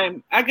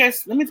time. I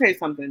guess. Let me tell you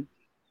something.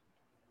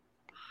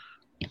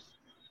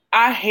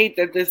 I hate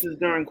that this is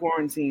during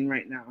quarantine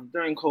right now,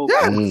 during COVID.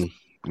 Yes.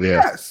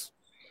 Yes.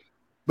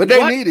 But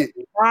they need it.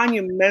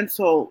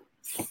 Monumental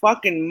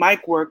fucking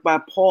mic work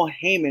by Paul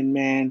Heyman,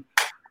 man.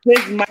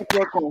 His mic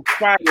work on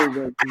Friday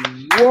was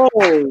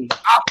whoa.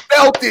 I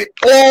felt it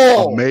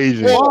all.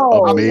 Amazing.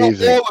 Whoa.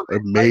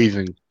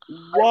 Amazing.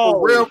 Whoa.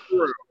 For real.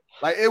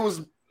 Like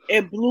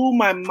it blew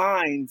my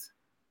mind.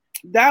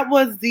 That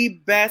was the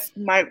best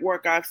mic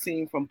work I've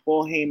seen from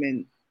Paul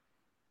Heyman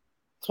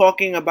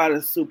talking about a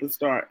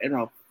superstar in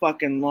a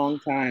fucking long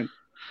time.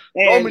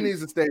 Roman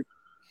needs to stay.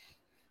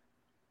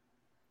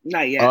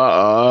 Not yet.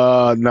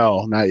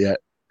 No, not yet.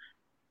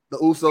 The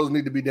Usos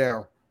need to be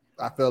down.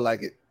 I feel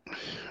like it.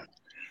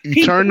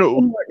 He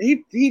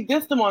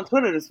dissed him on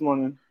Twitter this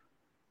morning.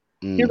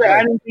 He's like,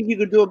 I didn't think you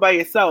could do it by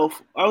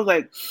yourself. I was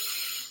like,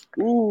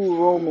 ooh,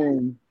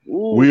 Roman.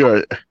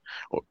 Ooh.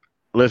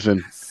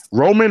 Listen,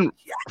 Roman,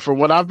 from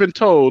what I've been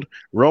told,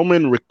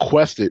 Roman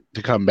requested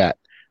to come back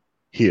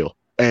heel.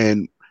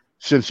 And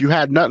since you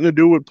had nothing to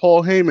do with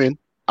Paul Heyman,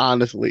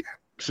 honestly,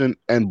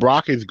 and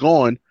Brock is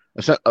gone,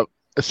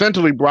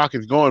 essentially Brock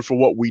is gone for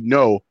what we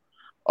know.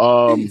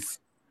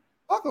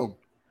 Fuck him.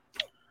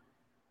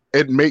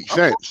 It makes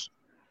sense.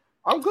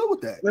 I'm good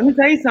with that. Let me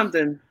tell you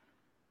something.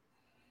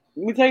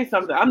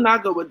 I'm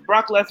not good with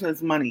Brock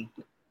Lesnar's money.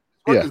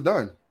 Work is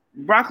done.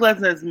 Brock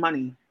Lesnar's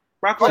money.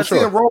 I'm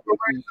seeing Roman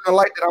Reigns in the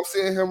light that I'm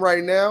seeing him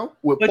right now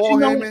with Paul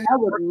Heyman. I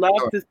would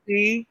love to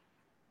see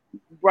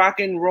Brock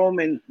and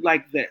Roman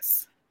like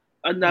this.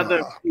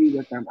 Another feud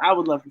with them. I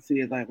would love to see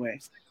it that way.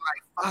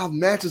 Like 5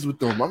 matches with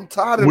them. I'm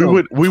tired of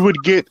them.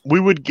 We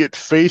would get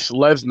face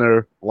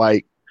Lesnar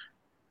like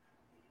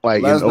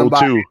Lesnar in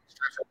 02.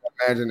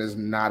 Imagine is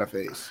not a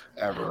face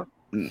ever.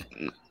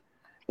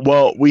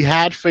 Well, we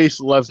had face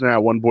Lesnar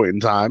at one point in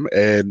time,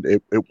 and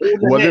it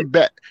wasn't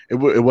bad. It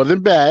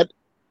wasn't bad.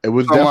 It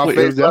was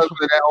definitely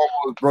that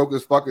almost broke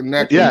his fucking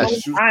neck.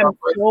 Yes. I'm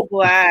so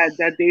glad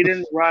that they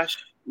didn't rush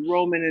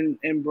Roman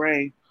and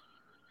Bray.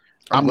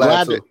 I'm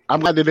glad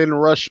they didn't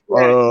rush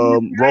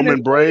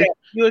Roman Bray.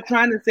 You were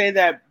trying to say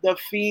that the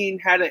Fiend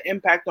had an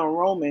impact on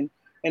Roman,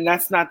 and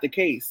that's not the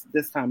case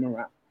this time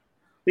around.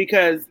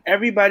 Because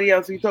everybody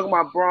else, you're talking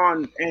about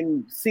Braun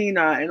and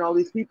Cena and all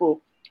these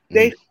people,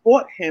 they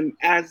fought him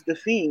as the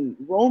Fiend.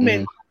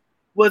 Roman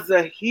was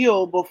a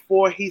heel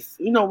before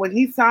when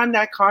he signed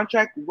that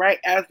contract right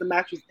as the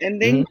match was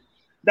ending,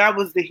 that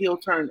was the heel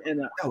turn.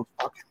 That was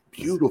fucking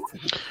beautiful.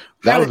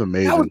 That was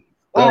amazing.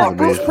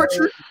 Bruce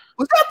Pritchard.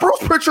 Was that Bruce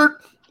Pritchard?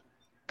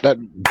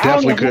 That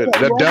definitely could.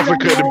 That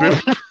definitely could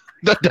have been.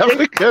 That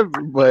definitely could.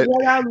 But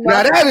now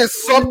that is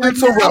something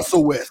to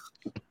wrestle with.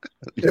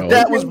 If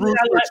that was Bruce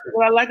Pritchard.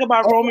 What I like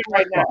about Roman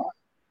right now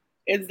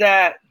is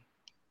that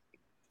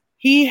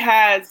he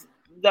has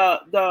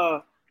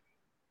the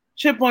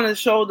chip on his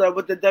shoulder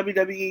with the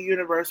WWE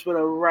universe for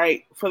the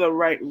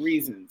right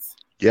reasons.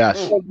 Yes.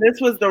 So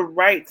this was the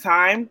right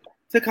time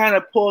to kind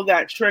of pull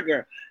that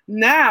trigger.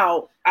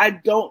 Now I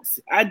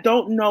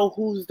don't know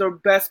who's the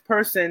best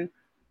person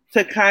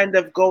to kind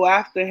of go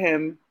after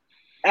him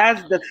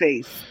as the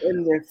face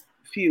in this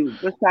feud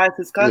besides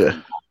his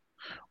cousin.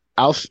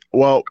 Yeah.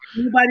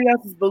 Nobody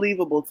else is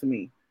believable to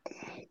me.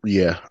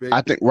 Yeah,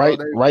 I think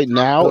right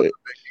now,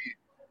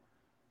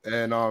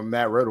 and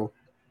Matt Riddle.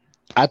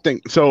 I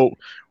think so.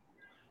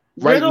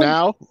 Right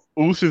now,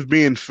 Usos is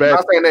being fed.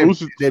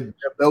 They're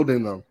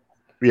building them.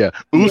 Yeah,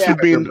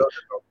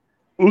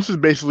 Usos is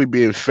basically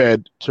being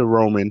fed to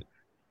Roman,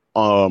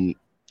 in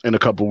a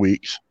couple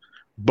weeks.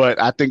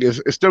 But I think it's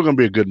still going to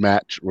be a good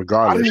match,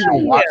 regardless. I didn't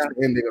even watch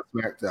the ending of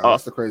SmackDown.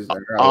 That's the crazy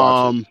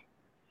thing.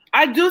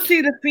 I do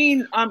see the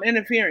Fiend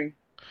interfering.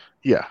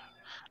 Yeah,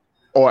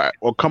 or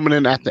coming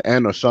in at the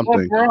end or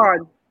something. Or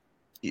Braun.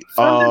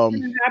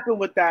 Something didn't happen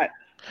with that.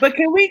 But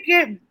can we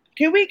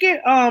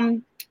get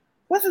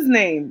what's his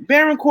name?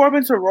 Baron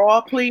Corbin to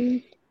Raw,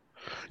 please.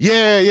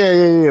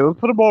 Yeah. Let's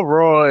put him on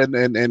Raw and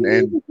I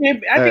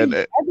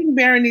think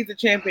Baron needs a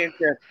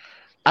championship.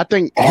 I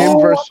think him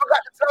versus. I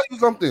forgot to tell you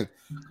something,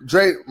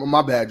 Dre.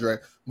 My bad, Dre.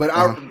 But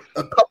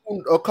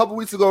a couple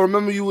weeks ago,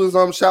 remember you was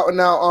shouting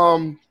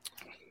out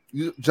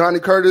Johnny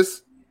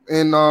Curtis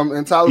and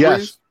Tyler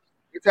Breeze.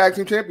 They're tag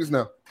team champions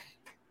now.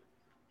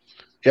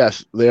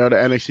 Yes, they are the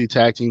NXT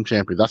tag team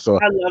champions. I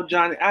love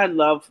Johnny. I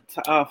love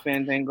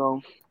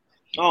Fandango.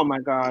 Oh my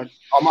God.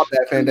 Oh my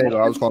bad, Fandango.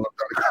 I was calling him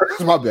Johnny Curtis.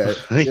 My bad.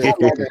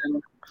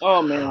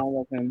 Oh man, I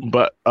love him.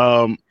 But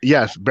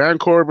yes, Baron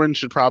Corbin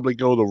should probably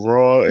go to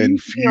Raw and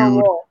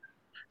feud.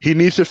 He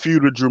needs to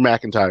feud with Drew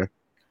McIntyre.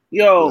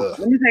 Yo,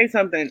 let me tell you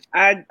something.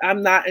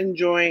 I'm not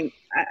enjoying.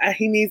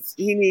 He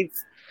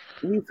needs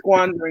he's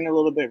squandering a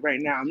little bit right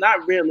now.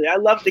 Not really. I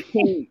love the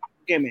King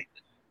gimmick.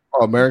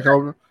 Oh, Baron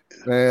Corbin.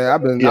 Man,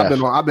 I've been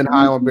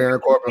high on Baron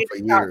Corbin for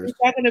years. He's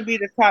not going to be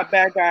the top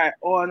bad guy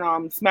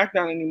on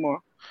SmackDown anymore.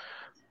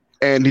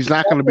 And he's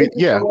not going to be.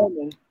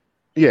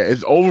 Yeah,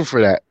 it's over for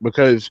that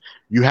because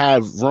you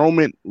have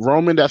Roman.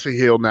 That's a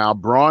heel now.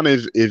 Braun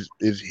is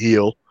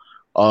heel.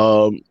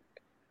 Yeah,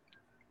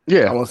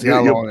 I want to see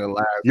how long it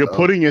lasts. You're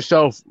putting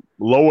yourself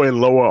lower and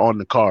lower on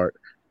the card,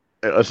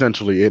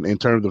 essentially, in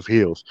terms of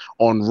heels.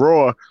 On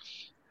Raw,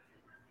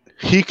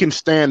 he can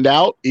stand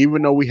out,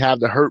 even though we have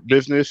the Hurt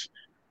Business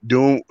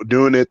doing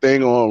their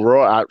thing on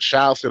Raw.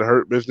 Shouts to the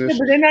Hurt Business. Yeah,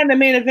 but they're not in the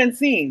main event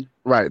scene.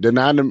 Right, they're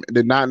not in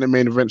the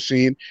main event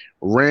scene.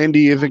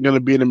 Randy isn't going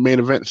to be in the main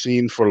event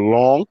scene for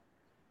long.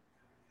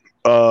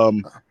 I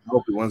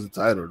hope he wins the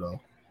title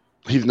though.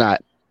 He's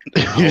not.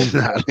 He's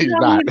not.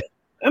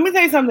 Let me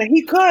tell you something.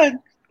 He could,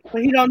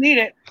 but he don't need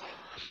it.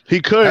 He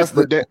could. That's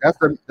the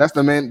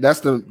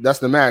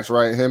match,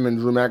 right? Him and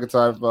Drew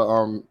McIntyre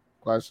for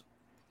Clash.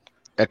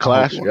 At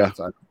Clash, yeah.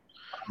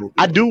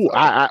 I do.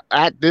 I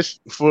at this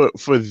for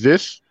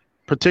this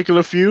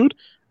particular feud,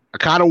 I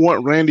kind of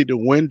want Randy to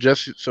win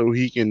just so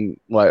he can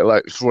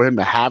like for him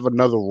to have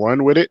another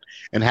run with it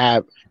and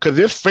have because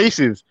there's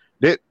faces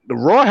that the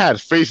Raw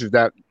has faces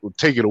that will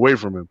take it away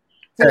from him.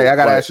 Hey, I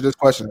gotta ask you this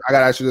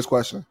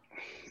question.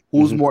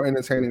 Who's more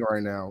entertaining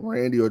right now,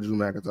 Randy or Drew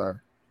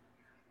McIntyre?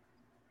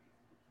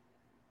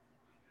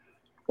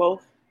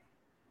 Both.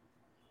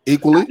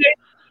 Equally?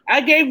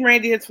 I gave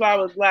Randy his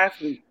flowers last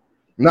week.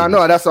 No,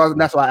 that's why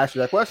I asked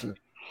you that question.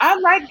 I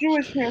like Drew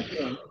as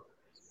champion.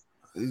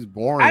 He's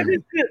boring. Let me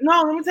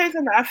tell you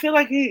something. I feel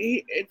like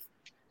he's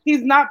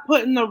not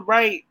putting the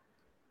right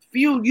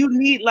feud. You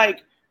need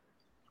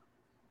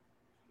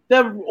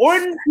the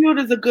Orton feud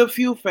is a good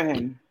feud for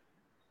him.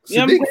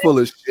 Sadiq full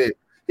of shit.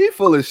 He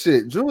full of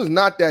shit. Drew is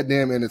not that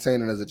damn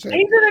entertaining as a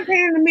champion. He's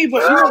entertaining to me,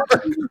 but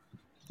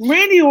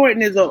Randy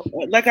Orton is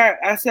like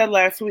I said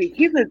last week.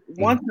 He's a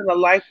once in a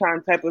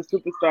lifetime type of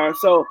superstar.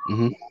 So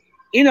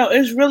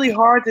it's really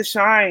hard to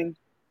shine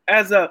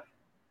as a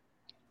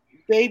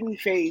baby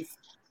face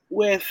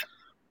with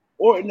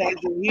Orton as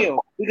your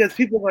heel because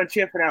people are going to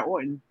cheer for that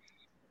Orton.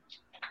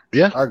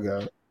 Yeah, I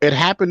got it. It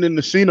happened in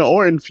the Cena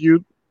Orton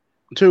feud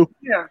too.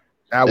 Yeah,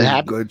 that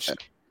was good.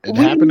 It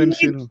happened in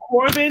Cena.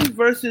 Corbin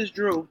versus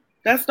Drew.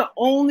 That's the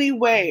only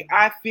way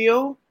I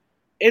feel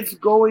it's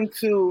going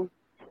to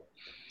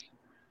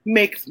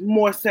make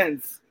more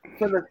sense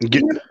for the.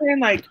 You know what I'm saying?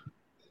 Like,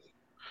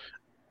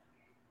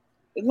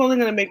 it's only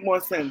going to make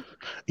more sense.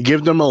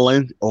 Give them a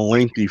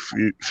lengthy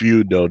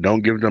feud though.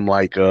 Don't give them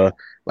like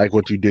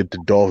what you did to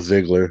Dolph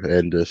Ziggler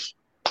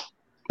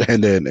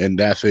and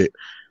that's it.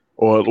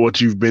 Or what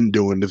you've been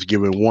doing is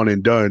giving one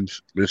and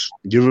dones. Just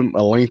give him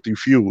a lengthy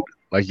feud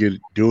like you're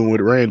doing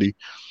with Randy.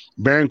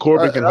 Baron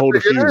Corbin can hold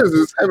a feud.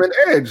 It's him and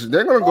Edge.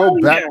 They're going to go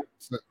back. Yeah.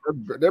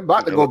 They're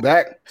about to go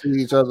back to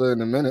each other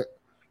in a minute.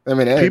 I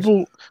mean, Edge.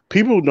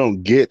 People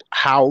don't get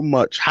how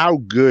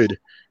good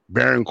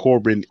Baron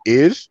Corbin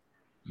is.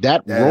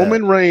 That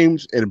Roman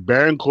Reigns and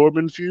Baron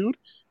Corbin feud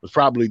was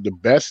probably the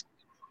best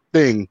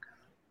thing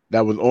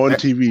that was on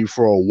TV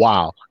for a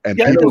while, and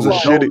people were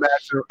shitting.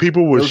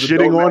 People were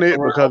shitting on it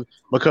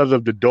because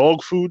of the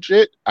dog food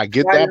shit. I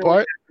get that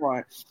part.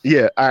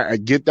 Yeah, I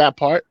get that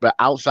part. But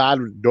outside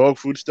of the dog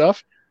food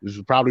stuff, this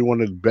is probably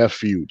one of the best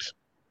feuds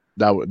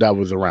that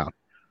was around.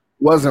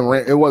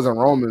 It wasn't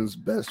Roman's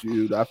best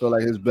feud. I feel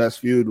like his best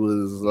feud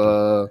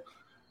was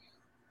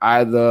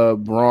either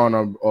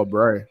Braun or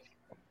Bray.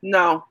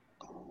 No,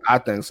 I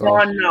think so.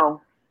 Braun,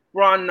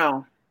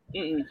 no.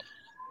 You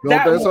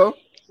don't think so?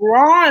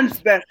 Braun's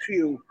best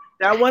feud.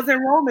 That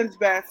wasn't Roman's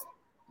best.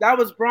 That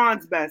was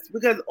Braun's best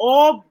because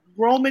all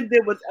Roman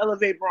did was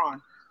elevate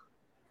Braun.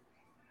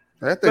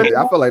 I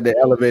feel like they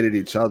elevated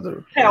each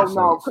other. Hell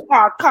no!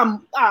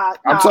 Come.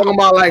 I'm talking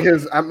about like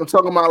his.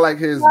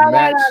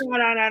 Match.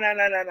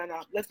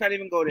 No. Let's not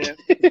even go there.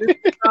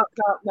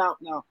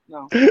 No.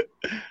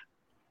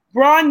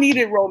 Braun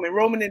needed Roman.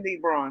 Roman didn't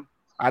need Braun.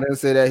 I didn't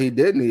say that he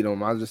did need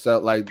him. I just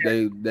felt like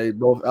they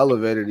both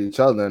elevated each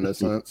other in a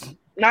sense.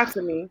 Not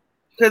to me.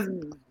 Because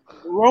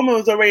Roman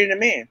was already the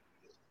man.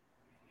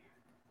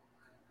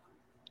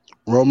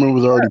 Roman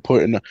was already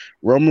put on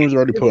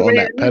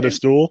that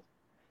pedestal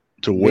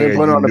to where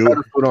put on the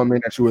pedestal don't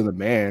mean that you were the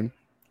man.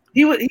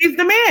 He's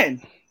the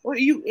man. What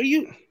he's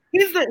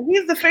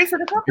the face of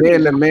the company.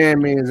 Being the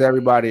man means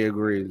everybody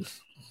agrees.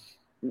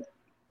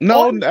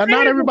 No, not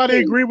everybody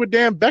agree with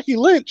damn Becky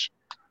Lynch.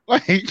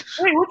 Like, wait,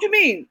 what you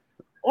mean?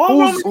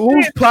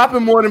 Who's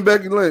popping more than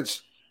Becky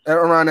Lynch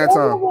around that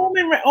time?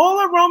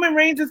 All of Roman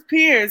Reigns'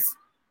 peers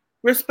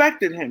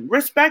respect him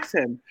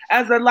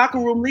as a locker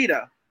room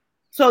leader.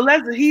 So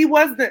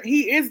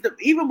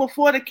even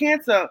before the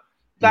cancer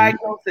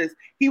diagnosis,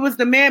 he was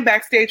the man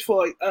backstage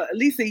for at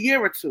least a year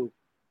or two.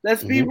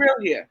 Let's be real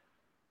here.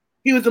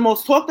 He was the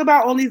most talked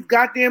about on these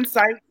goddamn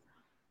sites.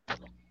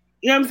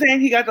 You know what I'm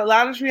saying? He got the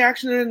loudest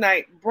reaction of the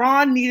night.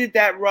 Braun needed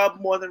that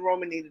rub more than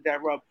Roman needed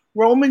that rub.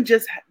 Roman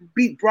just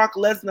beat Brock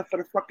Lesnar for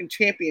the fucking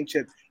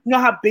championship. You know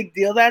how big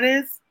deal that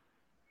is?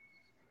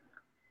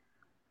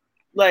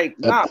 Like,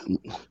 nah.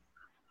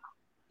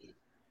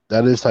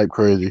 That is type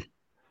crazy.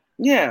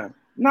 Yeah,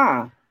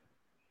 nah.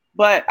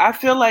 But I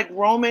feel like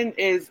Roman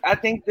is. I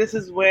think this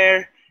is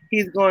where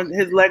he's going.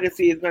 His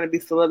legacy is going to be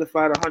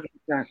solidified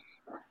 100%.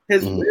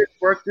 His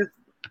work.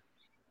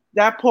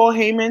 That Paul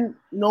Heyman.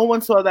 No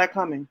one saw that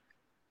coming.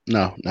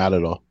 No, not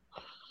at all.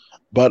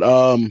 But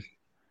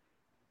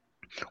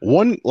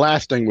one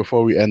last thing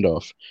before we end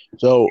off.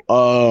 So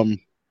and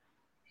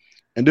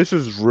this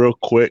is real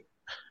quick.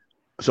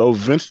 So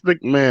Vince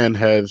McMahon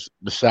has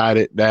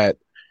decided that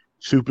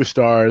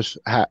superstars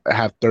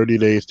have 30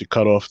 days to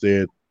cut off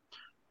their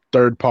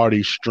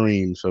third-party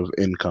streams of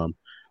income,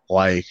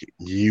 like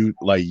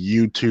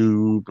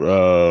YouTube,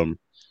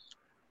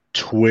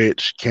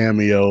 Twitch,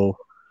 Cameo.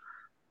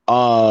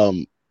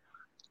 Real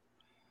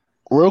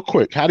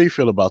quick, how do you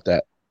feel about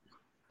that?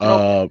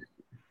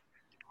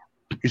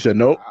 You said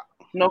nope.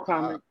 No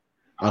comment.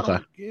 Okay. I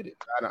don't get it.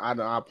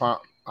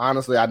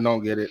 Honestly, I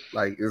don't get it.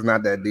 Like, it's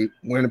not that deep.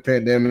 We're in a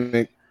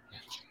pandemic.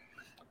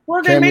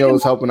 Well, Cameo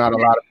is helping out a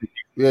lot of people.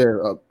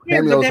 Yeah,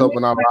 Cameo is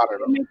helping out a lot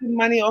of them. Making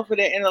money off of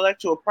their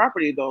intellectual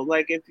property, though.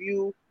 Like, if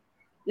you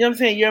know what I'm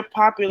saying, you're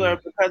popular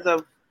because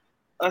of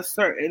a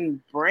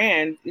certain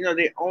brand. You know,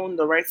 they own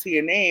the rights to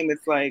your name.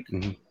 It's like,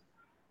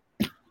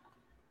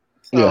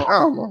 yeah, I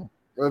don't know.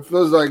 It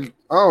feels like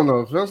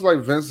It feels like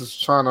Vince is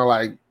trying to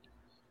like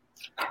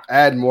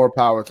add more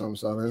power to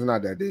himself. It's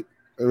not that deep.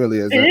 It really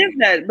isn't.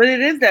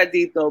 It is that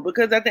deep though,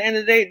 because at the end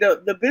of the day,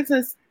 the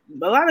business,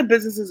 a lot of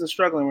businesses are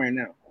struggling right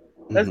now.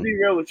 Let's be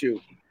real with you.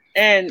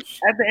 And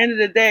at the end of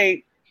the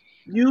day,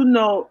 you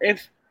know,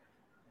 if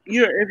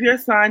you're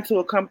signed to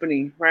a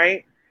company,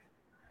 right,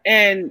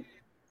 and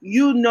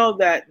you know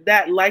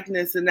that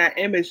likeness and that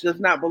image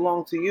does not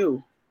belong to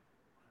you.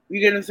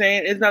 You get what I'm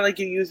saying? It's not like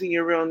you're using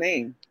your real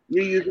name.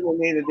 You're using the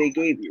name that they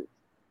gave you.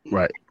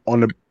 Right. On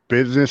the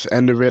business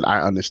end of it,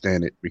 I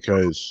understand it,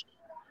 because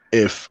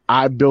if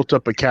I built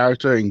up a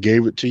character and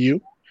gave it to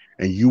you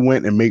and you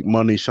went and make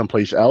money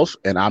someplace else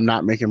and I'm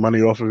not making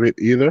money off of it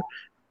either,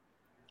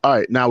 all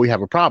right, now we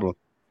have a problem,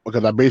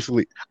 because I'm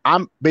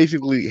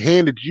basically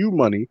handed you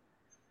money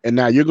and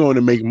now you're going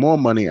to make more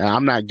money and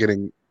I'm not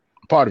getting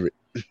part of it.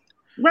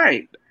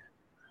 Right.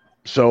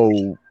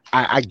 So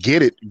I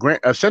get it.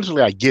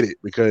 Essentially, I get it,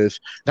 because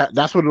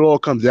that's what it all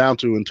comes down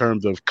to in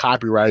terms of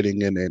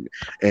copywriting and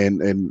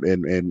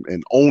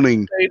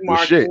owning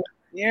the shit.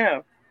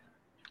 Yeah.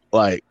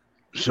 Like,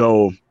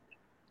 so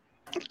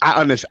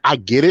I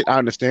get it. I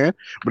understand.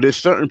 But there's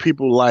certain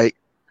people like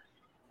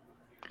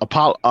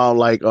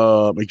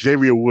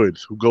Xavier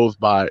Woods, who goes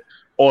by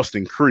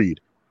Austin Creed.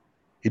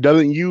 He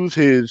doesn't use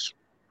his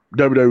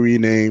WWE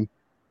name.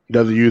 He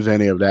doesn't use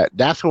any of that.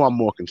 That's who I'm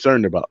more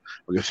concerned about,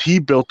 because he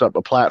built up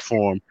a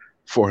platform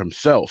for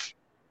himself.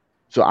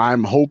 So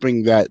I'm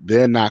hoping that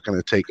they're not going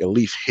to take at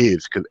least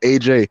his, because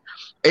AJ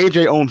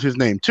owns his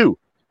name too.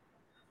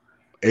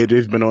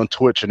 AJ's been on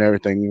Twitch and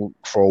everything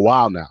for a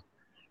while now.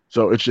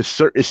 So it's just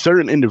it's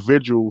certain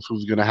individuals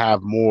who's going to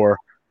have more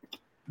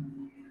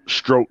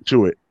stroke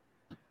to it.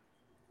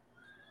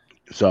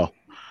 So,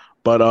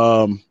 but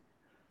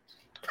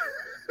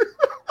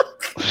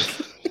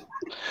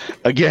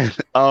again,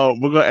 we're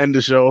gonna end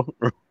the show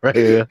right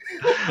here.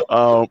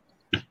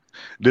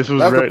 That's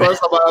the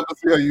first time I ever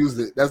see her use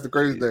it. That's the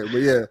crazy thing. But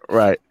yeah,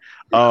 right.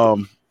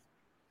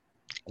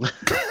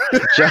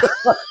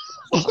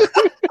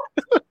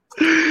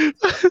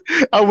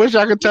 I wish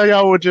I could tell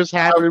y'all what just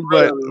happened,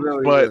 but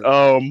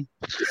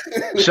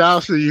shout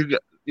out to you.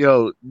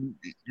 Yo,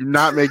 you're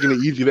not making it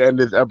easy to end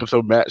this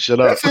episode, Matt. Shut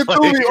up. That shit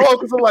threw me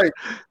off, because I'm like,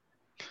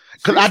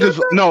 because I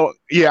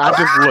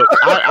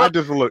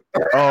just looked.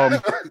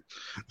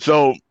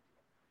 So,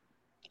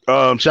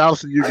 shout out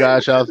to you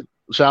guys. Shout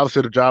out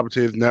to the Jobber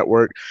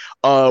Network.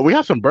 We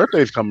have some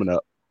birthdays coming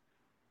up.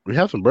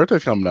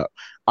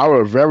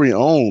 Our very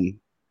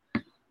own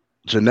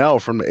Janelle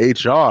from the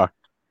HR.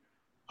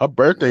 Her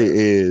birthday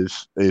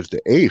is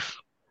the 8th.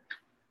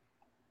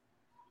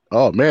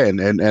 Oh man,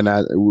 and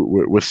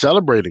we're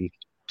celebrating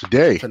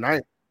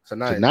tonight.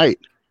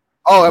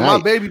 Oh, and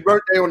my baby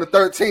birthday on the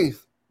 13th.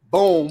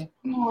 Boom.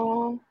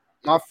 Aww.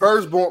 My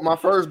first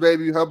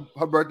baby, her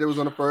birthday was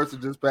on the 1st.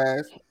 It just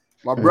passed.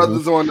 My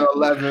brother's on the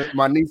 11th.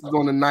 My niece is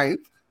on the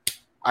 9th.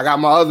 I got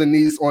my other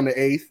niece on the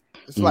 8th.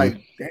 It's like,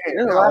 damn,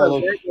 there's a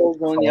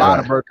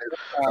lot of birthdays.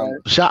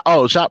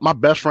 Shout my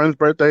best friend's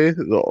birthday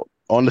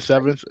on the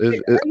 7th.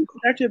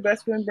 That's your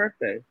best friend's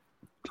birthday.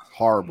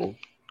 Horrible.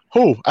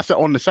 Who? I said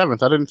on the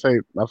 7th. I didn't say.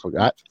 I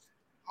forgot.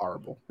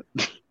 Horrible.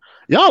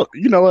 Y'all,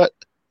 you know what?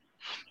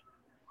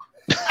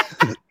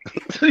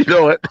 You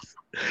know what?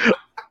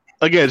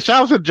 Again,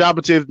 shout out to the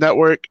Jobber Tears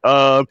Network,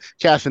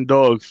 Cats and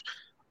Dogs,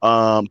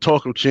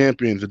 Talk of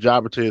Champions, the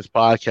Jobber Tears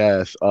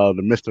podcast,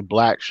 the Mr.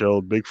 Black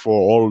Show, Big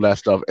Four, all of that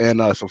stuff,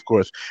 and us, of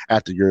course,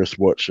 at the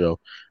Eurosport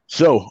Show.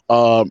 So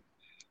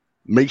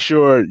make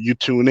sure you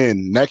tune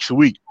in next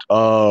week.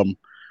 After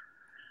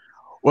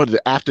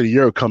the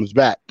year comes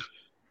back.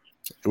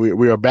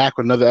 We are back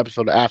with another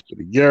episode of After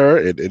the Year.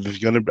 It is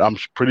gonna. I'm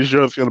pretty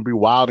sure it's gonna be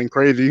wild and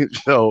crazy.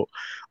 So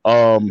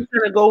We're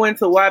gonna go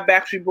into why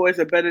Backstreet Boys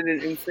are better than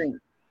NSYNC.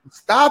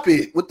 Stop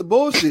it with the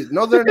bullshit.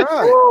 No, they're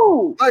not.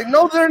 Like,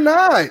 no, they're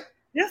not.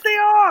 Yes, they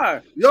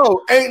are.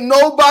 Yo, ain't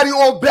nobody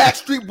on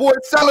Backstreet Boys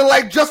selling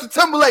like Justin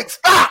Timberlake.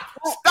 Stop.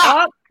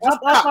 Up,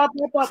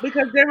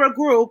 because they're a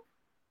group.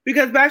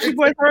 Because Backstreet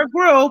Boys are a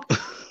group.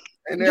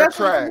 And they're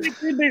trash.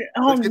 Let's get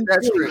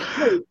that straight.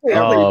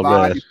 Oh,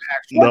 man.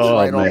 No,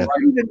 man. I don't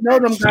even know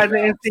them guys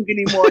in NSYNC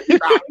anymore.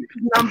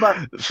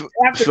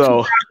 After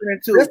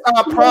 2002. This,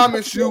 I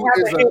promise you,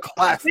 is a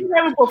classic. They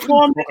haven't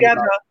performed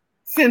together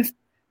since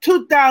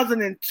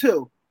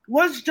 2002.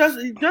 What's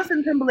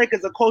Justin Timberlake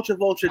is a culture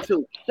vulture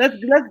too. I don't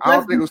think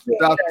it was 2002.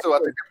 I think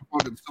they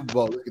performed at the Super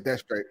Bowl. Let's get that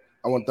straight.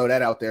 I want to throw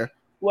that out there.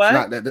 What?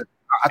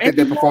 I think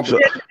they performed.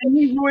 And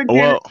he ruined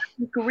Janet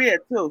Jackson's career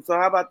too. So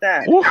how about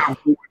that?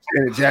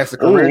 Janet Jackson's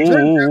career.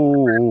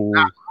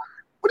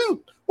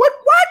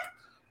 What?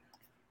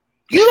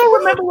 You don't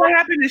remember what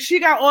happened? She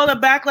got all the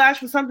backlash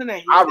for something that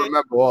he did. I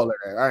remember all of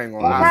that. I ain't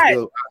gonna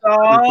lie.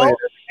 Right.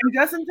 And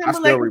Justin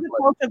Timberlake was a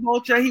culture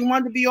vulture. He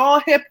wanted to be all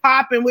hip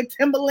hop and with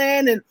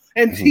Timberland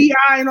and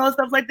T.I. and all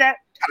stuff like that.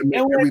 And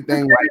with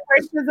everything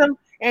racism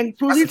and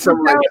police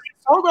brutality.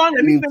 Hold on,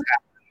 let me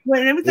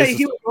tell you,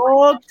 he was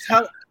all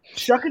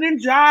shucking and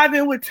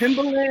jiving with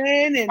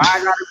Timberland and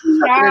I gotta be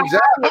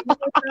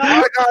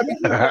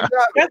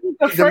That's what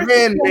the first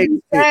thing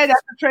he said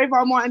after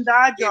Trayvon Martin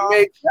died, y'all.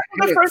 That's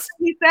what the first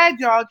thing he said,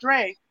 y'all,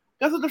 Dre.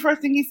 That's what the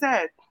first thing he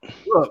said.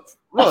 Look.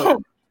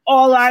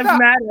 All lives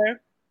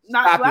matter.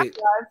 Not black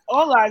lives.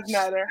 All lives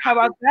matter. How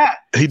about that?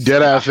 He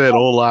dead ass said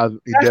all lives.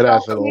 He dead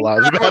ass said all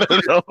lives matter.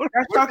 We're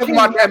talking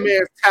about that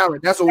man's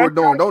talent. That's what we're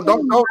doing. Don't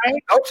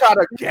try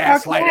to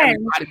gaslight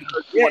everybody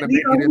because you want to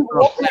make it into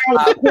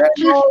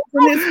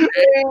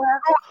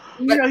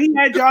he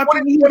had y'all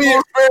thinking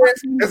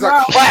it's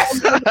a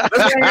classic.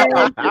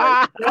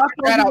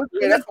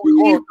 That's what we're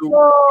going through.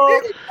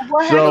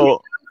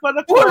 So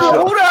who the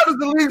hell is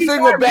the lead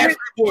singer of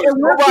Backstreet Boys?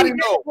 Nobody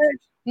knows.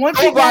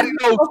 Nobody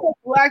knows.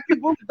 Black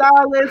people's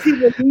dollars. He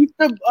released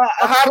the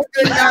how to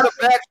get out of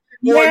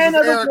Backstreet Boys.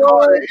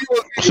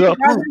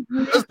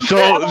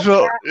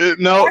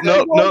 No,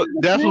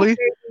 definitely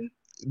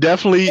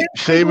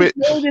save it.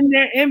 Building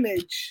their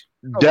image.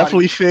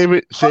 Definitely save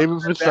it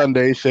for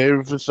Sunday. Save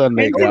it for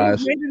Sunday,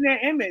 guys. Building their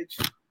image.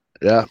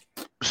 Yeah,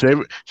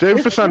 save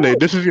it for Sunday.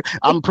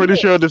 I'm pretty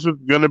sure this is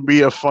gonna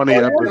be a funny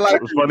episode.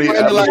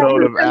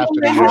 Episode of After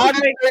the Year. How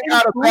did you think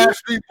out of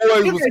Backstreet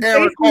Boys was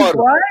Aaron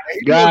Carter?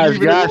 Guys.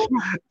 Let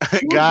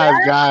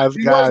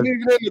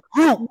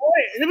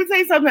me tell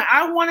you something.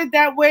 I Want It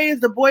That Way is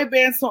the boy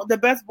band song, the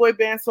best boy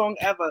band song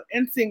ever.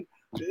 NSYNC.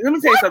 Let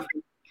me tell you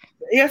something.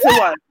 Yes, it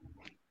was.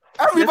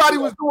 Everybody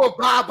was doing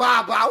blah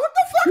blah blah. What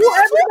the fuck?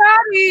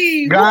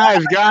 Everybody.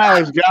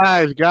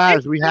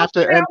 Guys. We have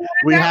to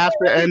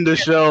end the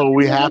show.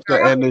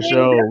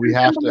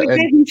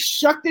 He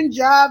shucked and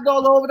jived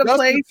all over the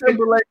place.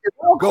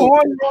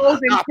 Cornrows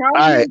and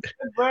crowns.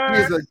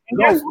 And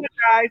guess what,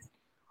 guys?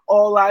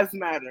 All lives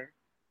matter.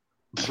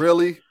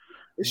 Really?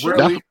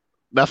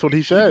 That's what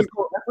he said.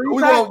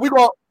 We're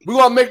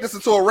gonna make this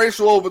into a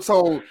racial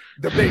overtone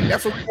debate.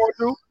 That's what we're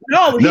gonna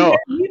No. do.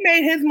 He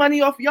made his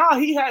money off y'all.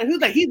 He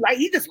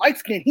just light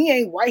skinned. He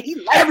ain't white. He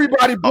light.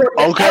 Everybody brought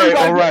okay,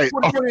 all right.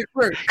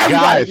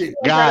 Guys.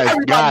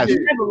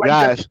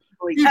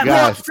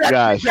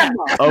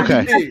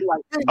 Okay.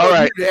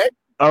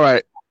 All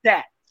right.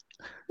 That.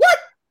 What?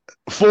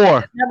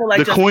 For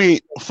the queen.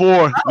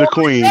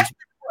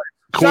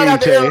 Queen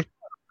Tay.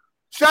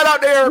 Shout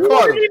out to Aaron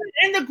Carter.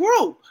 In the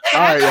group. All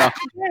right, y'all.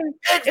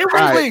 It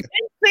was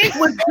NSYNC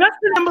with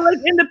Justin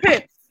Timberlake in the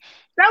pits.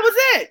 That was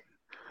it.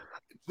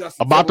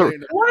 About the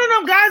one of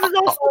them guys is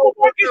on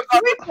Supermarket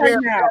Sweep right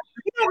now.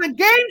 He's on the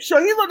game show.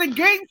 He's on the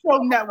game show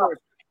network.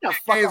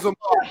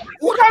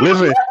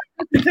 Listen,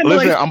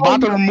 I'm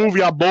about to remove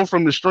y'all both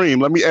from the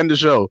stream. Let me end the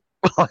show.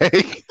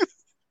 Bye.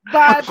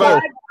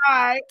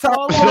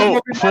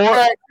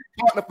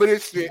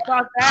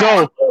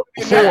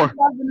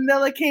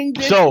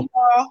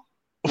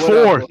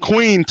 For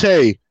Queen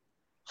Tay.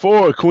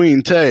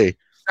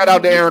 Shout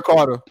out to Aaron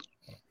Carter.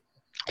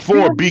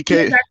 For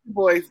BK.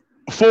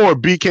 For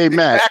BK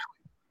Mac.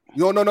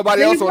 You don't know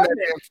nobody else on that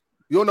dance.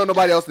 You don't know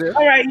nobody else there.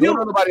 All right, you don't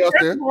know nobody else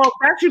there.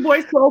 Backstreet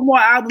Boys sold more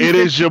albums. It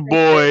is your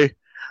boy,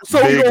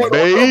 Big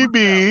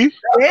Baby,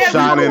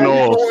 signing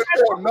off.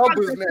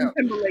 Numbers now.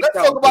 Let's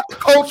talk about the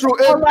cultural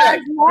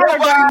impact.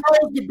 Nobody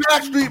knows the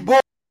Backstreet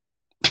Boys.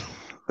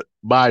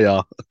 Bye,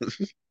 y'all.